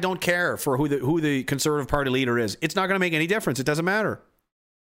I don't care for who the Conservative Party leader is. It's not going to make any difference. It doesn't matter.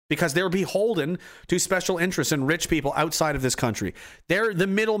 Because they're beholden to special interests and rich people outside of this country. They're the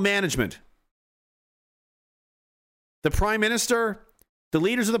middle management. The prime minister, the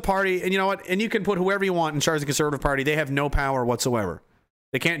leaders of the party, and you know what? And you can put whoever you want in charge of the Conservative Party. They have no power whatsoever.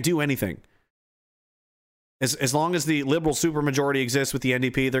 They can't do anything. As long as the Liberal supermajority exists with the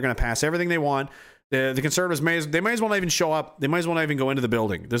NDP, they're going to pass everything they want. The Conservatives may as well not even show up. They might as well not even go into the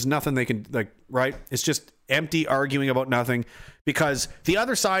building. There's nothing they can, right? It's just empty arguing about nothing because the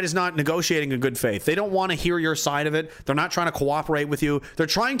other side is not negotiating in good faith. They don't want to hear your side of it. They're not trying to cooperate with you. They're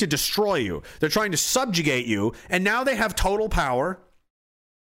trying to destroy you. They're trying to subjugate you. And now they have total power.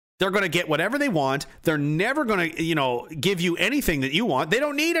 They're going to get whatever they want. They're never going to, give you anything that you want. They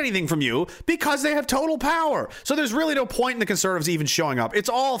don't need anything from you because they have total power. So there's really no point in the Conservatives even showing up. It's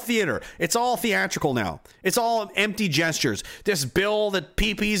all theater. It's all theatrical now. It's all empty gestures. This bill that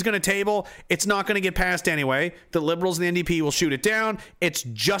PP is going to table, it's not going to get passed anyway. The Liberals and the NDP will shoot it down. It's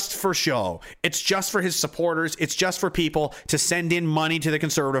just for show. It's just for his supporters. It's just for people to send in money to the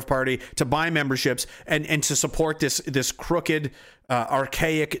Conservative Party, to buy memberships, and to support this crooked,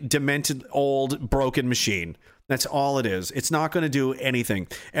 archaic, demented, old, broken machine. That's all it is. It's not going to do anything.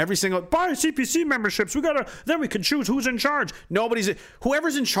 Every single buy CPC memberships. Then we can choose who's in charge.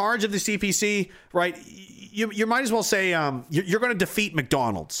 Whoever's in charge of the CPC, right? You might as well say you're going to defeat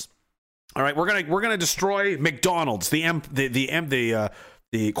McDonald's. All right, we're gonna destroy McDonald's, the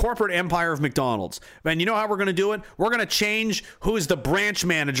corporate empire of McDonald's. And you know how we're going to do it? We're going to change who is the branch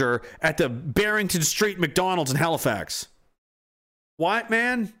manager at the Barrington Street McDonald's in Halifax. What,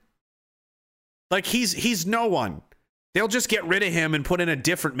 man? Like, he's no one. They'll just get rid of him and put in a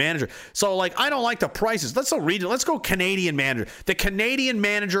different manager. So, I don't like the prices. Let's go Canadian manager. The Canadian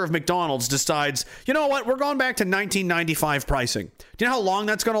manager of McDonald's decides, you know what? We're going back to 1995 pricing. Do you know how long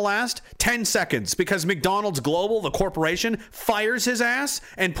that's going to last? 10 seconds. Because McDonald's Global, the corporation, fires his ass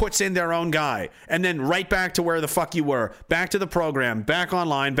and puts in their own guy. And then right back to where the fuck you were. Back to the program. Back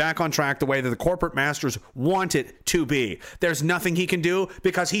online. Back on track the way that the corporate masters want it to be. There's nothing he can do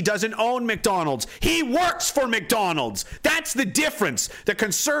because he doesn't own McDonald's. He works for McDonald's. That's the difference. The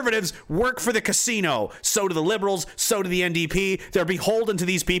Conservatives work for the casino. So do the Liberals. So do the NDP. They're beholden to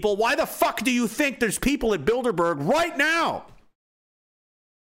these people. Why the fuck do you think there's people at Bilderberg right now?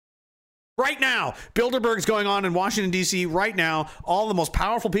 Right now. Bilderberg's going on in Washington, D.C. right now. All the most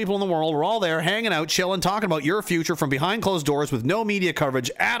powerful people in the world. We're all there hanging out, chilling, talking about your future from behind closed doors with no media coverage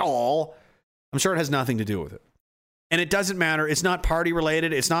at all. I'm sure it has nothing to do with it. And it doesn't matter. It's not party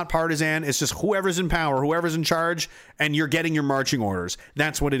related. It's not partisan. It's just whoever's in power, whoever's in charge, and you're getting your marching orders.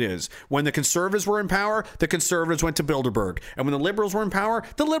 That's what it is. When the Conservatives were in power, the Conservatives went to Bilderberg. And when the Liberals were in power,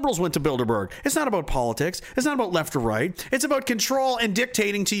 the Liberals went to Bilderberg. It's not about politics. It's not about left or right. It's about control and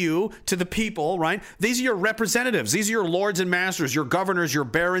dictating to you, to the people, right? These are your representatives. These are your lords and masters, your governors, your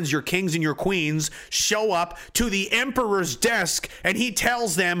barons, your kings, and your queens show up to the emperor's desk, and he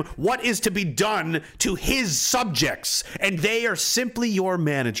tells them what is to be done to his subjects. And they are simply your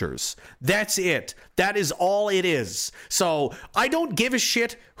managers. That's it. That is all it is. So I don't give a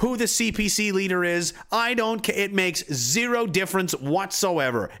shit who the CPC leader is. It makes zero difference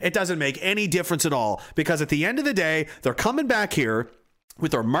whatsoever. It doesn't make any difference at all, because at the end of the day, they're coming back here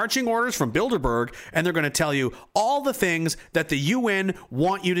with their marching orders from Bilderberg, and they're going to tell you all the things that the UN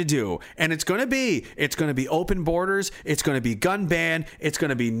want you to do. And it's going to be open borders, it's going to be gun ban, it's going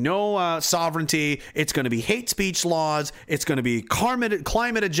to be no sovereignty, it's going to be hate speech laws, it's going to be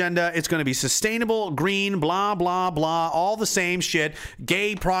climate agenda, it's going to be sustainable, green, blah, blah, blah, all the same shit,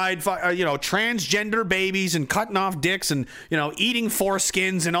 gay pride, transgender babies and cutting off dicks and, eating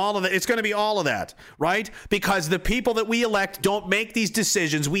foreskins and all of that. It's going to be all of that, right? Because the people that we elect don't make these decisions.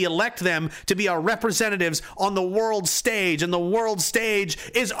 We elect them to be our representatives on the world stage, and the world stage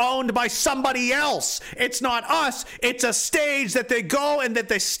is owned by somebody else. It's not us. It's a stage that they go and that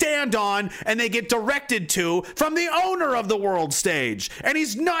they stand on and they get directed to from the owner of the world stage. And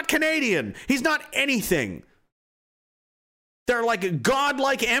he's not Canadian. He's not anything. They're like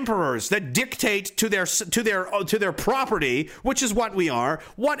godlike emperors that dictate to their property, which is what we are,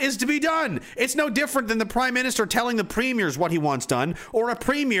 what is to be done. It's no different than the prime minister telling the premiers what he wants done, or a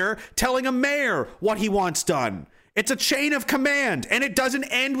premier telling a mayor what he wants done. It's a chain of command, and it doesn't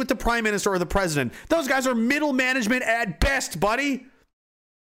end with the prime minister or the president. Those guys are middle management at best, buddy.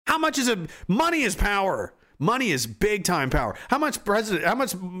 How much money is power? Money is big time power. How much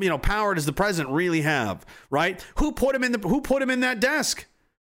power does the president really have, right? Who put him in that desk?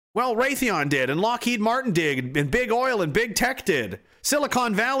 Well, Raytheon did, and Lockheed Martin did, and Big Oil and Big Tech did.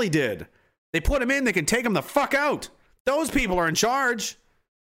 Silicon Valley did. They put him in, they can take him the fuck out. Those people are in charge,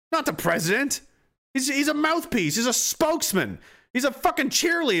 not the president. He's a mouthpiece. He's a spokesman. He's a fucking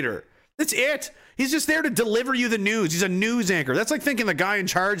cheerleader. That's it. He's just there to deliver you the news. He's a news anchor. That's like thinking the guy in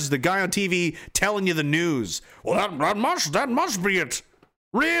charge is the guy on TV telling you the news. Well, that must be it.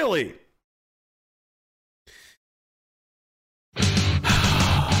 Really?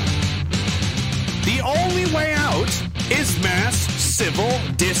 The only way out is mass civil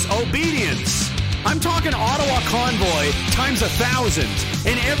disobedience. I'm talking Ottawa convoy times 1,000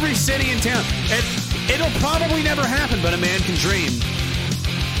 in every city and town. It'll probably never happen, but a man can dream.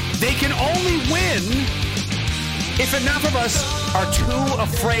 They can only win if enough of us are too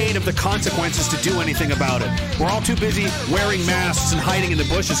afraid of the consequences to do anything about it. We're all too busy wearing masks and hiding in the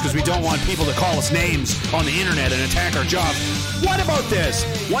bushes because we don't want people to call us names on the internet and attack our jobs. What about this?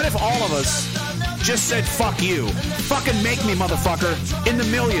 What if all of us just said, fuck you? Fucking make me, motherfucker, in the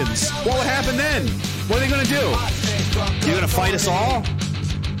millions. What would happen then? What are they going to do? You're going to fight us all?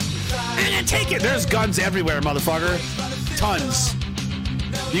 And take it. There's guns everywhere, motherfucker. Tons.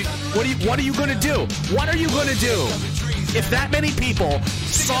 What are you going to do? What are you going to do? If that many people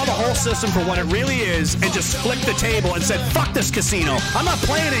saw the whole system for what it really is and just flipped the table and said, fuck this casino, I'm not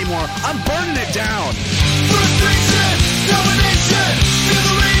playing anymore, I'm burning it down. Frustration, domination, feel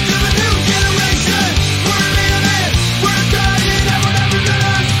the rage of a new generation. We're living it, we're dying, and we're never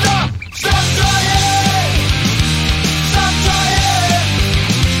gonna stop. Stop trying! Stop trying!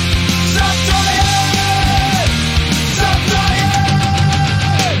 Stop trying! Stop trying!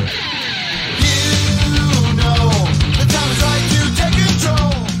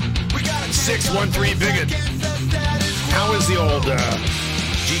 613 Bigot. How is the old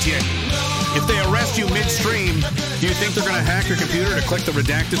GTA? If they arrest you midstream, do you think they're going to hack your computer to click the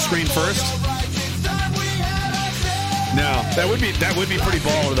redacted screen first? No, that would be pretty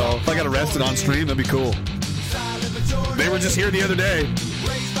baller though. If I got arrested on stream, that'd be cool. They were just here the other day.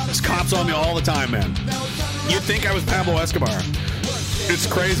 There's cops on me all the time, man. You'd think I was Pablo Escobar. It's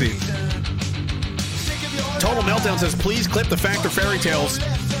crazy. Total Meltdown says, please clip the Factor Fairy Tales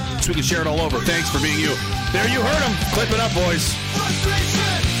so we can share it all over. Thanks for being you. There, you heard him. Clip it up, boys.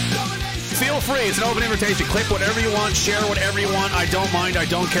 Feel free. It's an open invitation. Clip whatever you want. Share whatever you want. I don't mind. I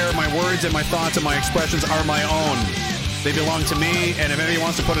don't care. My words and my thoughts and my expressions are my own. They belong to me, and if anybody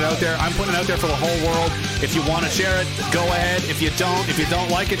wants to put it out there, I'm putting it out there for the whole world. If you want to share it, go ahead. If you don't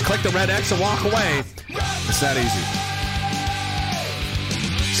like it, click the red X and walk away. It's that easy.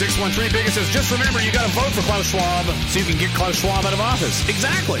 613 Biggest says, just remember, you got to vote for Klaus Schwab so you can get Klaus Schwab out of office.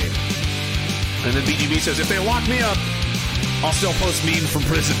 Exactly. And then BGB says, if they lock me up, I'll still post memes from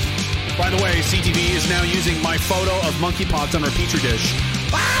prison. By the way, CTV is now using my photo of monkeypox on our petri dish.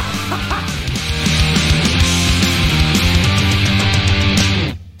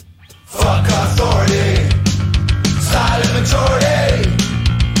 Fuck authority, silent majority,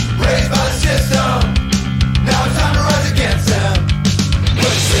 raised by the system. Now it's time to rise against them. We're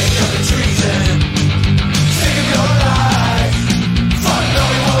sick of the treason, sick of your lies. Fuck no,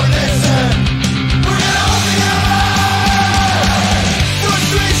 we won't listen. We're gonna open your eyes.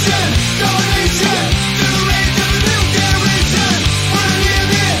 Frustration, domination, to the rage of the new generation. We're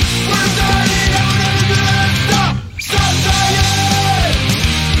living, we're dying, and we're never gonna stop. Stop dying.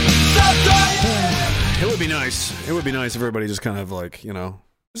 Stop dying. It would be nice. It would be nice if everybody just kind of like, you know,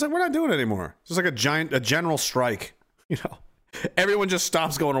 it's like we're not doing it anymore. It's just like a general strike. You know, everyone just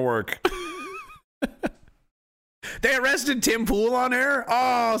stops going to work. They arrested Tim Pool on air.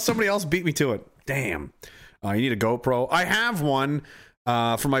 Oh, somebody else beat me to it. Damn. You need a GoPro. I have one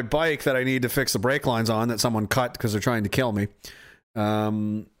for my bike that I need to fix the brake lines on that someone cut because they're trying to kill me.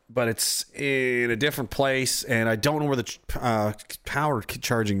 But it's in a different place, and I don't know where the power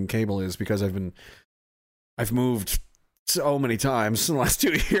charging cable is because I've moved so many times in the last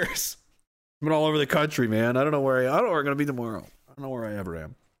 2 years. I've been all over the country, man. I don't know where I'm going to be tomorrow. I don't know where I ever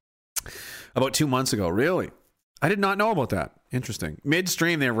am. About 2 months ago, really. I did not know about that. Interesting.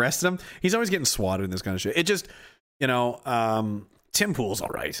 Midstream, they arrested him. He's always getting swatted in this kind of shit. It just, you know, Tim Pool's all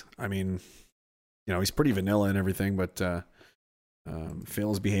right. I mean, you know, he's pretty vanilla and everything, but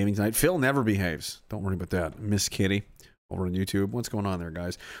Phil is behaving tonight. Phil never behaves. Don't worry about that. Miss Kitty over on YouTube. What's going on there,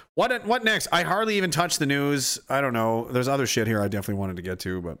 guys? What next? I hardly even touched the news. I don't know. There's other shit here I definitely wanted to get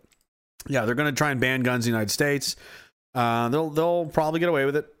to, but yeah, they're going to try and ban guns in the United States. They'll probably get away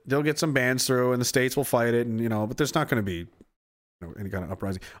with it. They'll get some bans through, and the states will fight it, and you know, but there's not going to be, you know, any kind of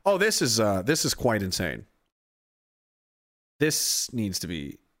uprising. Oh, this is quite insane. This needs to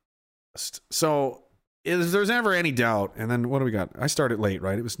be so. If there's ever any doubt, and then what do we got? I started late,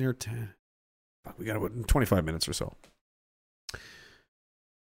 right? It was near 10. We got about 25 minutes or so.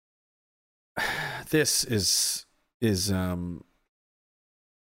 This is and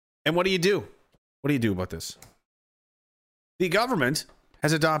what do you do? What do you do about this? The government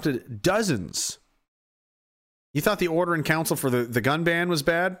has adopted dozens. You thought the order in council for the gun ban was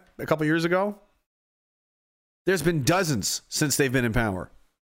bad a couple years ago? There's been dozens since they've been in power.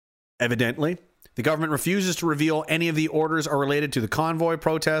 Evidently, the government refuses to reveal any of the orders are related to the convoy,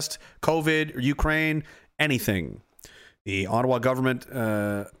 protest, COVID, or Ukraine, anything. The Ottawa government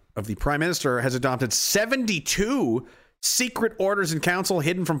of the Prime Minister has adopted 72 secret orders in council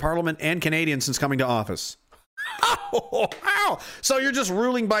hidden from Parliament and Canadians since coming to office. How? So you're just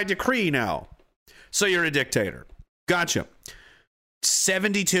ruling by decree now. So you're a dictator. Gotcha.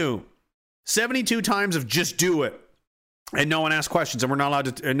 72 times of just do it. And no one asks questions, and we're not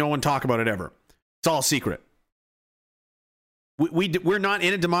allowed to, and no one talk about it ever. It's all secret. We're not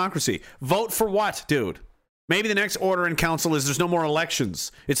in a democracy. Vote for what, dude? Maybe the next order in council is there's no more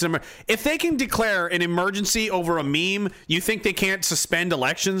elections. If they can declare an emergency over a meme, you think they can't suspend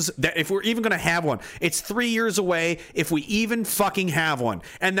elections? That if we're even going to have one, it's 3 years away if we even fucking have one.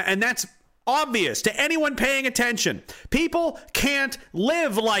 And that's obvious to anyone paying attention. People can't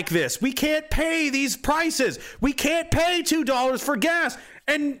live like this. We can't pay these prices. We can't pay $2 for gas.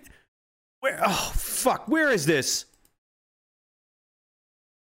 And where is this?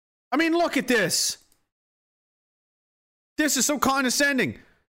 I mean, look at this. This is so condescending.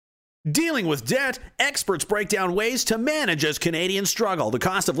 Dealing with debt, experts break down ways to manage as Canadians struggle. The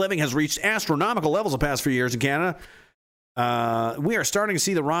cost of living has reached astronomical levels the past few years in Canada. We are starting to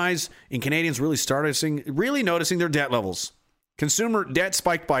see the rise in Canadians really noticing their debt levels. Consumer debt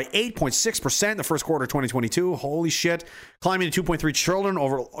spiked by 8.6% in the first quarter of 2022. Holy shit. Climbing to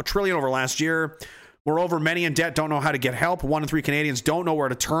 $2.3 trillion over last year. Moreover, many in debt don't know how to get help. 1 in 3 Canadians don't know where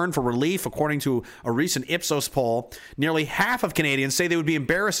to turn for relief, according to a recent Ipsos poll. Nearly half of Canadians say they would be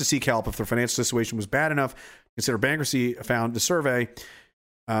embarrassed to seek help if their financial situation was bad enough. Consider bankruptcy, found the survey.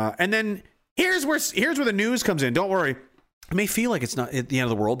 And then here's where the news comes in. Don't worry. It may feel like it's not at the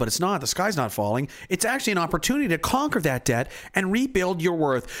end of the world, but it's not. The sky's not falling. It's actually an opportunity to conquer that debt and rebuild your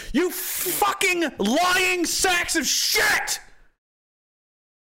worth. You fucking lying sacks of shit!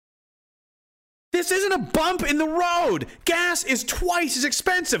 This isn't a bump in the road. Gas is twice as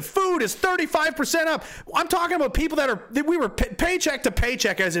expensive. Food is 35% up. I'm talking about people that we were paycheck to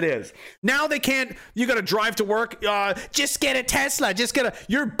paycheck as it is. Now they can't, you got to drive to work. Just get a Tesla.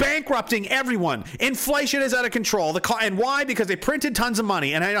 You're bankrupting everyone. Inflation is out of control. And why? Because they printed tons of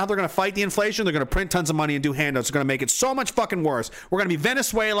money. And I know how they're going to fight the inflation. They're going to print tons of money and do handouts. They're going to make it so much fucking worse. We're going to be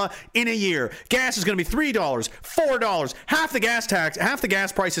Venezuela in a year. Gas is going to be $3, $4. Half the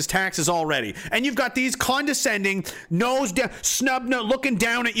gas price is taxes already. And you've got these condescending, nose down, looking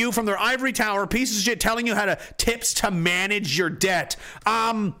down at you from their ivory tower, pieces of shit telling you how to tips to manage your debt.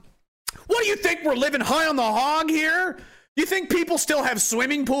 What do you think? We're living high on the hog here? You think people still have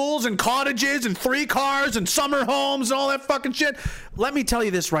swimming pools and cottages and 3 cars and summer homes and all that fucking shit? Let me tell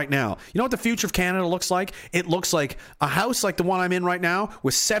you this right now. You know what the future of Canada looks like? It looks like a house like the one I'm in right now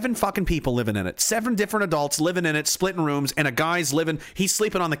with 7 fucking people living in it. 7 different adults living in it, splitting rooms, and a guy's he's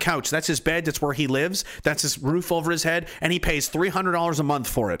sleeping on the couch. That's his bed. That's where he lives. That's his roof over his head, and he pays $300 a month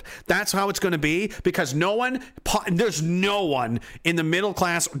for it. That's how it's going to be, because there's no one in the middle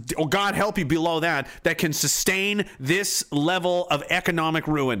class, or God help you below that can sustain this level of economic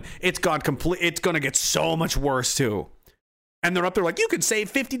ruin. It's going to get so much worse too. And they're up there like, you can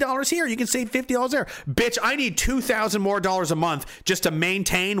save $50 here, you can save $50 there. Bitch, I need $2,000 more a month just to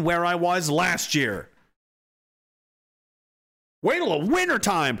maintain where I was last year. Wait till the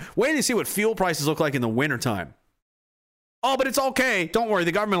wintertime. Wait till you see what fuel prices look like in the wintertime. Oh, but it's okay. Don't worry,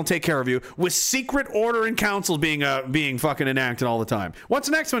 the government will take care of you, with secret order and councils being fucking enacted all the time. What's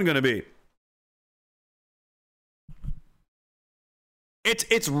the next one going to be?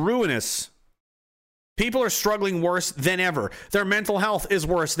 It's ruinous. People are struggling worse than ever. Their mental health is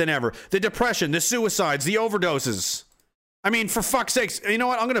worse than ever. The depression, the suicides, the overdoses. I mean, for fuck's sakes, you know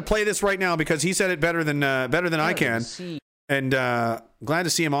what? I'm going to play this right now because he said it better than I can. And glad to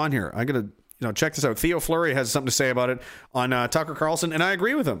see him on here. I'm going to check this out. Theo Fleury has something to say about it on Tucker Carlson, and I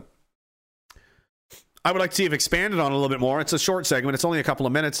agree with him. I would like to see it expanded on a little bit more. It's a short segment. It's only a couple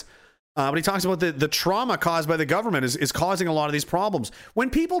of minutes. But he talks about the trauma caused by the government is causing a lot of these problems. When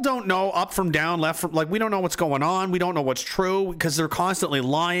people don't know up from down, left from, like, we don't know what's going on. We don't know what's true because they're constantly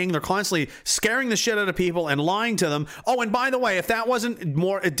lying. They're constantly scaring the shit out of people and lying to them. Oh, and by the way, if that wasn't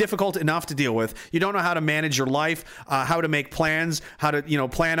more difficult enough to deal with, you don't know how to manage your life, how to make plans, how to,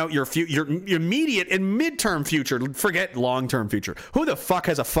 plan out your immediate and midterm future. Forget long-term future. Who the fuck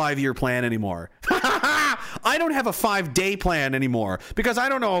has a 5-year plan anymore? I don't have a 5-day plan anymore because I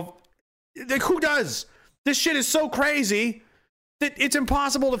don't know. Who does? This shit is so crazy that it's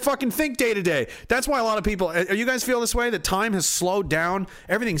impossible to fucking think day to day. That's why a lot of people, are you guys feel this way? That time has slowed down.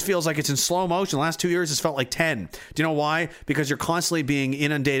 Everything feels like it's in slow motion. The last 2 years has felt like 10. Do you know why? Because you're constantly being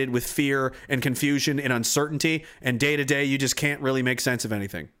inundated with fear and confusion and uncertainty. And day to day, you just can't really make sense of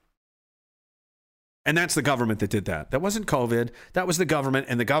anything. And that's the government that did that. That wasn't COVID. That was the government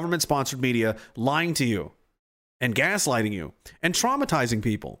and the government-sponsored media lying to you and gaslighting you and traumatizing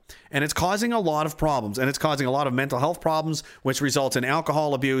people. And it's causing a lot of problems. And it's causing a lot of mental health problems, which results in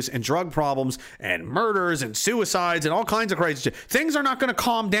alcohol abuse and drug problems and murders and suicides and all kinds of crazy shit. Things are not going to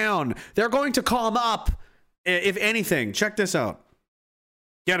calm down. They're going to calm up, if anything. Check this out.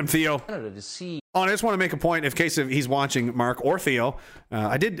 Get him, Theo. Oh, and I just want to make a point in case he's watching, Mark or Theo.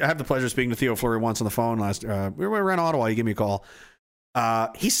 I did have the pleasure of speaking to Theo Fleury once on the phone last. We were in Ottawa. He gave me a call.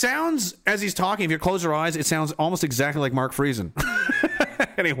 He sounds, as he's talking, if you close your eyes, it sounds almost exactly like Mark Friesen.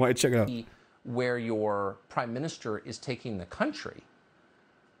 Anyway, check it out. Where your prime minister is taking the country.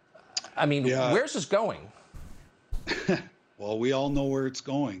 I mean, where's this going? Well, we all know where it's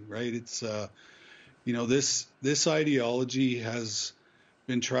going, right? It's, this ideology has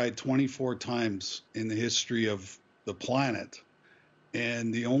been tried 24 times in the history of the planet.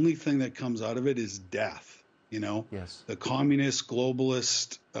 And the only thing that comes out of it is death. Yes. The communist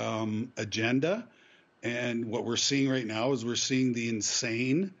globalist agenda. And what we're seeing right now is we're seeing the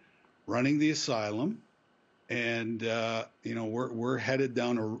insane running the asylum. And, we're headed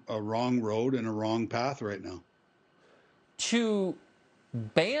down a wrong road and a wrong path right now. To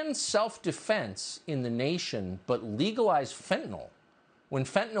ban self-defense in the nation, but legalize fentanyl, when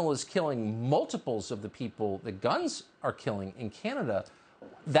fentanyl is killing multiples of the people that guns are killing in Canada,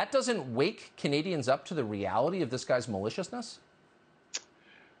 that doesn't wake Canadians up to the reality of this guy's maliciousness?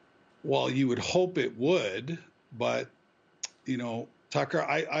 Well, you would hope it would, but, Tucker,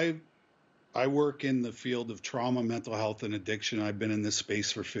 I work in the field of trauma, mental health, and addiction. I've been in this space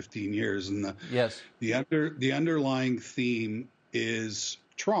for 15 years, and the underlying theme is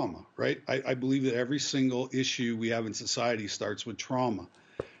trauma, right? I believe that every single issue we have in society starts with trauma.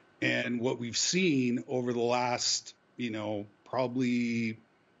 And what we've seen over the last, probably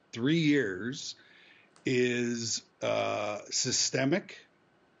 3 years is systemic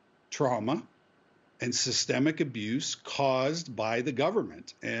trauma and systemic abuse caused by the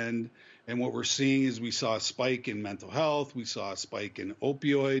government. And what we're seeing is we saw a spike in mental health, we saw a spike in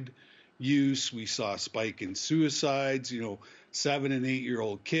opioid use, we saw a spike in suicides. 7 and 8 year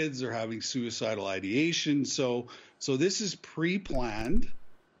old kids are having suicidal ideation. So this is pre-planned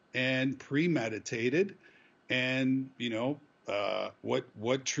and premeditated. And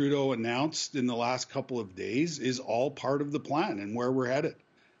what Trudeau announced in the last couple of days is all part of the plan and where we're headed.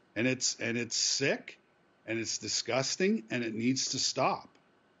 And it's sick, and it's disgusting, and it needs to stop.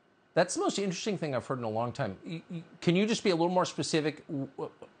 That's the most interesting thing I've heard in a long time. Can you just be a little more specific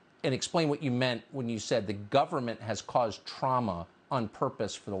and explain what you meant when you said the government has caused trauma on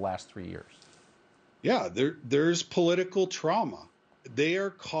purpose for the last 3 years? Yeah, there's political trauma. They are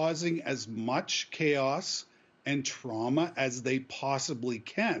causing as much chaos and trauma as they possibly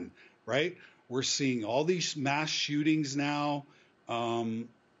can, right? We're seeing all these mass shootings now.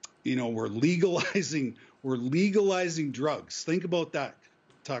 We're legalizing drugs. Think about that,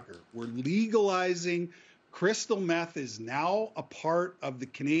 Tucker. We're legalizing crystal meth is now a part of the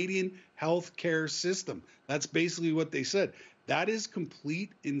Canadian healthcare system. That's basically what they said. That is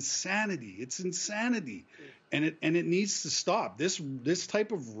complete insanity. It's insanity. And it needs to stop. This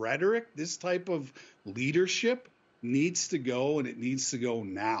type of rhetoric, this type of leadership needs to go, and it needs to go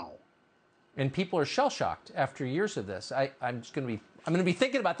now. And people are shell-shocked after years of this. I'm going to be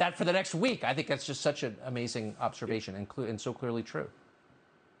thinking about that for the next week. I think that's just such an amazing observation and so clearly true.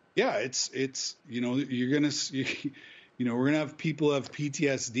 Yeah, it's we're gonna have people have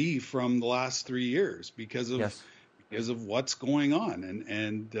PTSD from the last 3 years because of what's going on,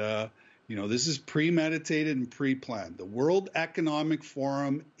 and this is premeditated and pre-planned. The World Economic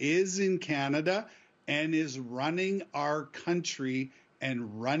Forum is in Canada and is running our country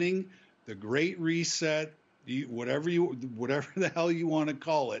and running the Great Reset, whatever the hell you want to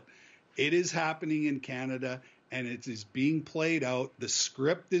call it. It is happening in Canada, and it is being played out. The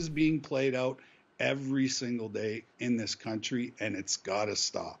script is being played out every single day in this country, and it's got to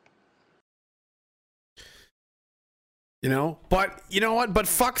stop. But you know what? But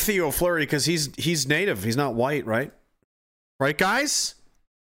fuck Theo Fleury, because he's native. He's not white, right? Right, guys?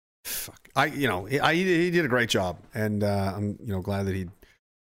 Fuck. He did a great job, and I'm glad that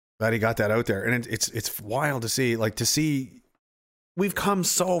he got that out there. And it's wild to see we've come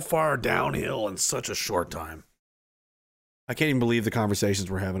so far downhill in such a short time. I can't even believe the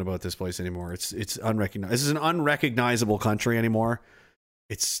conversations we're having about this place anymore. It's unrecognized. This is an unrecognizable country anymore.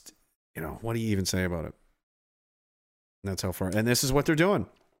 It's what do you even say about it? And that's how far. And this is what they're doing.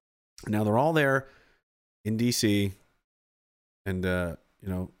 Now they're all there in DC, and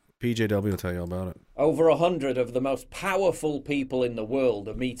PJW will tell you all about it. Over 100 of the most powerful people in the world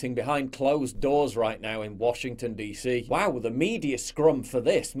are meeting behind closed doors right now in Washington, D.C. Wow, the media scrum for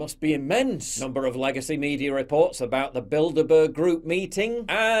this must be immense. Number of legacy media reports about the Bilderberg Group meeting,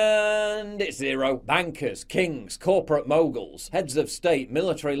 and it's zero. Bankers, kings, corporate moguls, heads of state,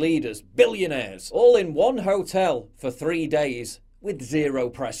 military leaders, billionaires, all in one hotel for 3 days, with zero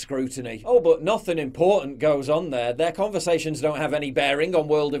press scrutiny. Oh, but nothing important goes on there. Their conversations don't have any bearing on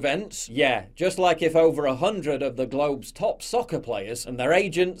world events. Yeah, just like if over 100 of the globe's top soccer players and their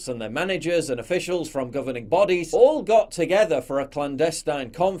agents and their managers and officials from governing bodies all got together for a clandestine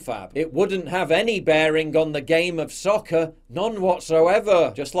confab, it wouldn't have any bearing on the game of soccer, none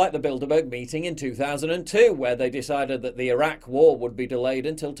whatsoever. Just like the Bilderberg meeting in 2002, where they decided that the Iraq war would be delayed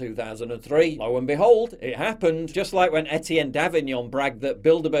until 2003. Lo and behold, it happened. Just like when Etienne Davignon bragged that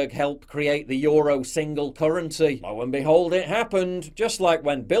Bilderberg helped create the euro single currency. Lo and behold, it happened. Just like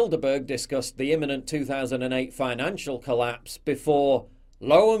when Bilderberg discussed the imminent 2008 financial collapse before,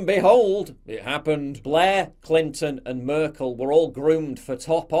 lo and behold, it happened. Blair, Clinton and Merkel were all groomed for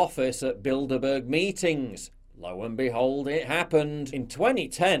top office at Bilderberg meetings. Lo and behold, it happened. In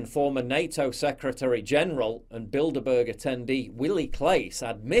 2010, former NATO Secretary General and Bilderberg attendee Willy Claes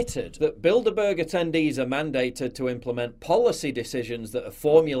admitted that Bilderberg attendees are mandated to implement policy decisions that are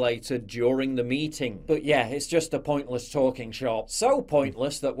formulated during the meeting. But yeah, it's just a pointless talking shop. So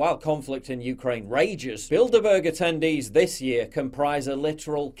pointless that while conflict in Ukraine rages, Bilderberg attendees this year comprise a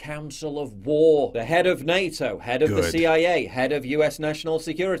literal council of war. The head of NATO, head of the CIA, head of US National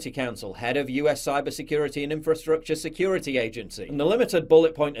Security Council, head of US Cybersecurity and Infrastructure Security Agency. And the limited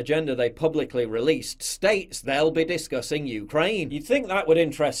bullet point agenda they publicly released states they'll be discussing Ukraine. You'd think that would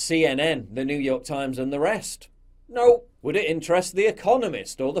interest CNN, the New York Times and the rest. No, Would it interest The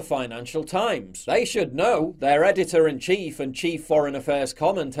Economist or the Financial Times? They should know. Their editor-in-chief and chief foreign affairs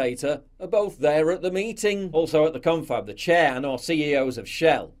commentator are both there at the meeting. Also at the confab, the chair and or CEOs of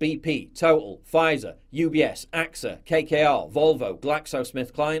Shell, BP, Total, Pfizer, UBS, AXA, KKR, Volvo,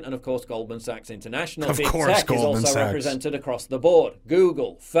 GlaxoSmithKline, and of course Goldman Sachs International. Of Big course, Tech Goldman is also Sachs. represented across the board.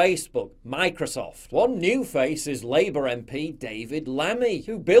 Google, Facebook, Microsoft. One new face is Labour MP David Lammy,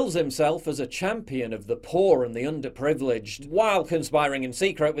 who bills himself as a champion of the poor and the underprivileged, while conspiring in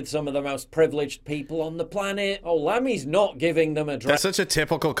secret with some of the most privileged people on the planet. Oh, Lammy's not giving them a That's such a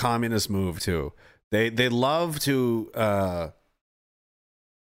typical communist move too. They love to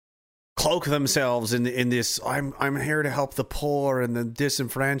cloak themselves in this. I'm here to help the poor and the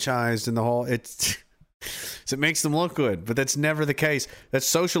disenfranchised and the whole. It makes them look good, but that's never the case. That's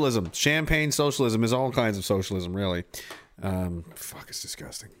socialism. Champagne socialism is all kinds of socialism, really. It's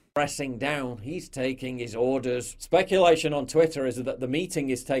disgusting. Pressing down, he's taking his orders. Speculation on Twitter is that the meeting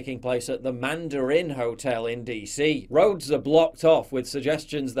is taking place at the Mandarin Hotel in DC. Roads are blocked off with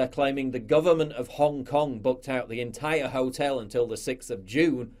suggestions they're claiming the government of Hong Kong booked out the entire hotel until the 6th of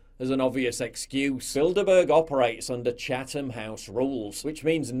June as an obvious excuse. Bilderberg operates under Chatham House rules, which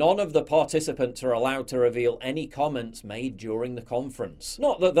means none of the participants are allowed to reveal any comments made during the conference.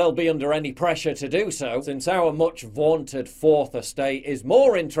 Not that they'll be under any pressure to do so, since our much vaunted Fourth Estate is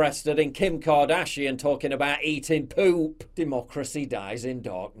more interested in Kim Kardashian talking about eating poop. Democracy dies in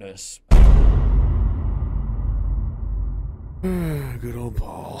darkness. Good old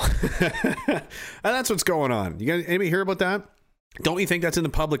Paul. And that's what's going on. You guys, anybody hear about that? Don't you think that's in the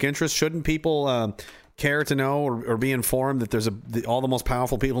public interest? Shouldn't people care to know or be informed that there's all the most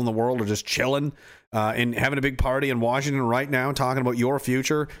powerful people in the world are just chilling and having a big party in Washington right now, talking about your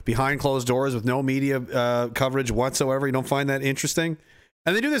future behind closed doors with no media coverage whatsoever? You don't find that interesting?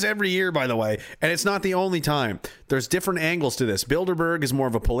 And they do this every year, by the way, and it's not the only time. There's different angles to this. Bilderberg is more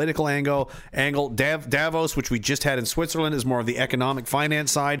of a political angle. Davos, which we just had in Switzerland, is more of the economic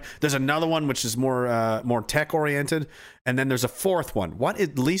finance side. There's another one which is more tech-oriented. And then there's a fourth one. What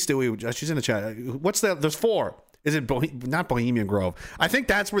at least do we... She's in the chat. What's that? There's four. Is it not Bohemian Grove? I think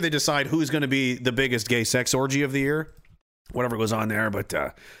that's where they decide who's going to be the biggest gay sex orgy of the year. Whatever goes on there, but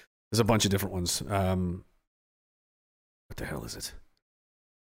there's a bunch of different ones. What the hell is it?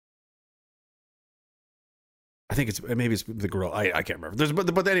 I think maybe it's the girl. I can't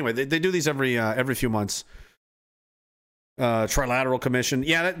remember. But anyway, they do these every few months. Trilateral Commission.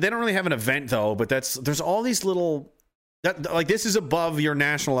 Yeah, they don't really have an event though. But there's all these little like this is above your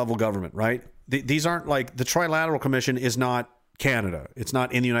national level government, right? These aren't like the Trilateral Commission is not Canada. It's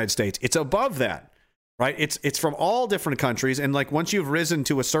not in the United States. It's above that. Right? It's from all different countries. And like once you've risen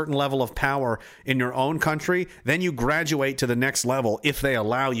to a certain level of power in your own country, then you graduate to the next level if they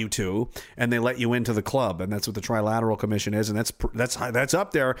allow you to, and they let you into the club. And that's what the Trilateral Commission is. And that's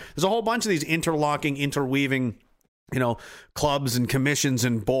up there. There's a whole bunch of these interweaving, clubs and commissions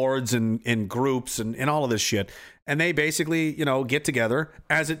and boards and groups and all of this shit. And they basically, get together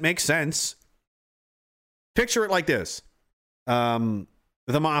as it makes sense. Picture it like this. The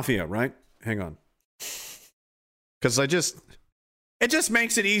mafia, right? Hang on. Because it just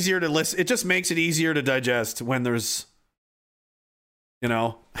makes it easier to listen. It just makes it easier to digest when there's,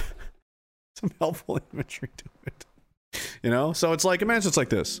 some helpful imagery to it. So it's like, imagine it's like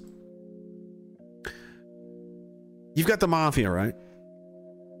this. You've got the mafia, right?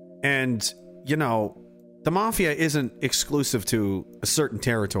 And, the mafia isn't exclusive to a certain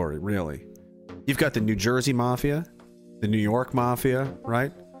territory, really. You've got the New Jersey mafia, the New York mafia,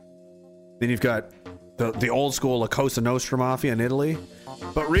 right? Then you've got the old school La Cosa Nostra mafia in Italy.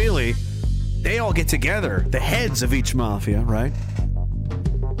 But really, they all get together, the heads of each mafia, right?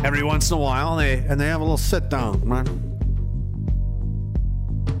 Every once in a while, and they have a little sit down, right?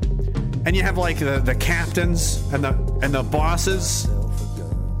 And you have like the captains and the bosses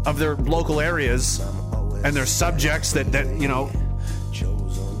of their local areas and their subjects that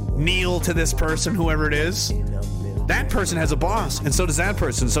kneel to this person, whoever it is. That person has a boss, and so does that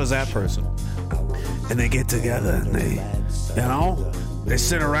person, and so does that person. And they get together and they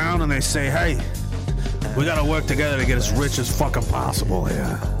sit around and they say, hey, we got to work together to get as rich as fucking possible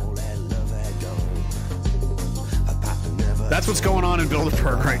here. That's what's going on in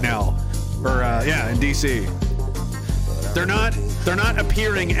Bilderberg right now. Or, in D.C. They're not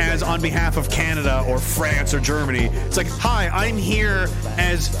appearing as on behalf of Canada or France or Germany. It's like, hi, I'm here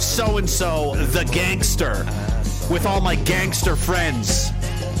as so-and-so, the gangster, with all my gangster friends.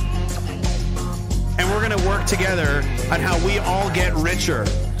 And we're going to work together on how we all get richer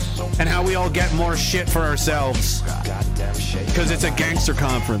and how we all get more shit for ourselves. Because it's a gangster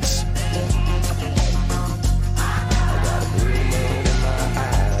conference.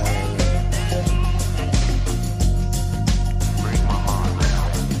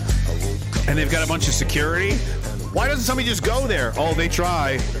 and they've got a bunch of security. Why doesn't somebody just go there? Oh, they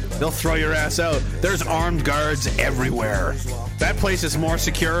try. They'll throw your ass out. There's armed guards everywhere. That place is more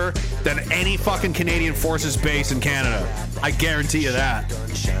secure than any fucking Canadian Forces base in Canada. I guarantee you that.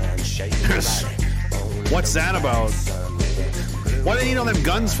 What's that about? What do they need all them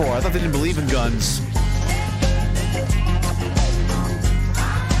guns for? I thought they didn't believe in guns.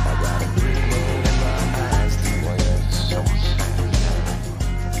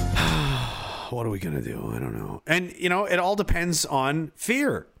 What are we going to do? I don't know. And, you know, it all depends on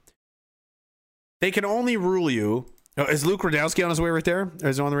fear. They can only rule you. Is Luke Radowski on his way right there?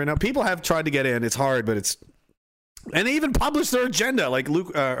 Is he on the right now? People have tried to get in. It's hard, but it's... And they even published their agenda. Like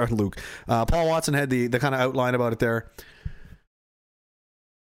Paul Watson had the kind of outline about it there.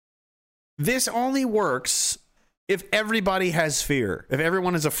 This only works if everybody has fear. If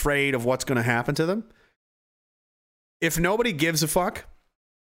everyone is afraid of what's going to happen to them. If nobody gives a fuck.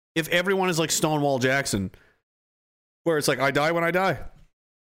 If everyone is like Stonewall Jackson, where it's like, I die when I die.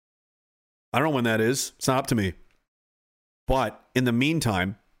 I don't know when that is. It's not up to me. But in the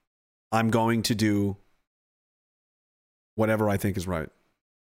meantime, I'm going to do whatever I think is right.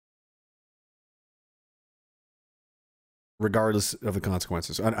 Regardless of the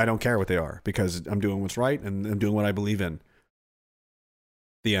consequences. I don't care what they are because I'm doing what's right and I'm doing what I believe in.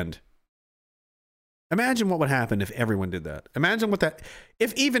 The end. Imagine what would happen if everyone did that. Imagine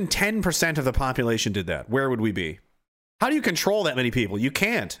if even 10% of the population did that, where would we be? How do you control that many people? You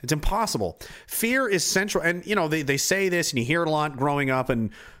can't. It's impossible. Fear is central. And, you know, they say this and you hear it a lot growing up.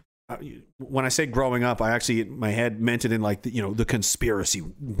 And when I say growing up, I actually, in my head, meant it in like, the conspiracy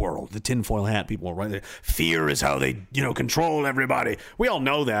world, the tinfoil hat people, right? Fear is how they, control everybody. We all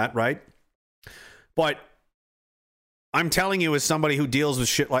know that, right? But I'm telling you, as somebody who deals with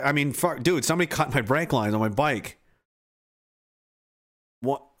shit like, fuck, dude, somebody cut my brake lines on my bike.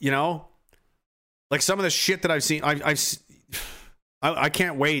 What, like some of the shit that I've seen, I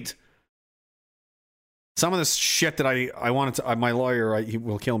can't wait. Some of this shit that I wanted to, my lawyer, he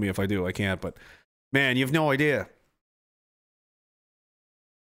will kill me if I do. I can't, but man, you have no idea.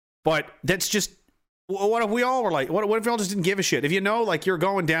 But that's just, what if we all were like, what if we all just didn't give a shit? If like you're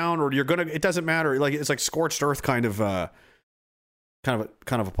going down or you're gonna, it doesn't matter. Like it's like scorched earth kind of a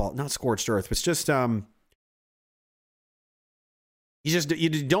not scorched earth, but it's just you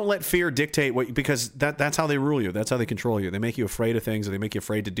don't let fear dictate because that's how they rule you. That's how they control you. They make you afraid of things, or they make you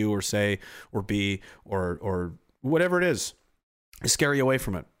afraid to do or say or be or whatever it is. They scare you away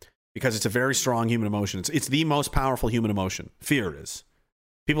from it because it's a very strong human emotion. It's the most powerful human emotion. Fear is.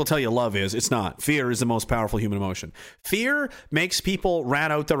 People tell you love is. It's not. Fear is the most powerful human emotion. Fear makes people rat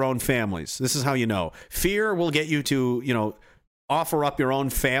out their own families. This is how you know. Fear will get you to, offer up your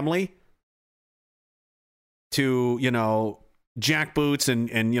own family to, jackboots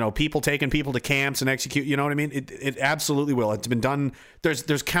and people taking people to camps and execute. You know what I mean? It absolutely will. It's been done.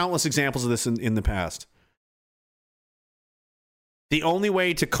 There's countless examples of this in the past. The only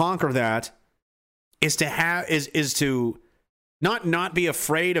way to conquer that is to not be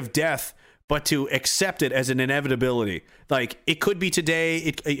afraid of death, but to accept it as an inevitability. Like, it could be today,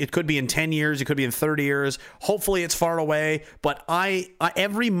 it could be in 10 years, it could be in 30 years. Hopefully it's far away, but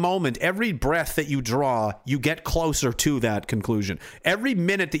every moment, every breath that you draw, you get closer to that conclusion. Every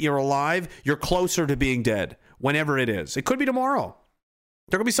minute that you're alive, you're closer to being dead, whenever it is. It could be tomorrow.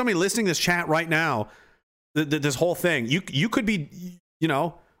 There could be somebody listening to this chat right now, this whole thing. You could be,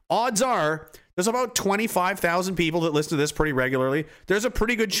 odds are, there's about 25,000 people that listen to this pretty regularly. There's a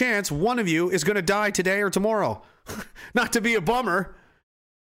pretty good chance one of you is going to die today or tomorrow. Not to be a bummer.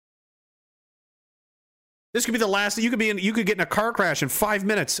 This could be the last that you could get in a car crash in 5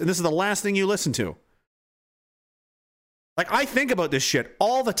 minutes, and this is the last thing you listen to. Like, I think about this shit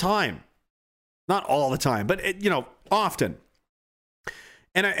all the time. Not all the time, but often.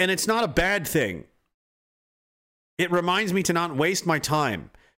 And it's not a bad thing. It reminds me to not waste my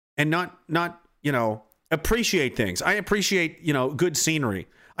time and not appreciate things. I appreciate, good scenery.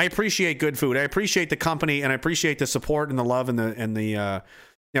 I appreciate good food. I appreciate the company, and I appreciate the support and the love and the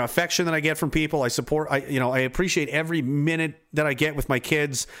affection that I get from people. I appreciate every minute that I get with my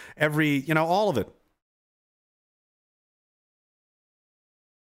kids, all of it.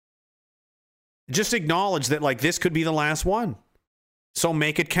 Just acknowledge that, like, this could be the last one. So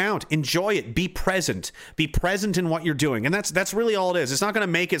make it count. Enjoy it. Be present. Be present in what you're doing. And that's really all it is. It's not going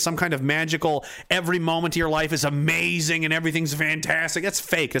to make it some kind of magical, every moment of your life is amazing and everything's fantastic. That's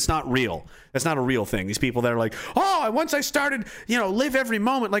fake. That's not real. That's not a real thing. These people that are like, once I started, live every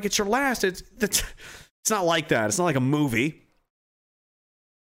moment like it's your last. It's not like that. It's not like a movie.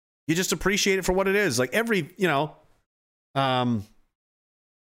 You just appreciate it for what it is. Like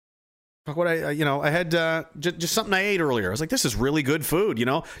Fuck what I had just something I ate earlier. I was like, this is really good food,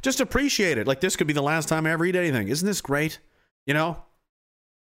 Just appreciate it. Like, this could be the last time I ever eat anything. Isn't this great?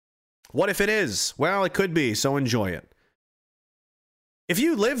 What if it is? Well, it could be, so enjoy it. If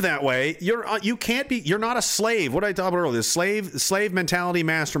you live that way, you're not a slave. What did I talk about earlier? Slave mentality,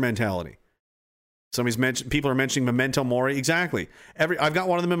 master mentality. People are mentioning memento mori. Exactly. I've got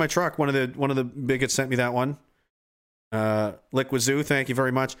one of them in my truck. One of the bigots sent me that one. Liquid Zoo, thank you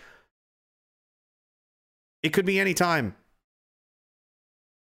very much. It could be any time.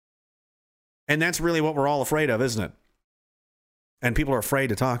 And that's really what we're all afraid of, isn't it? And people are afraid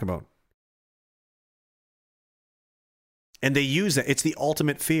to talk about. And they use it. It's the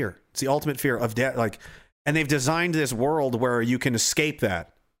ultimate fear. It's the ultimate fear of death. And they've designed this world where you can escape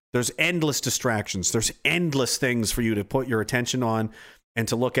that. There's endless distractions. There's endless things for you to put your attention on and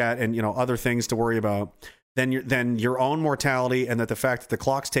to look at, and other things to worry about. Then your own mortality, and that the fact that the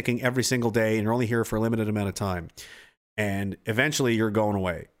clock's ticking every single day and you're only here for a limited amount of time. And eventually you're going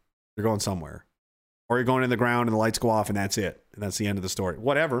away. You're going somewhere. Or you're going in the ground and the lights go off and that's it. And that's the end of the story.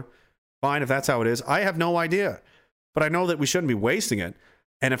 Whatever. Fine if that's how it is. I have no idea. But I know that we shouldn't be wasting it.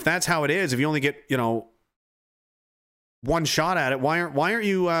 And if that's how it is, if you only get, one shot at it, why aren't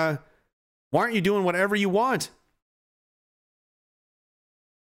you doing whatever you want?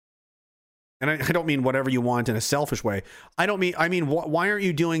 And I don't mean whatever you want in a selfish way. I mean, why aren't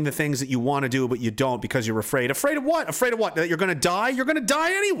you doing the things that you want to do, but you don't because you're afraid? Afraid of what? Afraid of what? That you're going to die? You're going to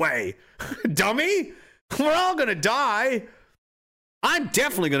die anyway. Dummy. We're all going to die. I'm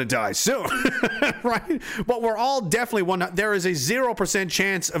definitely going to die soon. Right? But we're all definitely there is a 0%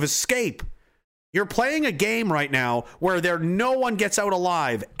 chance of escape. You're playing a game right now where no one gets out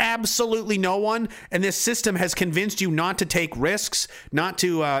alive. Absolutely no one. And this system has convinced you not to take risks, not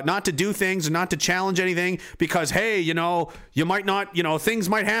to do things, and not to challenge anything because, hey, you might not, things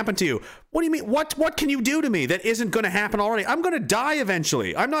might happen to you. What do you mean? What can you do to me that isn't going to happen already? I'm going to die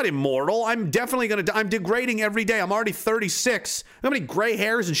eventually. I'm not immortal. I'm definitely going to die. I'm degrading every day. I'm already 36. How many gray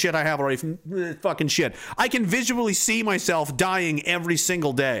hairs and shit I have already from fucking shit. I can visually see myself dying every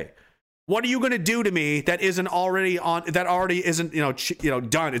single day. What are you going to do to me that isn't already on? That already isn't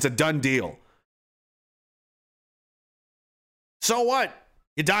done. It's a done deal. So what?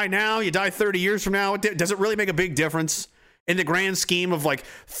 You die now. You die 30 years from now. Does it really make a big difference in the grand scheme of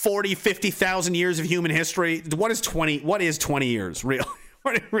 40, 50,000 years of human history? What is 20 years?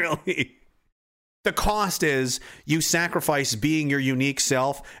 Really? The cost is you sacrifice being your unique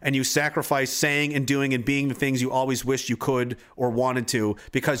self, and you sacrifice saying and doing and being the things you always wished you could or wanted to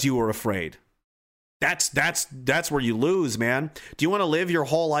because you were afraid. That's where you lose, man. Do you want to live your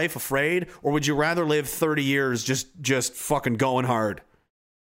whole life afraid, or would you rather live 30 years just fucking going hard?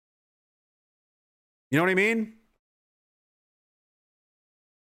 You know what I mean?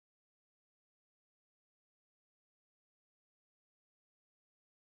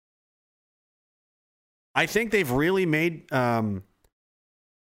 I think they've really made, they've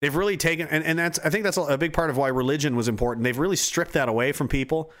really taken, and I think that's a big part of why religion was important. They've really stripped that away from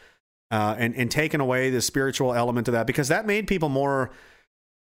people, and taken away the spiritual element of that, because that made people more,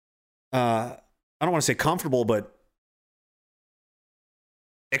 I don't want to say comfortable, but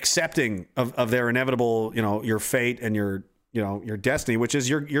accepting of their inevitable, your fate and your destiny, which is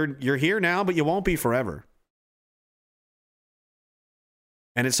you're here now, but you won't be forever.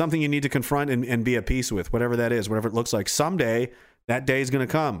 And it's something you need to confront and be at peace with, whatever that is, whatever it looks like. Someday, that day is going to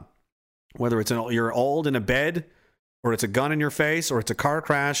come. Whether you're old in a bed, or it's a gun in your face, or it's a car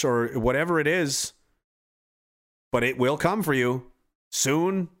crash, or whatever it is. But it will come for you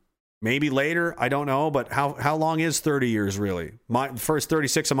soon, maybe later. I don't know. But how long is 30 years, really? My first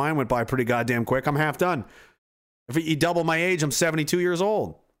 36 of mine went by pretty goddamn quick. I'm half done. If you double my age, I'm 72 years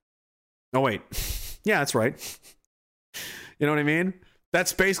old. No, wait. Yeah, that's right. You know what I mean?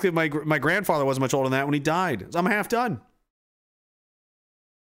 That's basically my grandfather wasn't much older than that when he died. So I'm half done.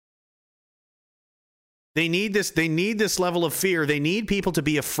 They need this level of fear. They need people to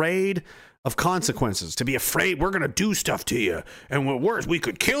be afraid of consequences, to be afraid we're going to do stuff to you. And worse, we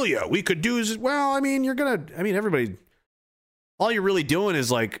could kill you. We could do, everybody, all you're really doing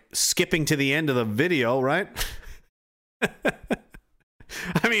is skipping to the end of the video, right?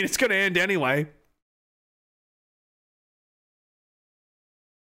 It's going to end anyway.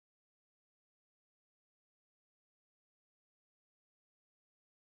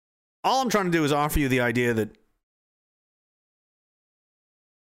 All I'm trying to do is offer you the idea that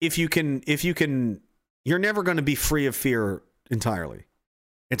if you can, you're never going to be free of fear entirely.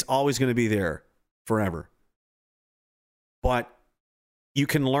 It's always going to be there forever. But you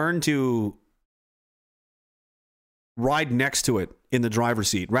can learn to ride next to it in the driver's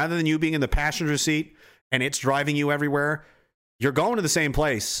seat. Rather than you being in the passenger seat and it's driving you everywhere, you're going to the same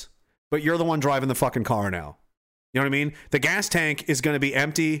place, but you're the one driving the fucking car now. You know what I mean? The gas tank is going to be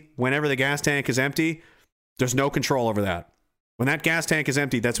empty whenever the gas tank is empty. There's no control over that. When that gas tank is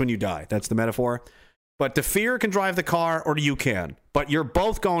empty, that's when you die. That's the metaphor. But the fear can drive the car, or you can. But you're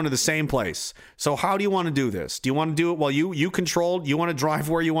both going to the same place. So how do you want to do this? Do you want to do it while you control? You want to drive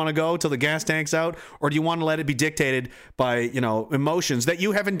where you want to go till the gas tank's out? Or do you want to let it be dictated by, emotions that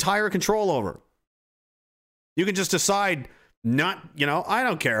you have entire control over? You can just decide not, I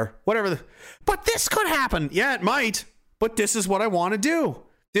don't care. Whatever. But this could happen. Yeah, it might. But this is what I want to do.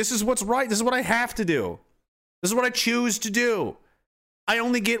 This is what's right. This is what I have to do. This is what I choose to do. I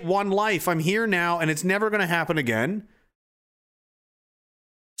only get one life. I'm here now, and it's never going to happen again.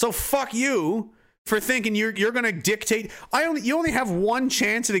 So fuck you for thinking you're going to dictate. You only have one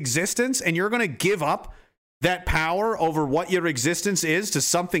chance at existence, and you're going to give up that power over what your existence is to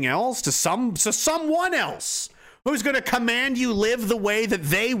something else, to someone else who's going to command you live the way that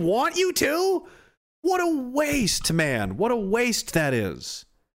they want you to. What a waste, man. What a waste that is.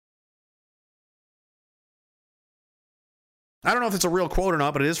 I don't know if it's a real quote or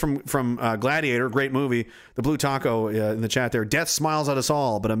not, but it is from Gladiator, great movie. The Blue Taco in the chat there. Death smiles at us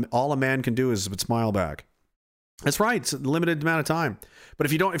all, but all a man can do is but smile back. That's right. It's a limited amount of time. But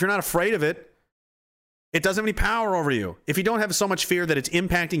if you're not afraid of it, it doesn't have any power over you. If you don't have so much fear that it's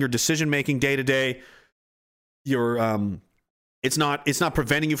impacting your decision making day to day, it's not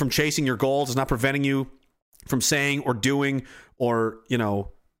preventing you from chasing your goals. It's not preventing you from saying or doing or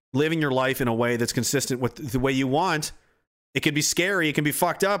living your life in a way that's consistent with the way you want. It can be scary. It can be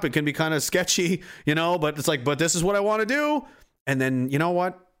fucked up. It can be kind of sketchy, but it's like, but this is what I want to do. And then, you know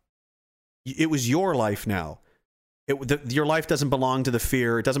what? It was your life now. Your life doesn't belong to the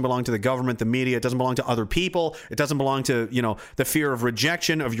fear. It doesn't belong to the government, the media. It doesn't belong to other people. It doesn't belong to, the fear of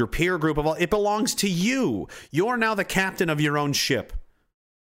rejection of your peer group. It belongs to you. You're now the captain of your own ship.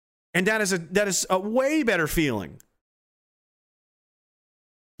 And that is a way better feeling.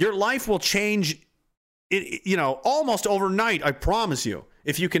 Your life will change almost overnight, I promise you.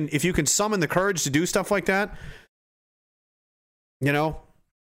 If you can summon the courage to do stuff like that,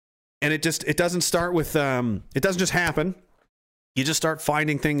 and it doesn't start with it doesn't just happen. You just start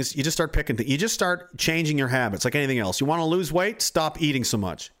finding things, you just start picking things, you just start changing your habits like anything else. You want to lose weight? Stop eating so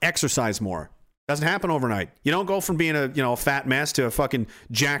much. Exercise more. Doesn't happen overnight. You don't go from being a fat mess to a fucking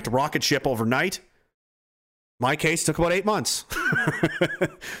jacked rocket ship overnight. My case took about 8 months.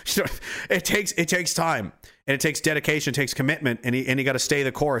 It takes time, and it takes dedication, it takes commitment, and you got to stay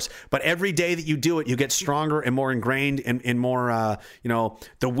the course. But every day that you do it, you get stronger and more ingrained, and more,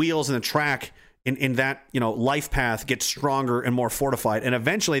 the wheels and the track in that, life path get stronger and more fortified. And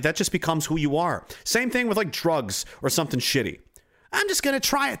eventually that just becomes who you are. Same thing with like drugs or something shitty. I'm just going to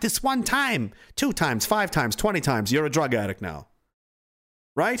try it this one time, 2 times, 5 times, 20 times. You're a drug addict now.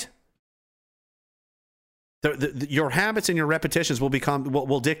 Right? Your habits and your repetitions will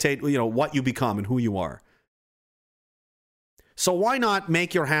dictate, what you become and who you are. So why not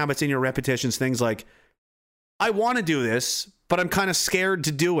make your habits and your repetitions things like, I want to do this, but I'm kind of scared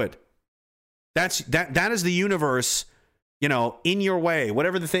to do it. That is the universe, in your way.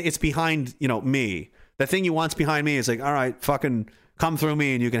 Whatever the thing, it's behind, me. The thing you want's behind me is like, all right, fucking come through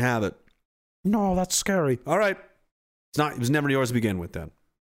me and you can have it. No, that's scary. All right. It was never yours to begin with then.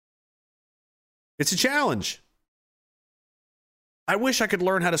 It's a challenge. I wish I could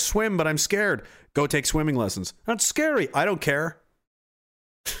learn how to swim, but I'm scared. Go take swimming lessons. That's scary. I don't care.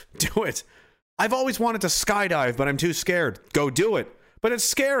 Do it. I've always wanted to skydive, but I'm too scared. Go do it. But it's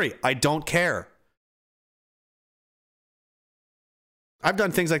scary. I don't care. I've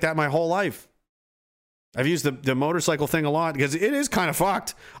done things like that my whole life. I've used the motorcycle thing a lot because it is kind of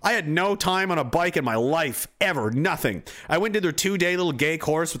fucked. I had no time on a bike in my life, ever. Nothing. I went to their 2-day little gay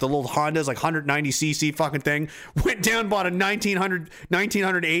course with the little Hondas, like 190cc fucking thing. Went down, bought a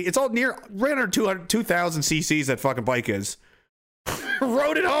 1908. It's all near right under 2,000 cc's that fucking bike is.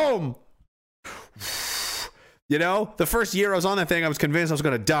 Rode it home. The first year I was on that thing, I was convinced I was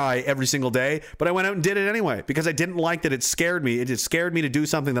going to die every single day, but I went out and did it anyway because I didn't like that it scared me. It just scared me to do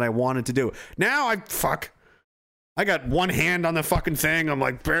something that I wanted to do. Now I got one hand on the fucking thing. I'm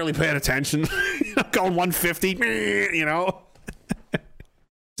like barely paying attention. I'm going 150, It's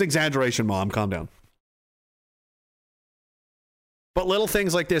exaggeration, Mom. Calm down. But little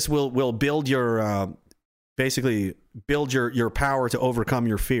things like this will build your, basically build your power to overcome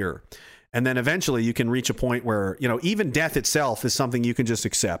your fear. And then eventually you can reach a point where, even death itself is something you can just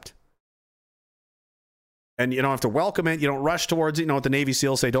accept. And you don't have to welcome it. You don't rush towards it. What the Navy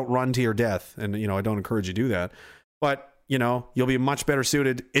SEALs say, don't run to your death. And, I don't encourage you to do that. But, you know, you'll be much better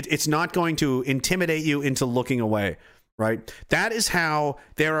suited. It's not going to intimidate you into looking away, right? That is how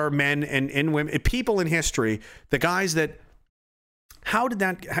there are men and women, people in history, the guys that, how did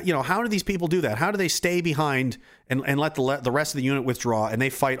these people do that? How do they stay behind and let the rest of the unit withdraw and they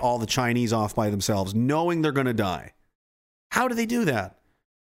fight all the Chinese off by themselves, knowing they're going to die? How do they do that?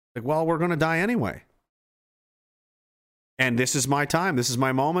 Like, well, we're going to die anyway. And this is my time. This is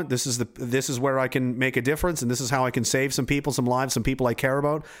my moment. This is where I can make a difference, and this is how I can save some people, some lives, some people I care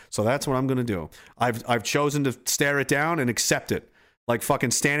about. So that's what I'm going to do. I've chosen to stare it down and accept it, like fucking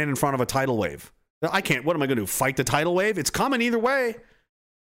standing in front of a tidal wave. I can't. What am I going to do? Fight the tidal wave? It's coming either way.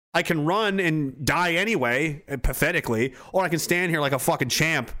 I can run and die anyway, pathetically, or I can stand here like a fucking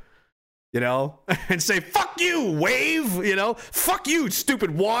champ, you know, and say, fuck you, wave, you know, fuck you,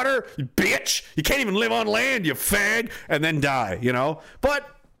 stupid water, you bitch, you can't even live on land, you fag, and then die, you know. But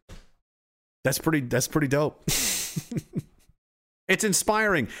that's pretty dope. It's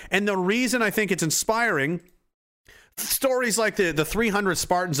inspiring. And the reason I think it's inspiring, stories like the 300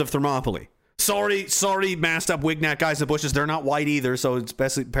 Spartans of Thermopylae. Sorry, masked up Wignat guys in the bushes, they're not white either, so it's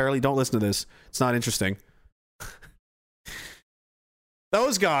best, apparently don't listen to this. It's not interesting.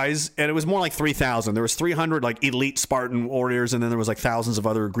 Those guys, and it was more like 3,000. There was 300 like elite Spartan warriors, and then there was like thousands of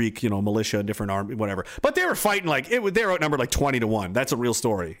other Greek, you know, militia, different army, whatever. But they were fighting like they were outnumbered like 20-1. That's a real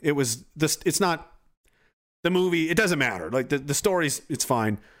story. It was this. It's not the movie. It doesn't matter. Like the stories, it's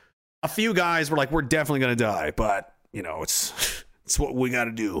fine. A few guys were like, we're definitely gonna die, but you know, it's what we got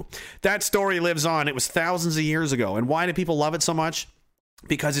to do. That story lives on. It was thousands of years ago, and why do people love it so much?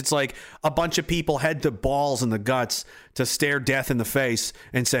 Because it's like a bunch of people had the balls and the guts to stare death in the face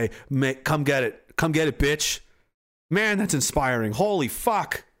and say, come get it, bitch. Man, that's inspiring. Holy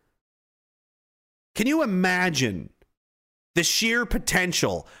fuck. Can you imagine the sheer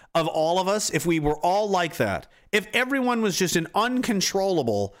potential of all of us if we were all like that? If everyone was just an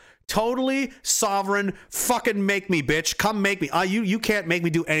uncontrollable, totally sovereign, fucking make me, bitch. Come make me. You can't make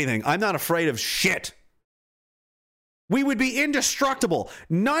me do anything. I'm not afraid of shit. We would be indestructible.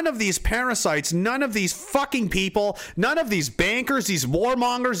 None of these parasites, none of these fucking people, none of these bankers, these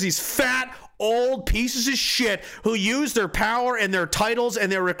warmongers, these fat, old pieces of shit who use their power and their titles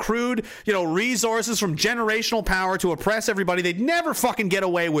and their accrued, you know, resources from generational power to oppress everybody. They'd never fucking get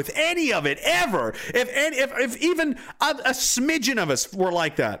away with any of it, ever. If even a smidgen of us were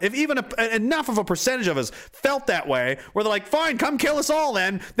like that, if even enough of a percentage of us felt that way, where they're like, fine, come kill us all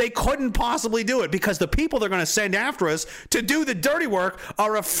then, they couldn't possibly do it because the people they're going to send after us to do the dirty work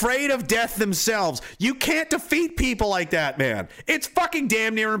are afraid of death themselves. You can't defeat people like that, man. It's fucking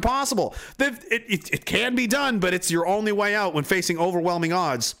damn near impossible. It can be done, but it's your only way out when facing overwhelming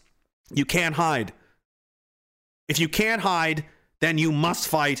odds. You can't hide. If you can't hide, then you must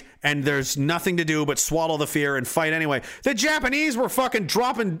fight, and there's nothing to do but swallow the fear and fight anyway. The Japanese were fucking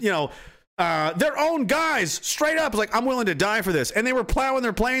dropping, you know, their own guys straight up. Like, I'm willing to die for this. And they were plowing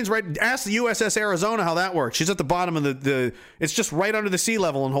their planes right. Ask the USS Arizona how that works. She's at the bottom of the it's just right under the sea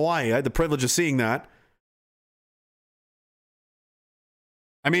level in Hawaii. I had the privilege of seeing that.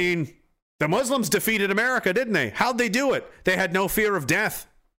 I mean, the Muslims defeated America, didn't they? How'd they do it? They had no fear of death.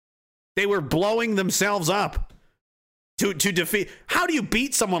 They were blowing themselves up to defeat. How do you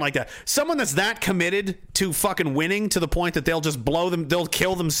beat someone like that? Someone that's that committed to fucking winning to the point that they'll just they'll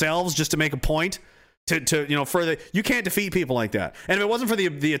kill themselves just to make a point. To you know, further, you can't defeat people like that. And if it wasn't for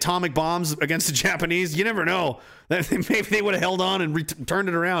the atomic bombs against the Japanese, you never know. Maybe they would have held on and turned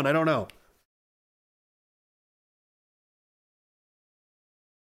it around. I don't know.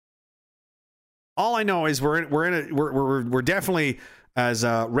 All I know is we're definitely, as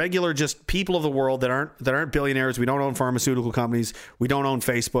regular just people of the world that aren't billionaires. We don't own pharmaceutical companies. We don't own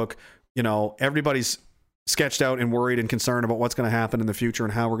Facebook. You know, everybody's sketched out and worried and concerned about what's going to happen in the future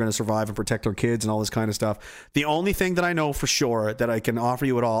and how we're going to survive and protect our kids and all this kind of stuff. The only thing that I know for sure that I can offer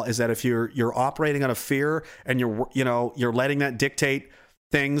you at all is that if you're operating out of fear and you're letting that dictate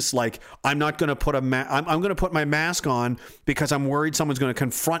things like, I'm not going to put I'm going to put my mask on because I'm worried someone's going to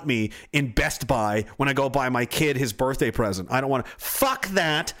confront me in Best Buy when I go buy my kid his birthday present. I don't want to. Fuck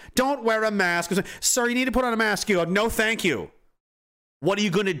that. Don't wear a mask. Sir, you need to put on a mask. You go, no, thank you. What are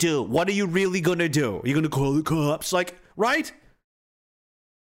you going to do? What are you really going to do? Are you going to call the cops? Like, right?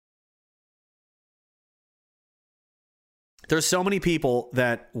 There's so many people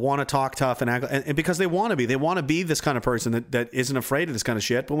that want to talk tough and act, and because they want to be this kind of person that isn't afraid of this kind of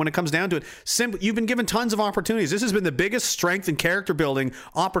shit. But when it comes down to it, you've been given tons of opportunities. This has been the biggest strength and character building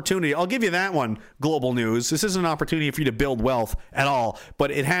opportunity. I'll give you that one, global news. This isn't an opportunity for you to build wealth at all, but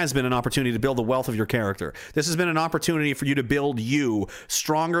it has been an opportunity to build the wealth of your character. This has been an opportunity for you to build you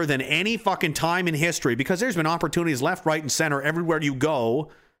stronger than any fucking time in history, because there's been opportunities left, right, and center everywhere you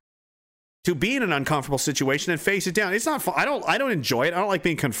go to be in an uncomfortable situation and face it down. It's not fun. I don't enjoy it. I don't like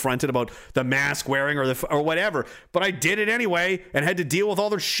being confronted about the mask wearing or whatever, but I did it anyway and had to deal with all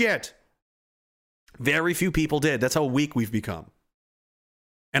their shit. Very few people did. That's how weak we've become.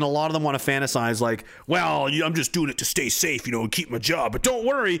 And a lot of them want to fantasize like, well, I'm just doing it to stay safe, and keep my job. But don't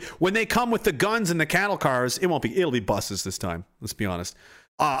worry, when they come with the guns and the cattle cars, it'll be buses this time. Let's be honest.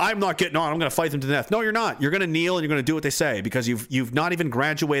 I'm not getting on. I'm going to fight them to death. No, you're not. You're going to kneel and you're going to do what they say, because you've not even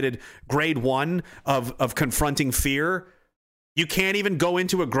graduated grade 1 of confronting fear. You can't even go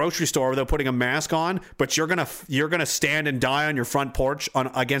into a grocery store without putting a mask on, but you're gonna stand and die on your front porch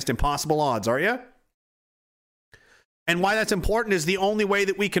against impossible odds, are you? And why that's important is the only way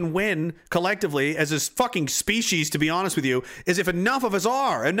that we can win collectively as this fucking species, to be honest with you, is if enough of us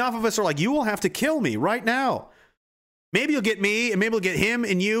are like, you will have to kill me right now. Maybe you'll get me, and maybe you'll get him,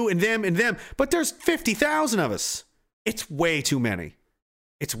 and you, and them. But there's 50,000 of us. It's way too many.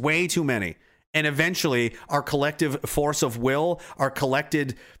 It's way too many. And eventually, our collective force of will, our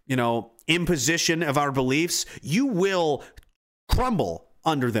collected, imposition of our beliefs, you will crumble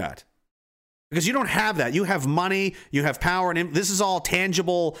under that. Because you don't have that. You have money, you have power, and this is all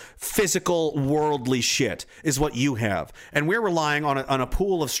tangible, physical, worldly shit is what you have. And we're relying on a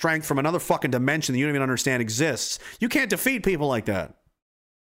pool of strength from another fucking dimension that you don't even understand exists. You can't defeat people like that.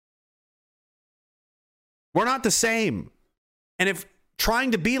 We're not the same. And if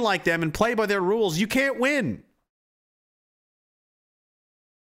trying to be like them and play by their rules, you can't win.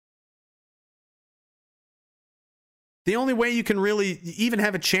 The only way you can really even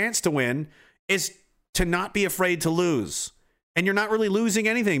have a chance to win is to not be afraid to lose. And you're not really losing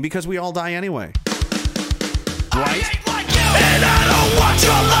anything, because we all die anyway. Right? And I don't want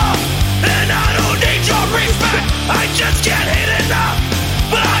your love, and I don't need your respect. I just can't hit enough,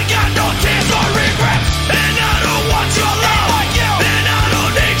 but I got no tears or regrets. And I don't want your love, and I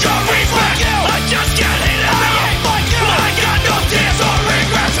don't need your respect. I just can't hit enough, but I got no tears or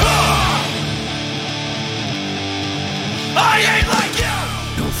regrets. I ain't like you.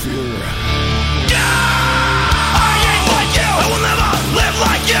 No fear. I ain't like you. I will never live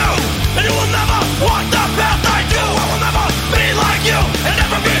like you, and you will never walk the path I do. I will never be like you, and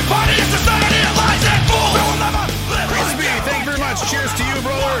never be part of your society of lies and fools. I will never live like you. Thank you very much. Cheers to you,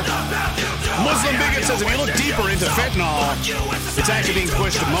 brother. Muslim Bigot says if you look deeper into fentanyl, it's actually being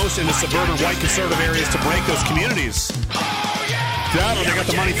pushed most into suburban white conservative areas to break those communities. Yeah, they got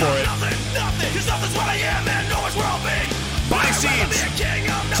the money for it. Buy Seeds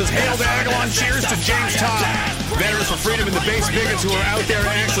says, hail to Agalon, cheers to James Todd. Veterans for Freedom and the base bigots who are out there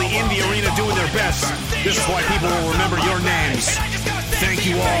actually in the arena doing their best. This is why people will remember your names. Thank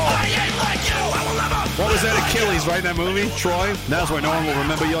you all. What was that, Achilles, right, that movie? Troy? That's why no one will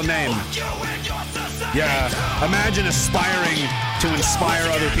remember your name. Yeah, imagine aspiring to inspire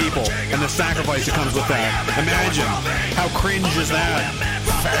other people and the sacrifice that comes with that. Imagine. How cringe is that?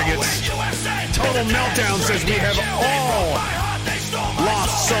 Faggots. Total Meltdown says we have all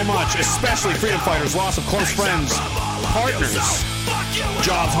lost so much, especially freedom fighters, loss of close friends, partners,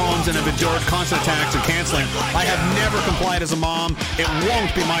 jobs, homes, and have endured constant attacks and canceling. I have never complied as a mom. It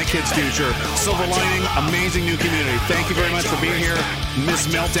won't be my kid's future. Silver lining, amazing new community. Thank you very much for being here, Miss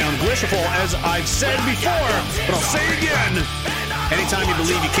Meltdown. Wishful, as I've said before, but I'll say it again. Anytime you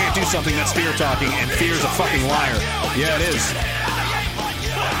believe you can't do something, that's fear talking, and fear is a fucking liar. Yeah, it is.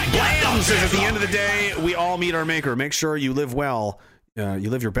 Blam says, at the end of the day, we all meet our maker. Make sure you live well. You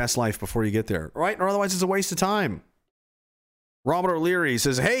live your best life before you get there, right? Or otherwise it's a waste of time. Robert O'Leary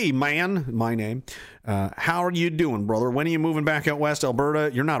says, hey, man, my name. How are you doing, brother? When are you moving back out west,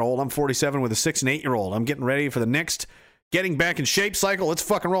 Alberta? You're not old. I'm 47 with a 6 and 8-year-old. I'm getting ready for the next getting back in shape cycle. Let's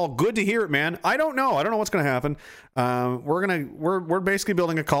fucking roll. Good to hear it, man. I don't know what's going to happen. We're basically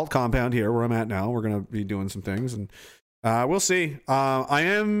building a cult compound here where I'm at now. We're going to be doing some things, and we'll see.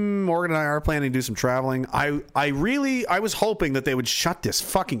 Morgan and I are planning to do some traveling. I was hoping that they would shut this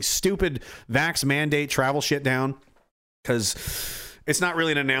fucking stupid vax mandate travel shit down, because it's not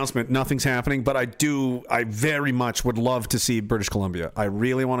really an announcement. Nothing's happening, but I very much would love to see British Columbia. I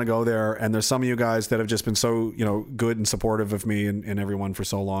really want to go there, and there's some of you guys that have just been so, good and supportive of me and everyone for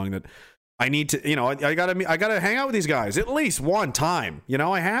so long that I need to, I gotta hang out with these guys at least one time.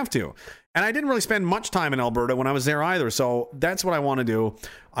 I have to. And I didn't really spend much time in Alberta when I was there either. So that's what I want to do.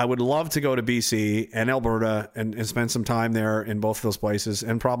 I would love to go to BC and Alberta and spend some time there in both of those places,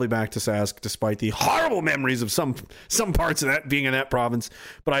 and probably back to Sask, despite the horrible memories of some parts of that being in that province.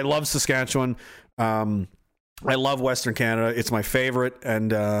 But I love Saskatchewan. I love Western Canada. It's my favorite,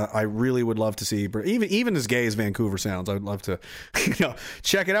 and I really would love to see, even as gay as Vancouver sounds, I would love to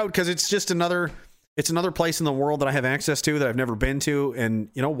check it out, because it's just another place in the world that I have access to that I've never been to. And,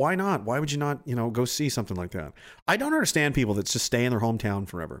 why not? Why would you not, go see something like that? I don't understand people that just stay in their hometown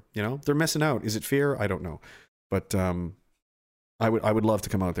forever. They're missing out. Is it fear? I don't know. But I would love to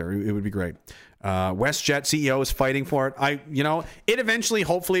come out there. It would be great. WestJet CEO is fighting for it. It eventually,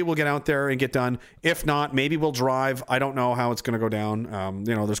 hopefully, will get out there and get done. If not, maybe we'll drive. I don't know how it's going to go down.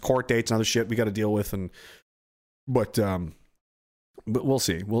 There's court dates and other shit we got to deal with. But we'll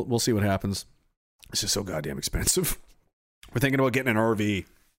see. We'll see what happens. It's just so goddamn expensive. We're thinking about getting an RV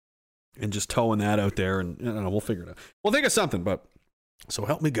and just towing that out there, and I don't know, we'll figure it out. We'll think of something, but so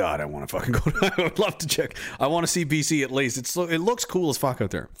help me God, I want to fucking go. I would love to check. I want to see BC at least. It looks cool as fuck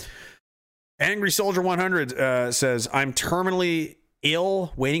out there. Angry Soldier 100 says, I'm terminally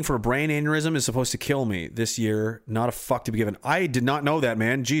ill, waiting for a brain aneurysm is supposed to kill me this year. Not a fuck to be given. I did not know that,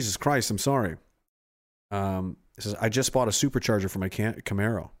 man. Jesus Christ, I'm sorry. It says, I just bought a supercharger for my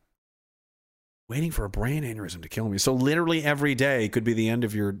Camaro. Waiting for a brain aneurysm to kill me. So literally every day could be the end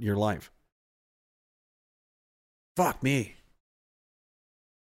of your life. Fuck me.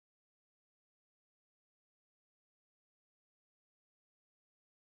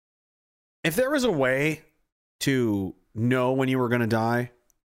 If there was a way to know when you were going to die,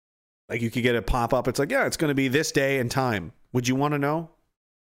 like you could get a pop-up, it's like, yeah, it's going to be this day and time. Would you want to know?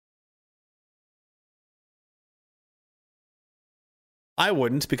 I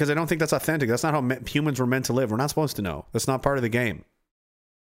wouldn't, because I don't think that's authentic. That's not how humans were meant to live. We're not supposed to know. That's not part of the game.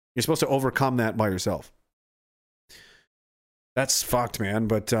 You're supposed to overcome that by yourself. That's fucked, man.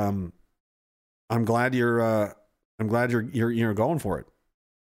 But I'm glad you're going for it.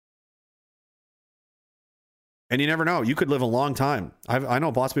 And you never know. You could live a long time. I know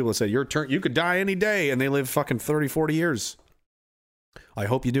lots of people that say you could die any day, and they live fucking 30, 40 years. I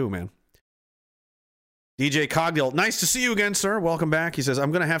hope you do, man. DJ Cogdill, nice to see you again, sir. Welcome back. He says,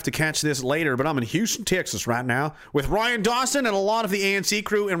 I'm going to have to catch this later, but I'm in Houston, Texas right now with Ryan Dawson and a lot of the ANC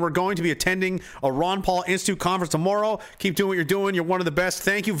crew, and we're going to be attending a Ron Paul Institute conference tomorrow. Keep doing what you're doing. You're one of the best.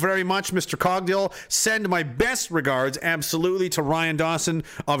 Thank you very much, Mr. Cogdill. Send my best regards, absolutely, to Ryan Dawson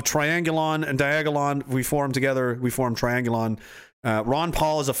of Triangulon and Diagolon. We formed together. We formed Triangulon. Ron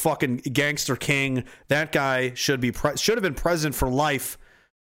Paul is a fucking gangster king. That guy should have been president for life.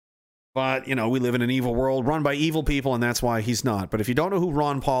 But, we live in an evil world run by evil people, and that's why he's not. But if you don't know who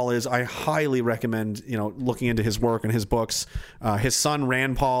Ron Paul is, I highly recommend, looking into his work and his books. His son,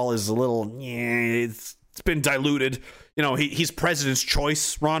 Rand Paul, is a little, it's been diluted. He's president's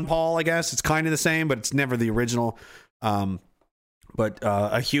choice, Ron Paul, I guess. It's kind of the same, but it's never the original. But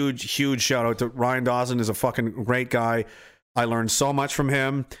a huge, huge shout out to Ryan Dawson. Is a fucking great guy. I learned so much from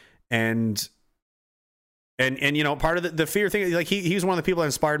him. And part of the fear thing, like he's one of the people that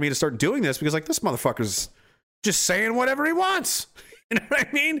inspired me to start doing this, because like this motherfucker's just saying whatever he wants, you know what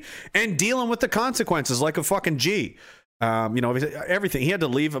I mean, and dealing with the consequences like a fucking G. Everything. He had to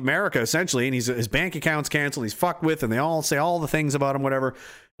leave America essentially, and his bank account's canceled. He's fucked with, and they all say all the things about him, whatever.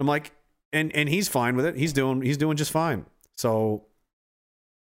 I'm like, and he's fine with it. He's doing just fine. So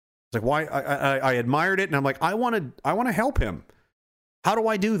it's like, why I admired it, and I'm like, I want to help him. How do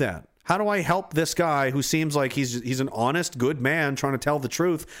I do that? How do I help this guy who seems like he's an honest, good man trying to tell the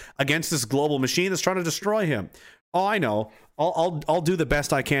truth against this global machine that's trying to destroy him? Oh, I know. I'll do the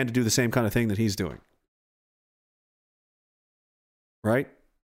best I can to do the same kind of thing that he's doing. Right?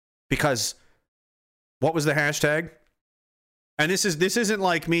 Because what was the hashtag? And this isn't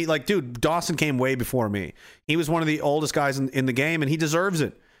like me. Like, dude, Dawson came way before me. He was one of the oldest guys in the game, and he deserves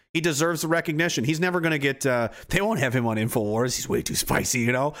it. He deserves the recognition. He's never going to get... they won't have him on InfoWars. He's way too spicy,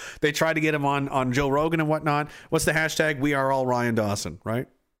 They tried to get him on Joe Rogan and whatnot. What's the hashtag? We are all Ryan Dawson, right?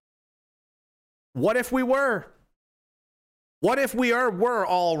 What if we were? What if were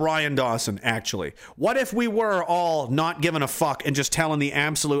all Ryan Dawson, actually? What if we were all not giving a fuck and just telling the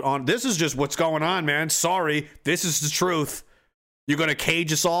absolute... This is just what's going on, man. Sorry. This is the truth. You're going to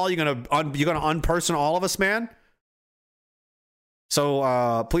cage us all? You're going to unperson all of us, man?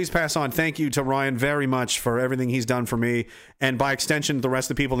 So please pass on thank you to Ryan very much for everything he's done for me, and by extension the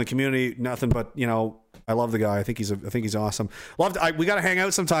rest of the people in the community. Nothing but I love the guy. I think he's awesome. We got to hang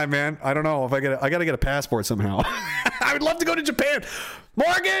out sometime, man. I don't know if I got to get a passport somehow. I would love to go to Japan.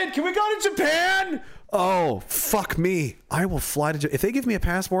 Morgan, can we go to Japan? Oh, fuck me. I will fly to Japan. If they give me a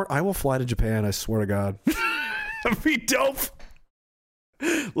passport, I will fly to Japan. I swear to God. That'd be dope.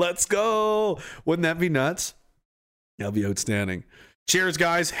 Let's go. Wouldn't that be nuts? That'll be outstanding. Cheers,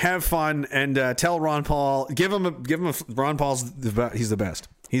 guys. Have fun. And tell Ron Paul, give him a Ron Paul's, he's the best.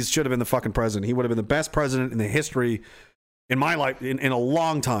 He should have been the fucking president. He would have been the best president in the history in my life in a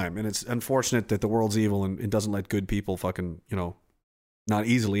long time. And it's unfortunate that the world's evil and it doesn't let good people fucking, not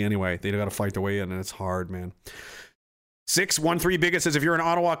easily anyway. They got to fight their way in, and it's hard, man. 613 Bigot says, if you're in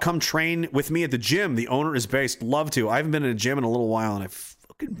Ottawa, come train with me at the gym. The owner is based. Love to. I haven't been in a gym in a little while, and I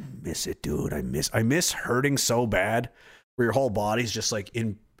fucking miss it, dude. I miss hurting so bad where your whole body's just like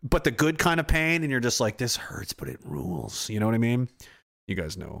but the good kind of pain, and you're just like, this hurts, but it rules. You know what I mean? You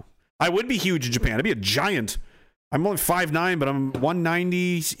guys know. I would be huge in Japan. I'd be a giant. I'm only 5'9", but I'm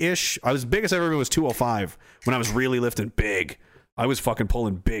 190-ish. I was biggest I ever was 205 when I was really lifting big. I was fucking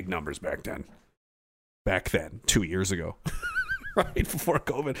pulling big numbers back then. 2 years ago. Right before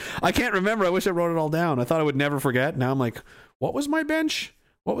COVID. I can't remember. I wish I wrote it all down. I thought I would never forget. Now I'm like, what was my bench?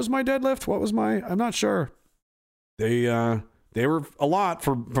 What was my deadlift? What was my... I'm not sure. They were a lot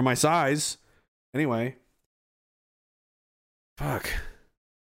for my size. Anyway. Fuck.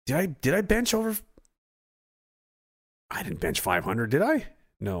 Did I bench over... I didn't bench 500, did I?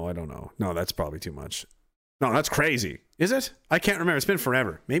 No, I don't know. No, that's probably too much. No, that's crazy. Is it? I can't remember. It's been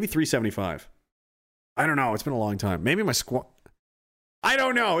forever. Maybe 375. I don't know. It's been a long time. Maybe my squat. I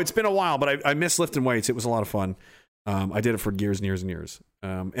don't know. It's been a while, but I miss lifting weights. It was a lot of fun. I did it for years and years and years.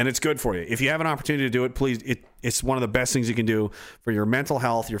 And it's good for you. If you have an opportunity to do it, please. It's one of the best things you can do for your mental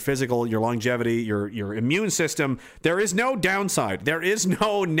health, your physical, your longevity, your immune system. There is no downside. There is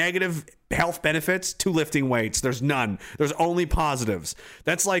no negative health benefits to lifting weights. There's none. There's only positives.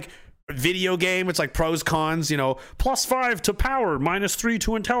 That's like video game. It's like pros, cons, +5 to power, -3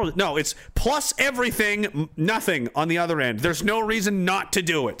 to intelligence. No, it's plus everything, nothing on the other end. There's no reason not to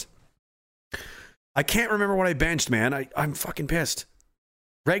do it. I can't remember what I benched, man. I'm fucking pissed.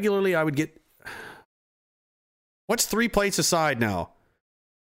 Regularly, I would get... What's 3 plates aside now?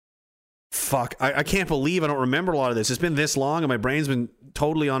 Fuck. I can't believe I don't remember a lot of this. It's been this long, and my brain's been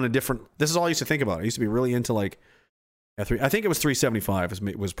totally on a different... This is all I used to think about. I used to be really into, like... I think it was 375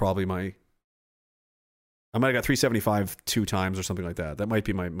 was probably my... I might have got 375 2 times or something like that. That might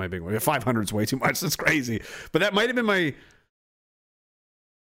be my big one. 500 is way too much. That's crazy. But that might have been my...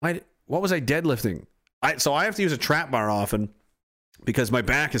 What was I deadlifting? So I have to use a trap bar often because my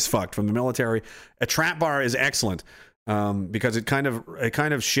back is fucked from the military. A trap bar is excellent because it kind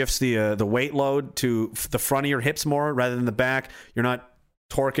of shifts the weight load to the front of your hips more rather than the back. You're not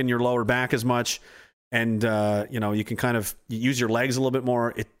torquing your lower back as much, and you can kind of use your legs a little bit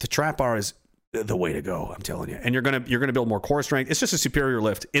more. The trap bar is the way to go. I'm telling you, and you're gonna build more core strength. It's just a superior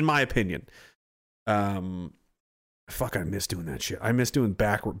lift, in my opinion. Fuck, I miss doing that shit. I miss doing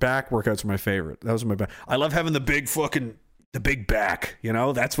back workouts are my favorite. Those are my back. I love having the big back.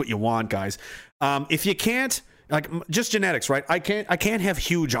 That's what you want, guys. If you can't, like, just genetics, right? I can't have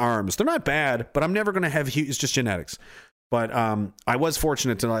huge arms. They're not bad, but I'm never gonna have huge. It's just genetics. But I was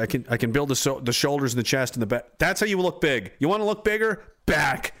fortunate to I can build the shoulders and the chest and the back. That's how you look big. You want to look bigger?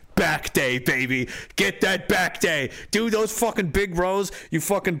 Back day, baby. Get that back day. Do those fucking big rows. You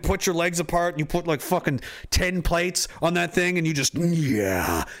fucking put your legs apart and you put like fucking 10 plates on that thing and you just,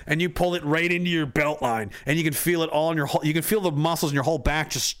 and you pull it right into your belt line and you can feel it all in your whole, you can feel the muscles in your whole back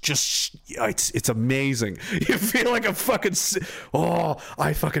just it's amazing. You feel like a fucking,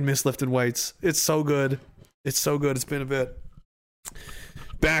 I fucking miss lifting weights. It's so good. It's so good. It's been a bit.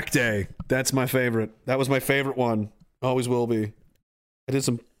 Back day. That's my favorite. That was my favorite one. Always will be. I did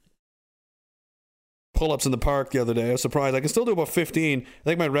some pull-ups in the park the other day. I was surprised. I can still do about 15. I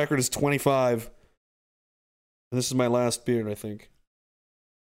think my record is 25. And this is my last beer, I think.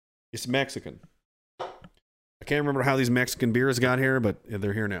 It's Mexican. I can't remember how these Mexican beers got here, but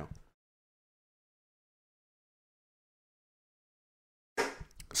they're here now.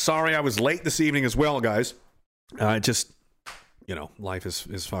 Sorry I was late this evening as well, guys. Just, life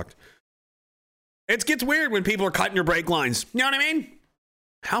is fucked. It gets weird when people are cutting your brake lines. You know what I mean?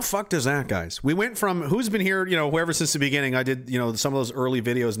 How fucked is that, guys? We went from who's been here, whoever since the beginning. I did, some of those early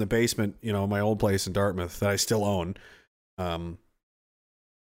videos in the basement, my old place in Dartmouth that I still own. And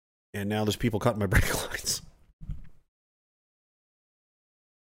now there's people cutting my brake lines.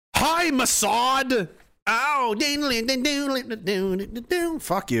 Hi, Mossad! Oh,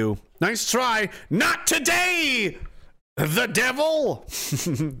 fuck you. Nice try. Not today, the devil.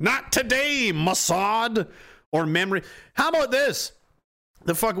 Not today, Mossad. Or memory. How about this?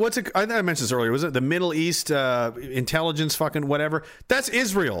 the fuck, what's it? I mentioned this earlier. Was it the Middle East intelligence fucking whatever? That's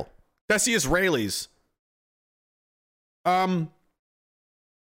Israel. That's the Israelis. I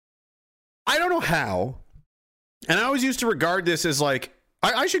don't know how. And I always used to regard this as like,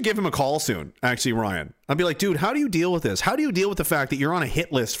 I should give him a call soon, actually, Ryan. I'd be like, dude, how do you deal with this? How do you deal with the fact that you're on a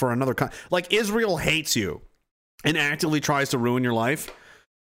hit list for another country? Like, Israel hates you and actively tries to ruin your life.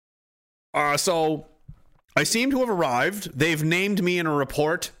 So I seem to have arrived. They've named me in a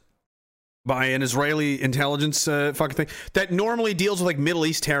report by an Israeli intelligence fucking thing that normally deals with like Middle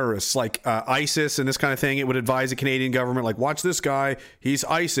East terrorists, like ISIS and this kind of thing. It would advise the Canadian government, like, watch this guy, he's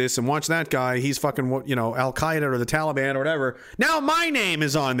ISIS, and watch that guy, he's fucking, you know, Al Qaeda or the Taliban or whatever. Now my name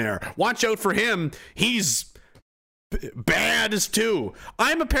is on there. Watch out for him. He's bad as too.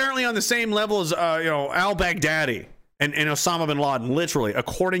 I'm apparently on the same level as al Baghdadi and Osama bin Laden, literally,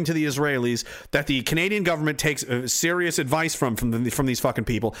 according to the Israelis, that the Canadian government takes serious advice from these fucking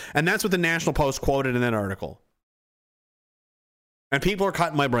people. And that's what the National Post quoted in that article. And people are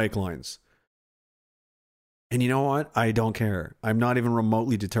cutting my brake lines. And you know what? I don't care. I'm not even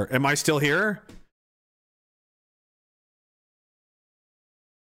remotely deterred. Am I still here?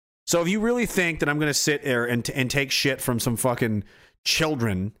 So if you really think that I'm going to sit there and take shit from some fucking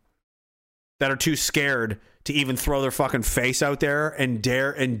children that are too scared to even throw their fucking face out there and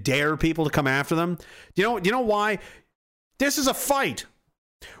dare people to come after them. You know why? This is a fight.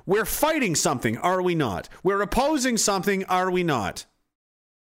 We're fighting something, are we not? We're opposing something, are we not?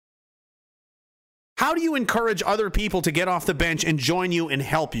 How do you encourage other people to get off the bench and join you and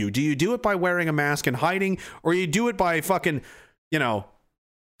help you? Do you do it by wearing a mask and hiding, or you do it by fucking,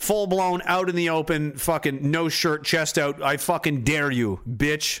 full blown out in the open, fucking no shirt, chest out, I fucking dare you,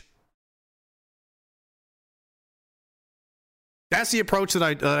 bitch? That's the approach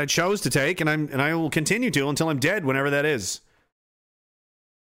that I chose to take, and I will continue to until I'm dead, whenever that is.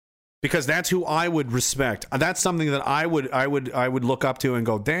 Because that's who I would respect. That's something that I would look up to and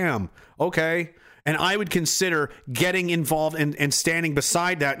go, damn, okay. And I would consider getting involved and standing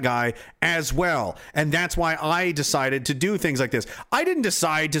beside that guy as well. And that's why I decided to do things like this. I didn't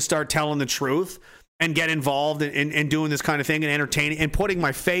decide to start telling the truth and get involved in doing this kind of thing and entertaining and putting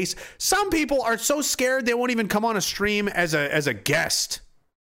my face. Some people are so scared they won't even come on a stream as a guest.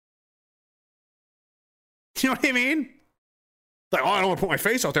 You know what I mean? Like, I don't want to put my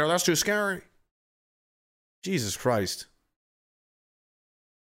face out there. That's too scary. Jesus Christ.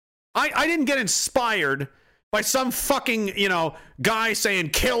 I didn't get inspired by some fucking, guy saying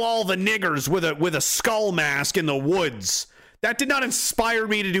kill all the niggers with a skull mask in the woods. That did not inspire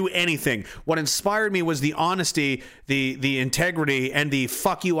me to do anything. What inspired me was the honesty, the integrity, and the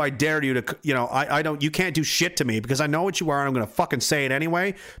fuck you, I dare you to, you can't do shit to me because I know what you are and I'm going to fucking say it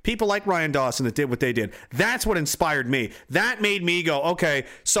anyway. People like Ryan Dawson that did what they did. That's what inspired me. That made me go, okay,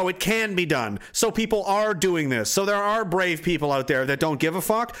 so it can be done. So people are doing this. So there are brave people out there that don't give a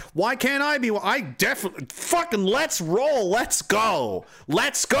fuck. Why can't I be? I definitely fucking let's roll. Let's go.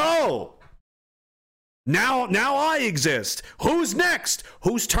 Let's go. Now I exist. Who's next?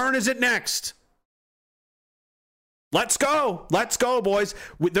 Whose turn is it next? Let's go. Let's go, boys.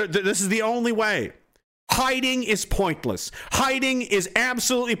 This is the only way. Hiding is pointless. Hiding is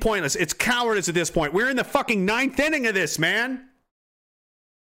absolutely pointless. It's cowardice at this point. We're in the fucking 9th inning of this, man.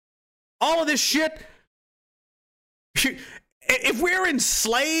 All of this shit. If we're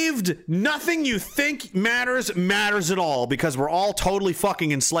enslaved, nothing you think matters at all because we're all totally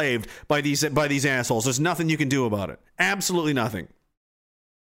fucking enslaved by these assholes. There's nothing you can do about it. Absolutely nothing.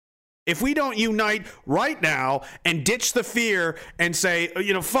 If we don't unite right now and ditch the fear and say,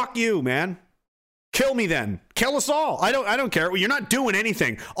 fuck you, man. Kill me then. Kill us all. I don't care. You're not doing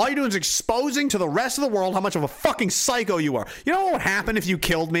anything. All you're doing is exposing to the rest of the world how much of a fucking psycho you are. You know what would happen if you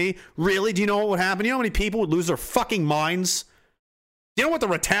killed me? Really? Do you know what would happen? You know how many people would lose their fucking minds? You know what the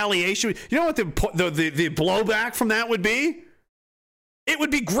retaliation, you know what the blowback from that would be? It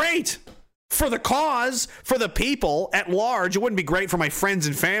would be great for the cause, for the people at large. It wouldn't be great for my friends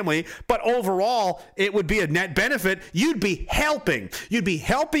and family, but overall, it would be a net benefit. You'd be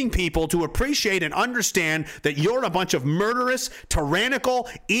helping people to appreciate and understand that you're a bunch of murderous, tyrannical,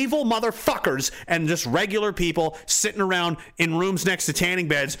 evil motherfuckers and just regular people sitting around in rooms next to tanning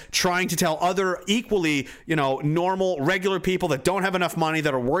beds trying to tell other equally, normal, regular people that don't have enough money,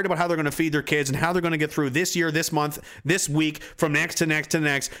 that are worried about how they're going to feed their kids and how they're going to get through this year, this month, this week, from next to next to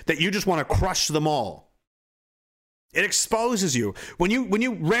next, that you just want to crush them all. It exposes you. When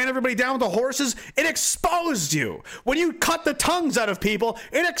you ran everybody down with the horses, it exposed you. When you cut the tongues out of people,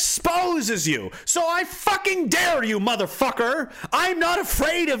 it exposes you. So I fucking dare you, motherfucker. I'm not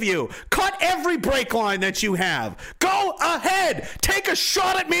afraid of you. Cut every brake line that you have. Go ahead. Take a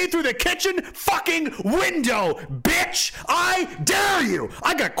shot at me through the kitchen fucking window, bitch. I dare you.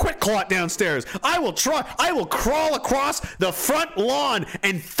 I got QuickClot downstairs. I will crawl across the front lawn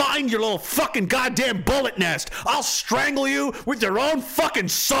and find your little fucking goddamn bullet nest. I'll strangle you with your own fucking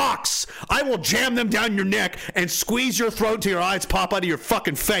socks. I will jam them down your neck and squeeze your throat till your eyes pop out of your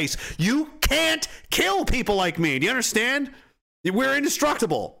fucking face. You can't kill people like me. Do you understand? We're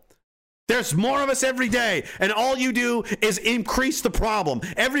indestructible. There's more of us every day, and all you do is increase the problem.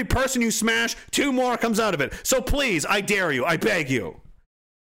 Every person you smash, 2 more comes out of it. So please, I dare you, I beg you.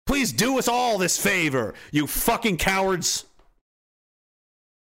 Please do us all this favor, you fucking cowards.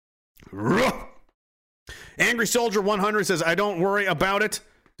 Angry Soldier 100 says, I don't worry about it.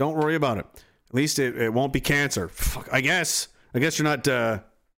 Don't worry about it. At least it won't be cancer. Fuck, I guess you're not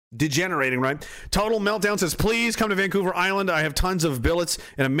degenerating, right? Total Meltdown says, please come to Vancouver Island. I have tons of billets,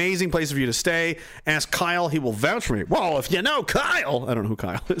 an amazing place for you to stay. Ask Kyle, he will vouch for me. Well, if you know Kyle. I don't know who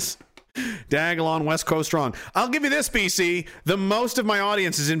Kyle is. Dagalon, West Coast strong. I'll give you this, BC. The most of my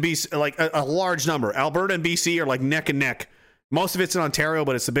audience is in BC, like a large number. Alberta and BC are like neck and neck. Most of it's in Ontario,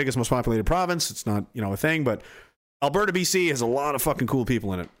 but it's the biggest, most populated province. It's not, a thing, but Alberta, BC has a lot of fucking cool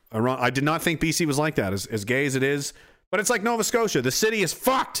people in it. I did not think BC was like that, as gay as it is. But it's like Nova Scotia. The city is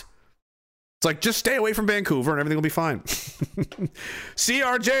fucked. It's like, just stay away from Vancouver and everything will be fine.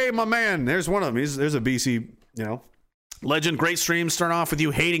 CRJ, my man. There's one of them. There's a BC, legend. Great stream. Start off with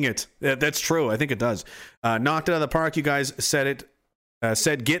you hating it. That's true. I think it does. Knocked it out of the park. You guys said it.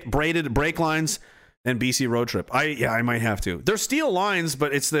 Said get braided brake lines and BC road trip. I might have to. They're steel lines,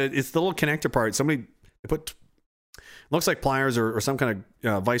 but it's the little connector part. Somebody put, looks like pliers or some kind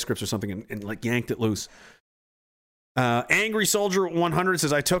of vice grips or something and like yanked it loose. Angry Soldier 100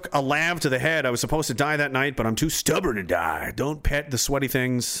 says, I took a lav to the head. I was supposed to die that night, but I'm too stubborn to die. Don't pet the sweaty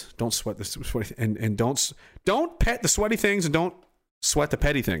things. Don't sweat the sweaty and don't pet the sweaty things and don't sweat the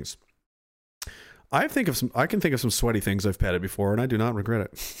petty things. I can think of some sweaty things I've petted before, and I do not regret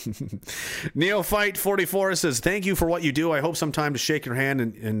it. Neophyte 44 says, thank you for what you do. I hope sometime to shake your hand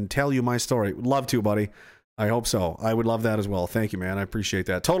and tell you my story. Would love to, buddy. I hope so. I would love that as well. Thank you, man. I appreciate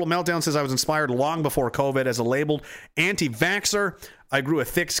that. Total Meltdown says, I was inspired long before COVID as a labeled anti-vaxxer. I grew a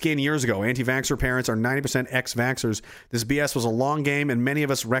thick skin years ago. Anti-vaxxer parents are 90% ex-vaxxers. This BS was a long game, and many of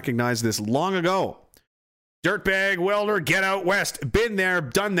us recognized this long ago. Dirtbag welder, get out west. Been there,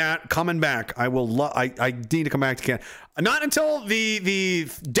 done that, coming back. I will. I need to come back to Canada. Not until the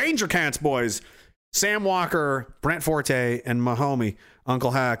Danger Cats boys, Sam Walker, Brent Forte, and my homie Uncle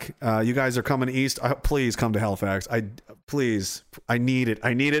Hack. You guys are coming east. Please come to Halifax. I need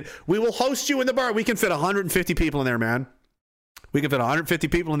it. We will host you in the bar. We can fit 150 people in there, man. We can fit 150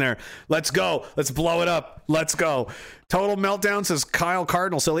 people in there. Let's go. Let's blow it up. Let's go. Total Meltdown says Kyle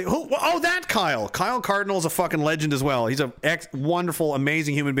Cardinal. Silly. Who? Oh, that Kyle. Kyle Cardinal is a fucking legend as well. He's a wonderful,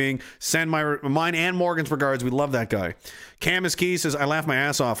 amazing human being. Send mine and Morgan's regards. We love that guy. Camus Key says, I laughed my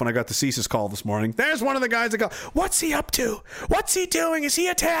ass off when I got the CSIS call this morning. There's one of the guys that go, what's he up to? What's he doing? Is he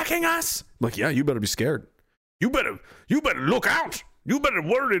attacking us? Like, yeah, you better be scared. You better look out. You better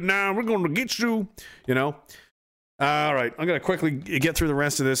worry now. We're going to get you, All right, I'm going to quickly get through the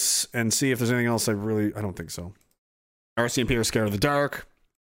rest of this and see if there's anything else I don't think so. RCMP are scared of the dark.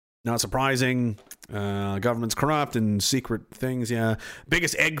 Not surprising. Government's corrupt and secret things, yeah.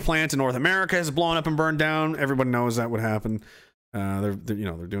 Biggest eggplant in North America has blown up and burned down. Everybody knows that would happen. They're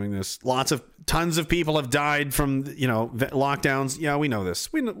doing this. Tons of people have died from, lockdowns. Yeah, we know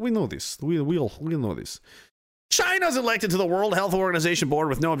this. We know this. We'll know this. China's elected to the World Health Organization board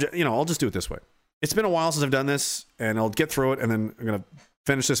with no I'll just do it this way. It's been a while since I've done this, and I'll get through it, and then I'm going to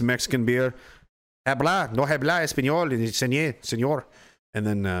finish this Mexican beer. No habla español, señor. And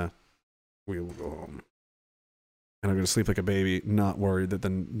then we'll go home. And I'm going to sleep like a baby, not worried that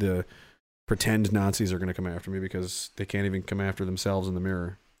then the pretend Nazis are going to come after me because they can't even come after themselves in the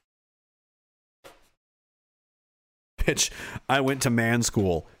mirror. Bitch, I went to man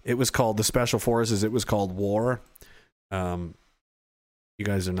school. It was called the Special Forces. It was called war. You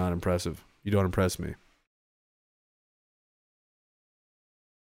guys are not impressive. You don't impress me.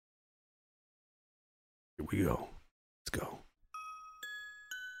 Here we go. Let's go.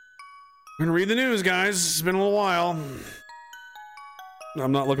 I'm going to read the news, guys. It's been a little while.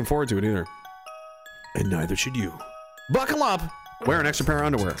 I'm not looking forward to it either. And neither should you. Buckle up. Wear an extra pair of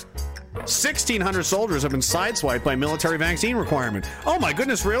underwear. 1,600 soldiers have been sideswiped by military vaccine requirement. Oh my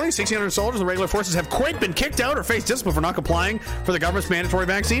goodness, really? 1,600 soldiers in the regular forces have quite been kicked out or faced discipline for not complying for the government's mandatory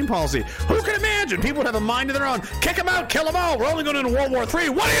vaccine policy. Who can imagine? People would have a mind of their own. Kick them out, kill them all. We're only going into World War III.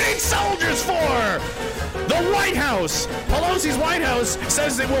 What do you need soldiers for? The White House, Pelosi's White House,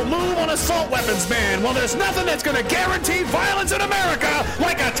 says it will move on assault weapons ban. Well, there's nothing that's going to guarantee violence in America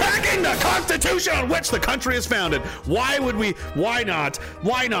like attacking the Constitution on which the country is founded. Why would we? Why not?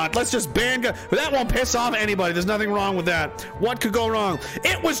 Why not? Let's just ban guns. That won't piss off anybody. There's nothing wrong with that. What could go wrong?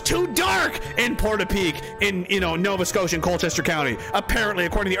 It was too dark in Portapique in, Nova Scotia and Colchester County. Apparently,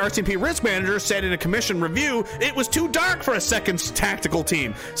 according to the RCMP risk manager, said in a commission review, it was too dark for a second tactical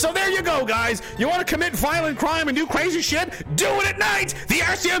team. So there you go, guys. You want to commit violent crime and do crazy shit? Do it at night. The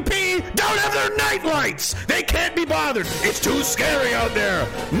RCMP don't have their night lights. They can't be bothered. It's too scary out there.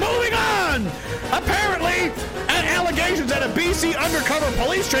 Moving on. Apparently, allegations at a BC undercover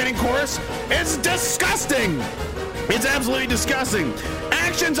police training course is disgusting. It's absolutely disgusting.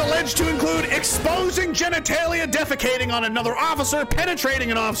 Actions alleged to include exposing genitalia, defecating on another officer,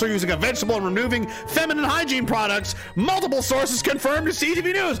 penetrating an officer using a vegetable, and removing feminine hygiene products. Multiple sources confirmed to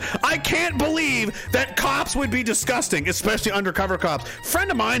CTV News. I can't believe that cops would be disgusting, especially undercover cops.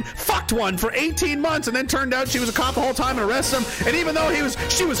 Friend of mine fucked one for 18 months and then turned out she was a cop the whole time and arrested him. And even though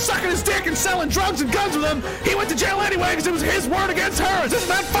she was sucking his dick and selling drugs and guns with him, he went to jail anyway because it was his word against hers. Isn't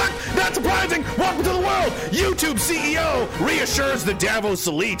that fucked? Not surprising. Welcome to the world. YouTube CEO reassures the Davos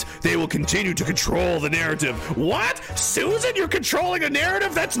elite they will continue to control the narrative. What? Susan, you're controlling a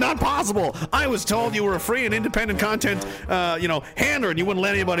narrative? That's not possible. I was told you were a free and independent content, handler, and you wouldn't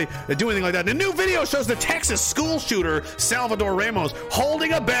let anybody do anything like that. The new video shows the Texas school shooter, Salvador Ramos,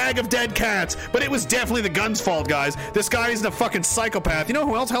 holding a bag of dead cats, but it was definitely the gun's fault, guys. This guy isn't a fucking psychopath. You know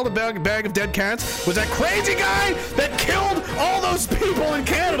who else held a bag of dead cats? Was that crazy guy that killed all those people in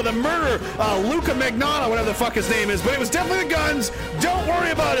Canada, the murderer, Luca Magnotta, whatever the fuck his name is, but it was definitely the guns. Don't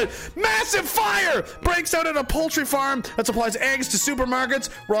worry about it. Massive fire breaks out at a poultry farm that supplies eggs to supermarkets.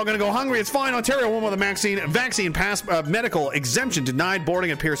 We're all going to go hungry. It's fine. Ontario, woman with a vaccine pass medical exemption denied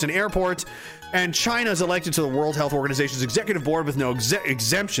boarding at Pearson Airport. And China is elected to the World Health Organization's executive board with no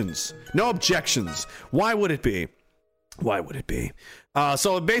exemptions, no objections. Why would it be? Why would it be?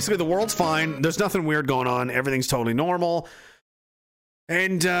 So basically, the world's fine. There's nothing weird going on. Everything's totally normal.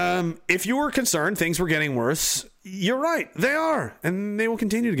 And if you were concerned things were getting worse, you're right. They are. And they will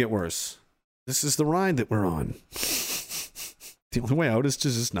continue to get worse. This is the ride that we're on. The only way out is to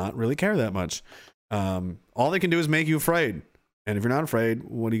just not really care that much. All they can do is make you afraid. And if you're not afraid,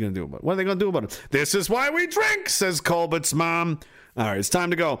 what are you going to do about it? What are they going to do about it? This is why we drink, says Colbert's mom. All right, it's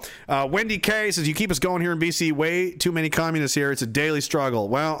time to go. Wendy K says, you keep us going here in BC. Way too many communists here. It's a daily struggle.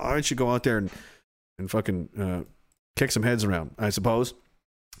 Well, I should go out there and fucking kick some heads around, I suppose.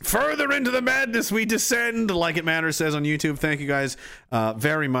 Further into the madness we descend, Like It Matters says on YouTube. Thank you guys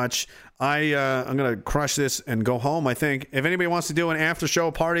very much. I'm going to crush this and go home, I think. If anybody wants to do an after-show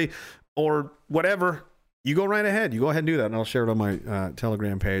party or whatever, you go right ahead. You go ahead and do that, and I'll share it on my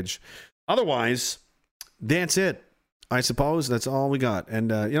Telegram page. Otherwise, that's it. I suppose that's all we got. And,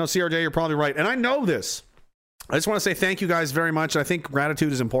 CRJ, you're probably right. And I know this. I just want to say thank you guys very much. I think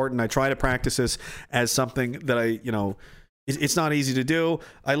gratitude is important. I try to practice this as something that it's not easy to do.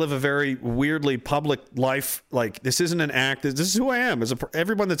 I live a very weirdly public life. Like, this isn't an act. This is who I am.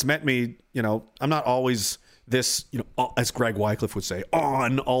 Everyone that's met me, I'm not always this, as Greg Wycliffe would say,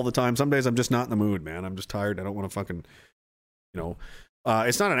 on all the time. Some days I'm just not in the mood, man. I'm just tired. I don't want to fucking,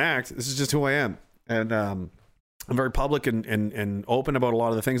 it's not an act. This is just who I am. And I'm very public and open about a lot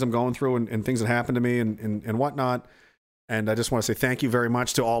of the things I'm going through and things that happen to me and whatnot. And I just want to say thank you very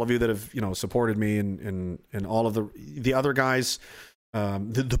much to all of you that have, supported me and all of the other guys,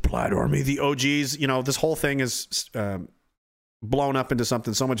 the Plaid Army, the OGs. This whole thing is blown up into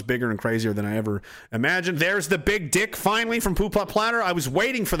something so much bigger and crazier than I ever imagined. There's the big dick finally from Poopla Platter. I was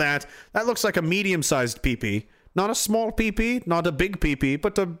waiting for that. That looks like a medium-sized pee-pee. Not a small pee-pee, not a big pee-pee,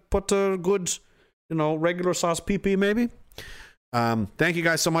 but a good, regular size pee-pee maybe. Thank you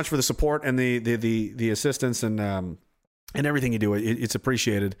guys so much for the support and the assistance and everything you do. It's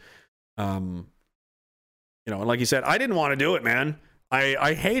appreciated. Like you said, I didn't want to do it, man.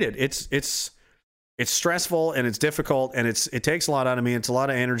 I hate it. It's stressful and it's difficult and it takes a lot out of me. It's a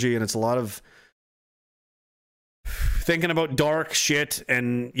lot of energy and it's a lot of thinking about dark shit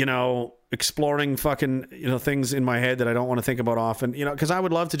and, exploring fucking, things in my head that I don't want to think about often, because I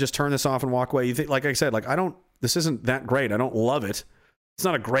would love to just turn this off and walk away. You think, like I said, this isn't that great. I don't love it. It's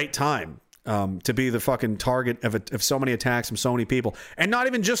not a great time. to be the fucking target of so many attacks from so many people, and not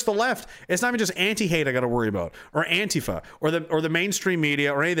even just the left. It's not even just anti-hate I got to worry about, or Antifa, or the mainstream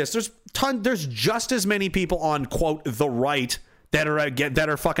media, or any of this. There's just as many people on quote the right that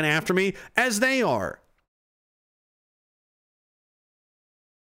are fucking after me as they are.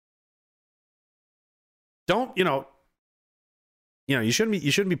 Don't you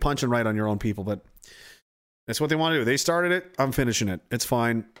shouldn't be punching right on your own people, but that's what they want to do. They started it. I'm finishing it. It's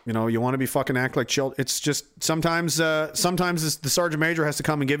fine. You want to be fucking act like children. It's just sometimes the sergeant major has to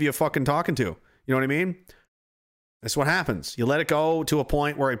come and give you a fucking talking to. You know what I mean? That's what happens. You let it go to a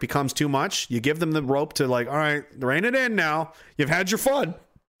point where it becomes too much. You give them the rope to like, all right, rein it in now. You've had your fun.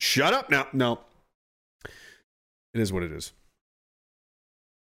 Shut up now. No. It is what it is.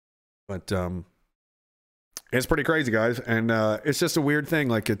 But it's pretty crazy, guys, and it's just a weird thing.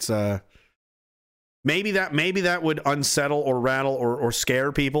 Like it's maybe that would unsettle or rattle or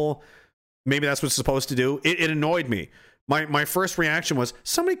scare people. Maybe that's what it's supposed to do. It annoyed me. My first reaction was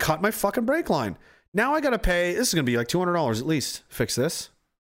somebody cut my fucking brake line. Now I gotta pay. This is gonna be like $200 at least. Fix this,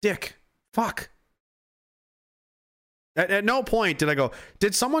 dick. Fuck. At no point did I go,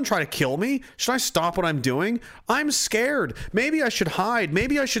 did someone try to kill me? Should I stop what I'm doing? I'm scared. Maybe I should hide.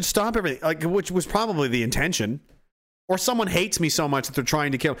 Maybe I should stop everything, which was probably the intention. Or someone hates me so much that they're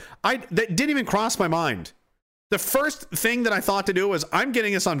trying to kill. That didn't even cross my mind. The first thing that I thought to do was, I'm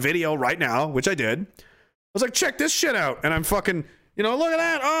getting this on video right now, which I did. I was like, check this shit out. And I'm fucking, look at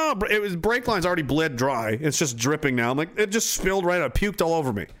that. Oh, it was brake line's already bled dry. It's just dripping now. I'm like, it just spilled right out. Puked all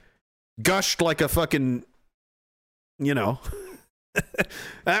over me. Gushed like a fucking...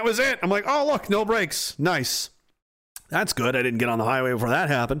 that was it. I'm like, oh, look, no brakes. Nice. That's good. I didn't get on the highway before that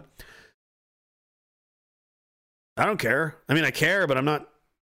happened. I don't care. I mean, I care, but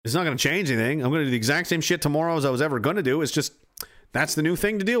it's not going to change anything. I'm going to do the exact same shit tomorrow as I was ever going to do. It's just, that's the new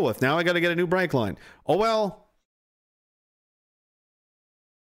thing to deal with. Now I got to get a new brake line. Oh, well.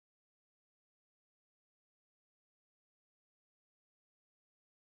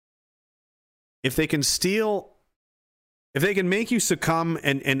 If they can make you succumb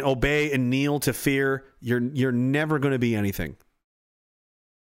and obey and kneel to fear, you're never going to be anything.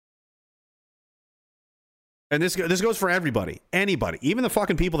 And this goes for everybody, anybody, even the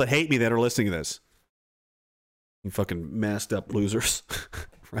fucking people that hate me that are listening to this. You fucking messed up losers,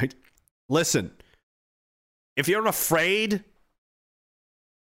 right? Listen, if you're afraid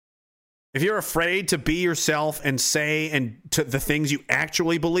to be yourself and say and to the things you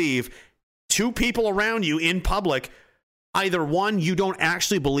actually believe to people around you in public, either one, you don't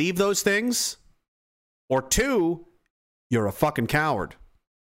actually believe those things, or two, you're a fucking coward.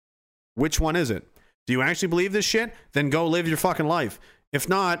 Which one is it? Do you actually believe this shit? Then go live your fucking life. If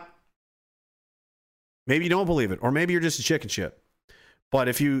not, maybe you don't believe it, or maybe you're just a chicken shit. But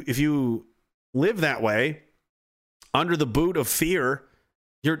if you live that way, under the boot of fear,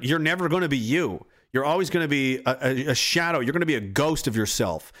 you're never going to be you. You're always going to be a shadow. You're going to be a ghost of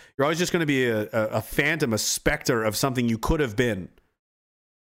yourself. You're always just going to be a phantom, a specter of something you could have been.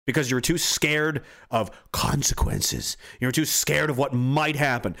 Because you're too scared of consequences. You're too scared of what might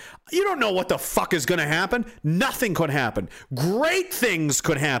happen. You don't know what the fuck is going to happen. Nothing could happen. Great things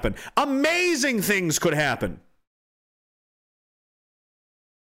could happen. Amazing things could happen.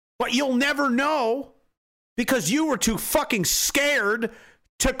 But you'll never know because you were too fucking scared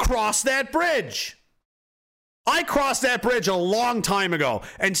to cross that bridge. I crossed that bridge a long time ago,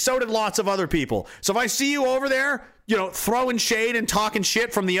 and so did lots of other people. So if I see you over there, throwing shade and talking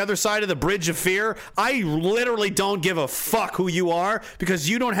shit from the other side of the bridge of fear, I literally don't give a fuck who you are, because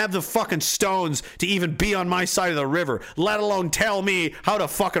you don't have the fucking stones to even be on my side of the river, let alone tell me how to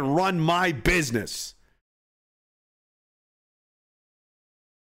fucking run my business.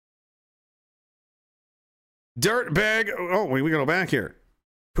 Dirtbag. Oh, we go back here.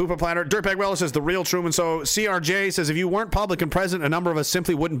 Poopa Platter. Dirtbag Weller says the real Truman. So CRJ says if you weren't public and present, a number of us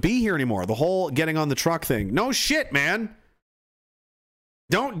simply wouldn't be here anymore. The whole getting on the truck thing. No shit, man.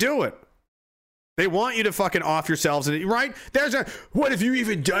 Don't do it. They want you to fucking off yourselves, right? What have you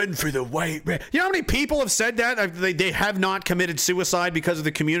even done for the white man? You know how many people have said that? They have not committed suicide because of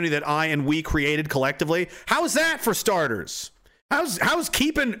the community that I and we created collectively. How's that for starters? How's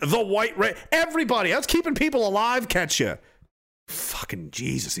keeping the white race? Everybody. How's keeping people alive catch you? Fucking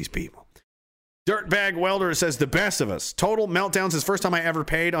Jesus, these people. Dirtbag Welder says the best of us. Total meltdowns. His first time I ever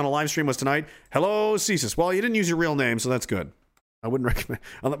paid on a live stream was tonight. Hello, Cesus. Well, you didn't use your real name, so that's good. I wouldn't recommend.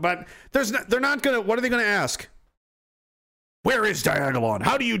 But they're not gonna. What are they gonna ask? Where is Diagolon?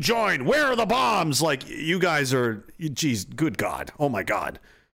 How do you join? Where are the bombs? Like, you guys are. Geez, good God. Oh my God.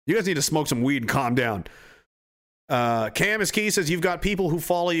 You guys need to smoke some weed and calm down. Cam is Key says you've got people who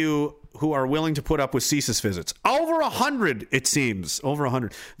follow you who are willing to put up with CSIS visits. Over 100, it seems. Over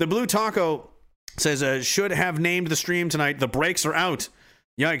 100. The Blue Taco says, should have named the stream tonight. The brakes are out.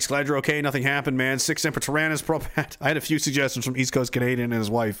 Yikes, glad you're okay. Nothing happened, man. 6 Semper Tyrannis, Propat. I had a few suggestions from East Coast Canadian and his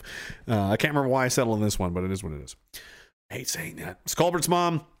wife. I can't remember why I settled on this one, but it is what it is. I hate saying that. It's Colbert's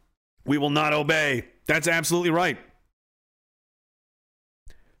mom. We will not obey. That's absolutely right.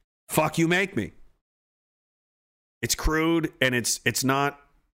 Fuck you, make me. It's crude and it's not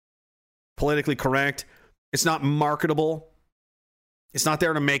politically correct. It's not marketable. It's not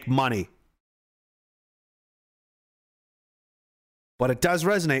there to make money. But it does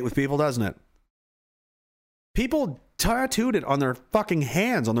resonate with people, doesn't it? People tattooed it on their fucking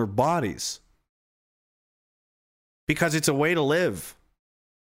hands, on their bodies. Because it's a way to live.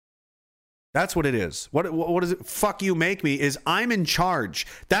 That's what it is. What is it? Fuck you, make me is I'm in charge.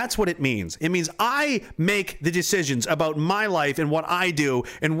 That's what it means. It means I make the decisions about my life and what I do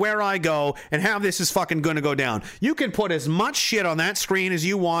and where I go and how this is fucking going to go down. You can put as much shit on that screen as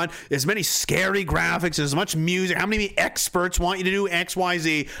you want, as many scary graphics, as much music, how many experts want you to do X, Y,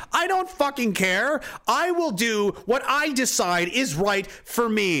 Z. I don't fucking care. I will do what I decide is right for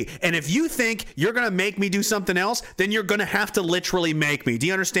me. And if you think you're going to make me do something else, then you're going to have to literally make me. Do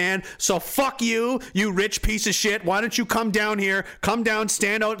you understand? So fuck you, you rich piece of shit. Why don't you come down here, come down,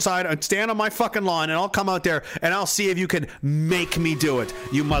 stand outside, and stand on my fucking lawn, and I'll come out there, and I'll see if you can make me do it,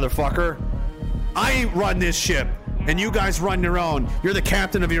 you motherfucker. I run this ship, and you guys run your own. You're the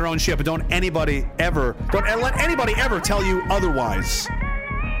captain of your own ship, and don't let anybody ever tell you otherwise.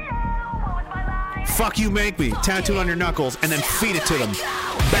 Fuck you, make me. Tattooed on your knuckles, and then feed it to them.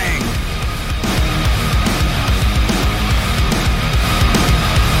 Bang.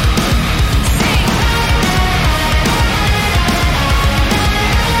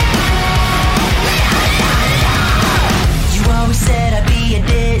 Said I'd be a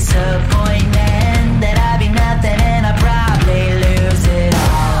disappointment, that I'd be nothing and I'd probably lose it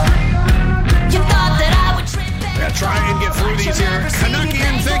all. You thought that I would trip. Yeah, try and get through these here.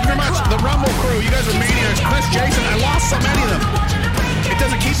 Canuckian, thank you very much. The Rumble crew, you guys are maniacs. Chris, Jason, I lost so many of them. It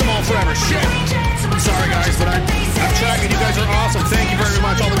doesn't keep them all forever. Shit. I'm sorry, guys, but I'm tracking. You guys are awesome. Thank you very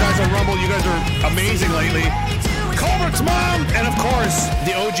much. All the guys on Rumble, you guys are amazing lately. Colbert's mom, and of course,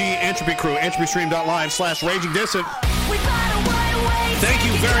 the OG Entropy crew, entropystream.live/ragingdissident. Thank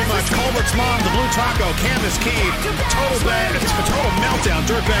you very much. Colbert's mom, the Blue Taco, Canvas Key, Total Meltdown,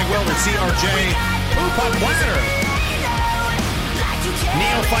 Dirtbag Welder, CRJ, Pop Platter,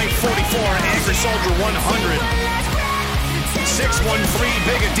 Neophyte 44, Angry Soldier 100, 613,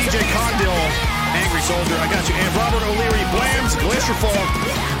 Bigot, DJ Condil, Angry Soldier, I got you, and Robert O'Leary, Blams, Glacierfall,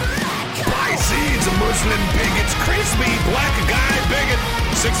 Buy Seeds, Muslim Bigots, Crispy, Black Guy, Bigot,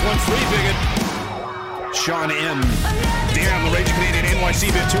 613, Bigot, Sean M. Damn, the Raging Canadian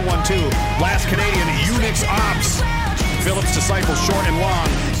NYC bit 212. Last Canadian Unix Ops. Phillips Disciple Short and Long.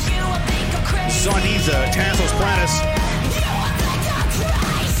 Zoniza Tassos Planis.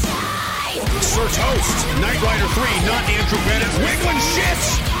 Sir Toast. Knight Rider 3. Not Andrew Bennett. Wiggling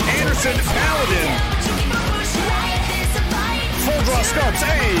Shits. Anderson Paladin. Full Draw Sculpts.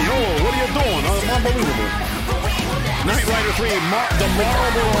 Hey, what are you doing? Unbelievable. Knight Rider 3, the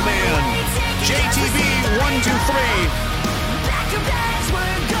Marlboro Man, JTB 123,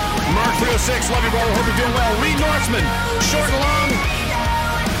 Mark 306, love you brother, hope you're doing well, Reed Norseman, Short and Long,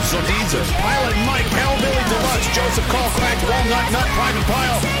 Zodiza, Pilot Mike, Hellbilly Deluxe, Joseph Colcrack, Walnut Nut, Private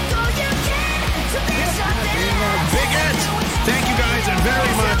Pile, Big Ed, thank you guys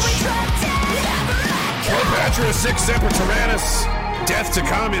very much, Cleopatra 6 Semper Tyrannis, Death to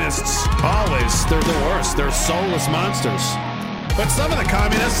communists. Always. They're the worst. They're soulless monsters. But some of the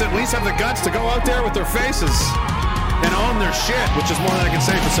communists at least have the guts to go out there with their faces and own their shit, which is more than I can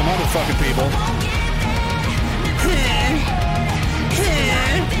say for some other fucking people.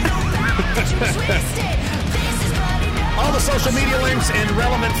 All the social media links and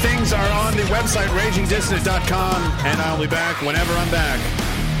relevant things are on the website, ragingdissident.com, and I'll be back whenever I'm back.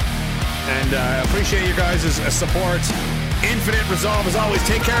 And I appreciate you guys' support. Infinite resolve as always.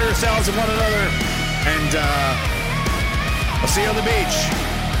 Take care of yourselves and one another. And I'll see you on the beach.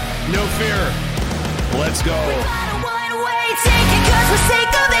 No fear. Let's go.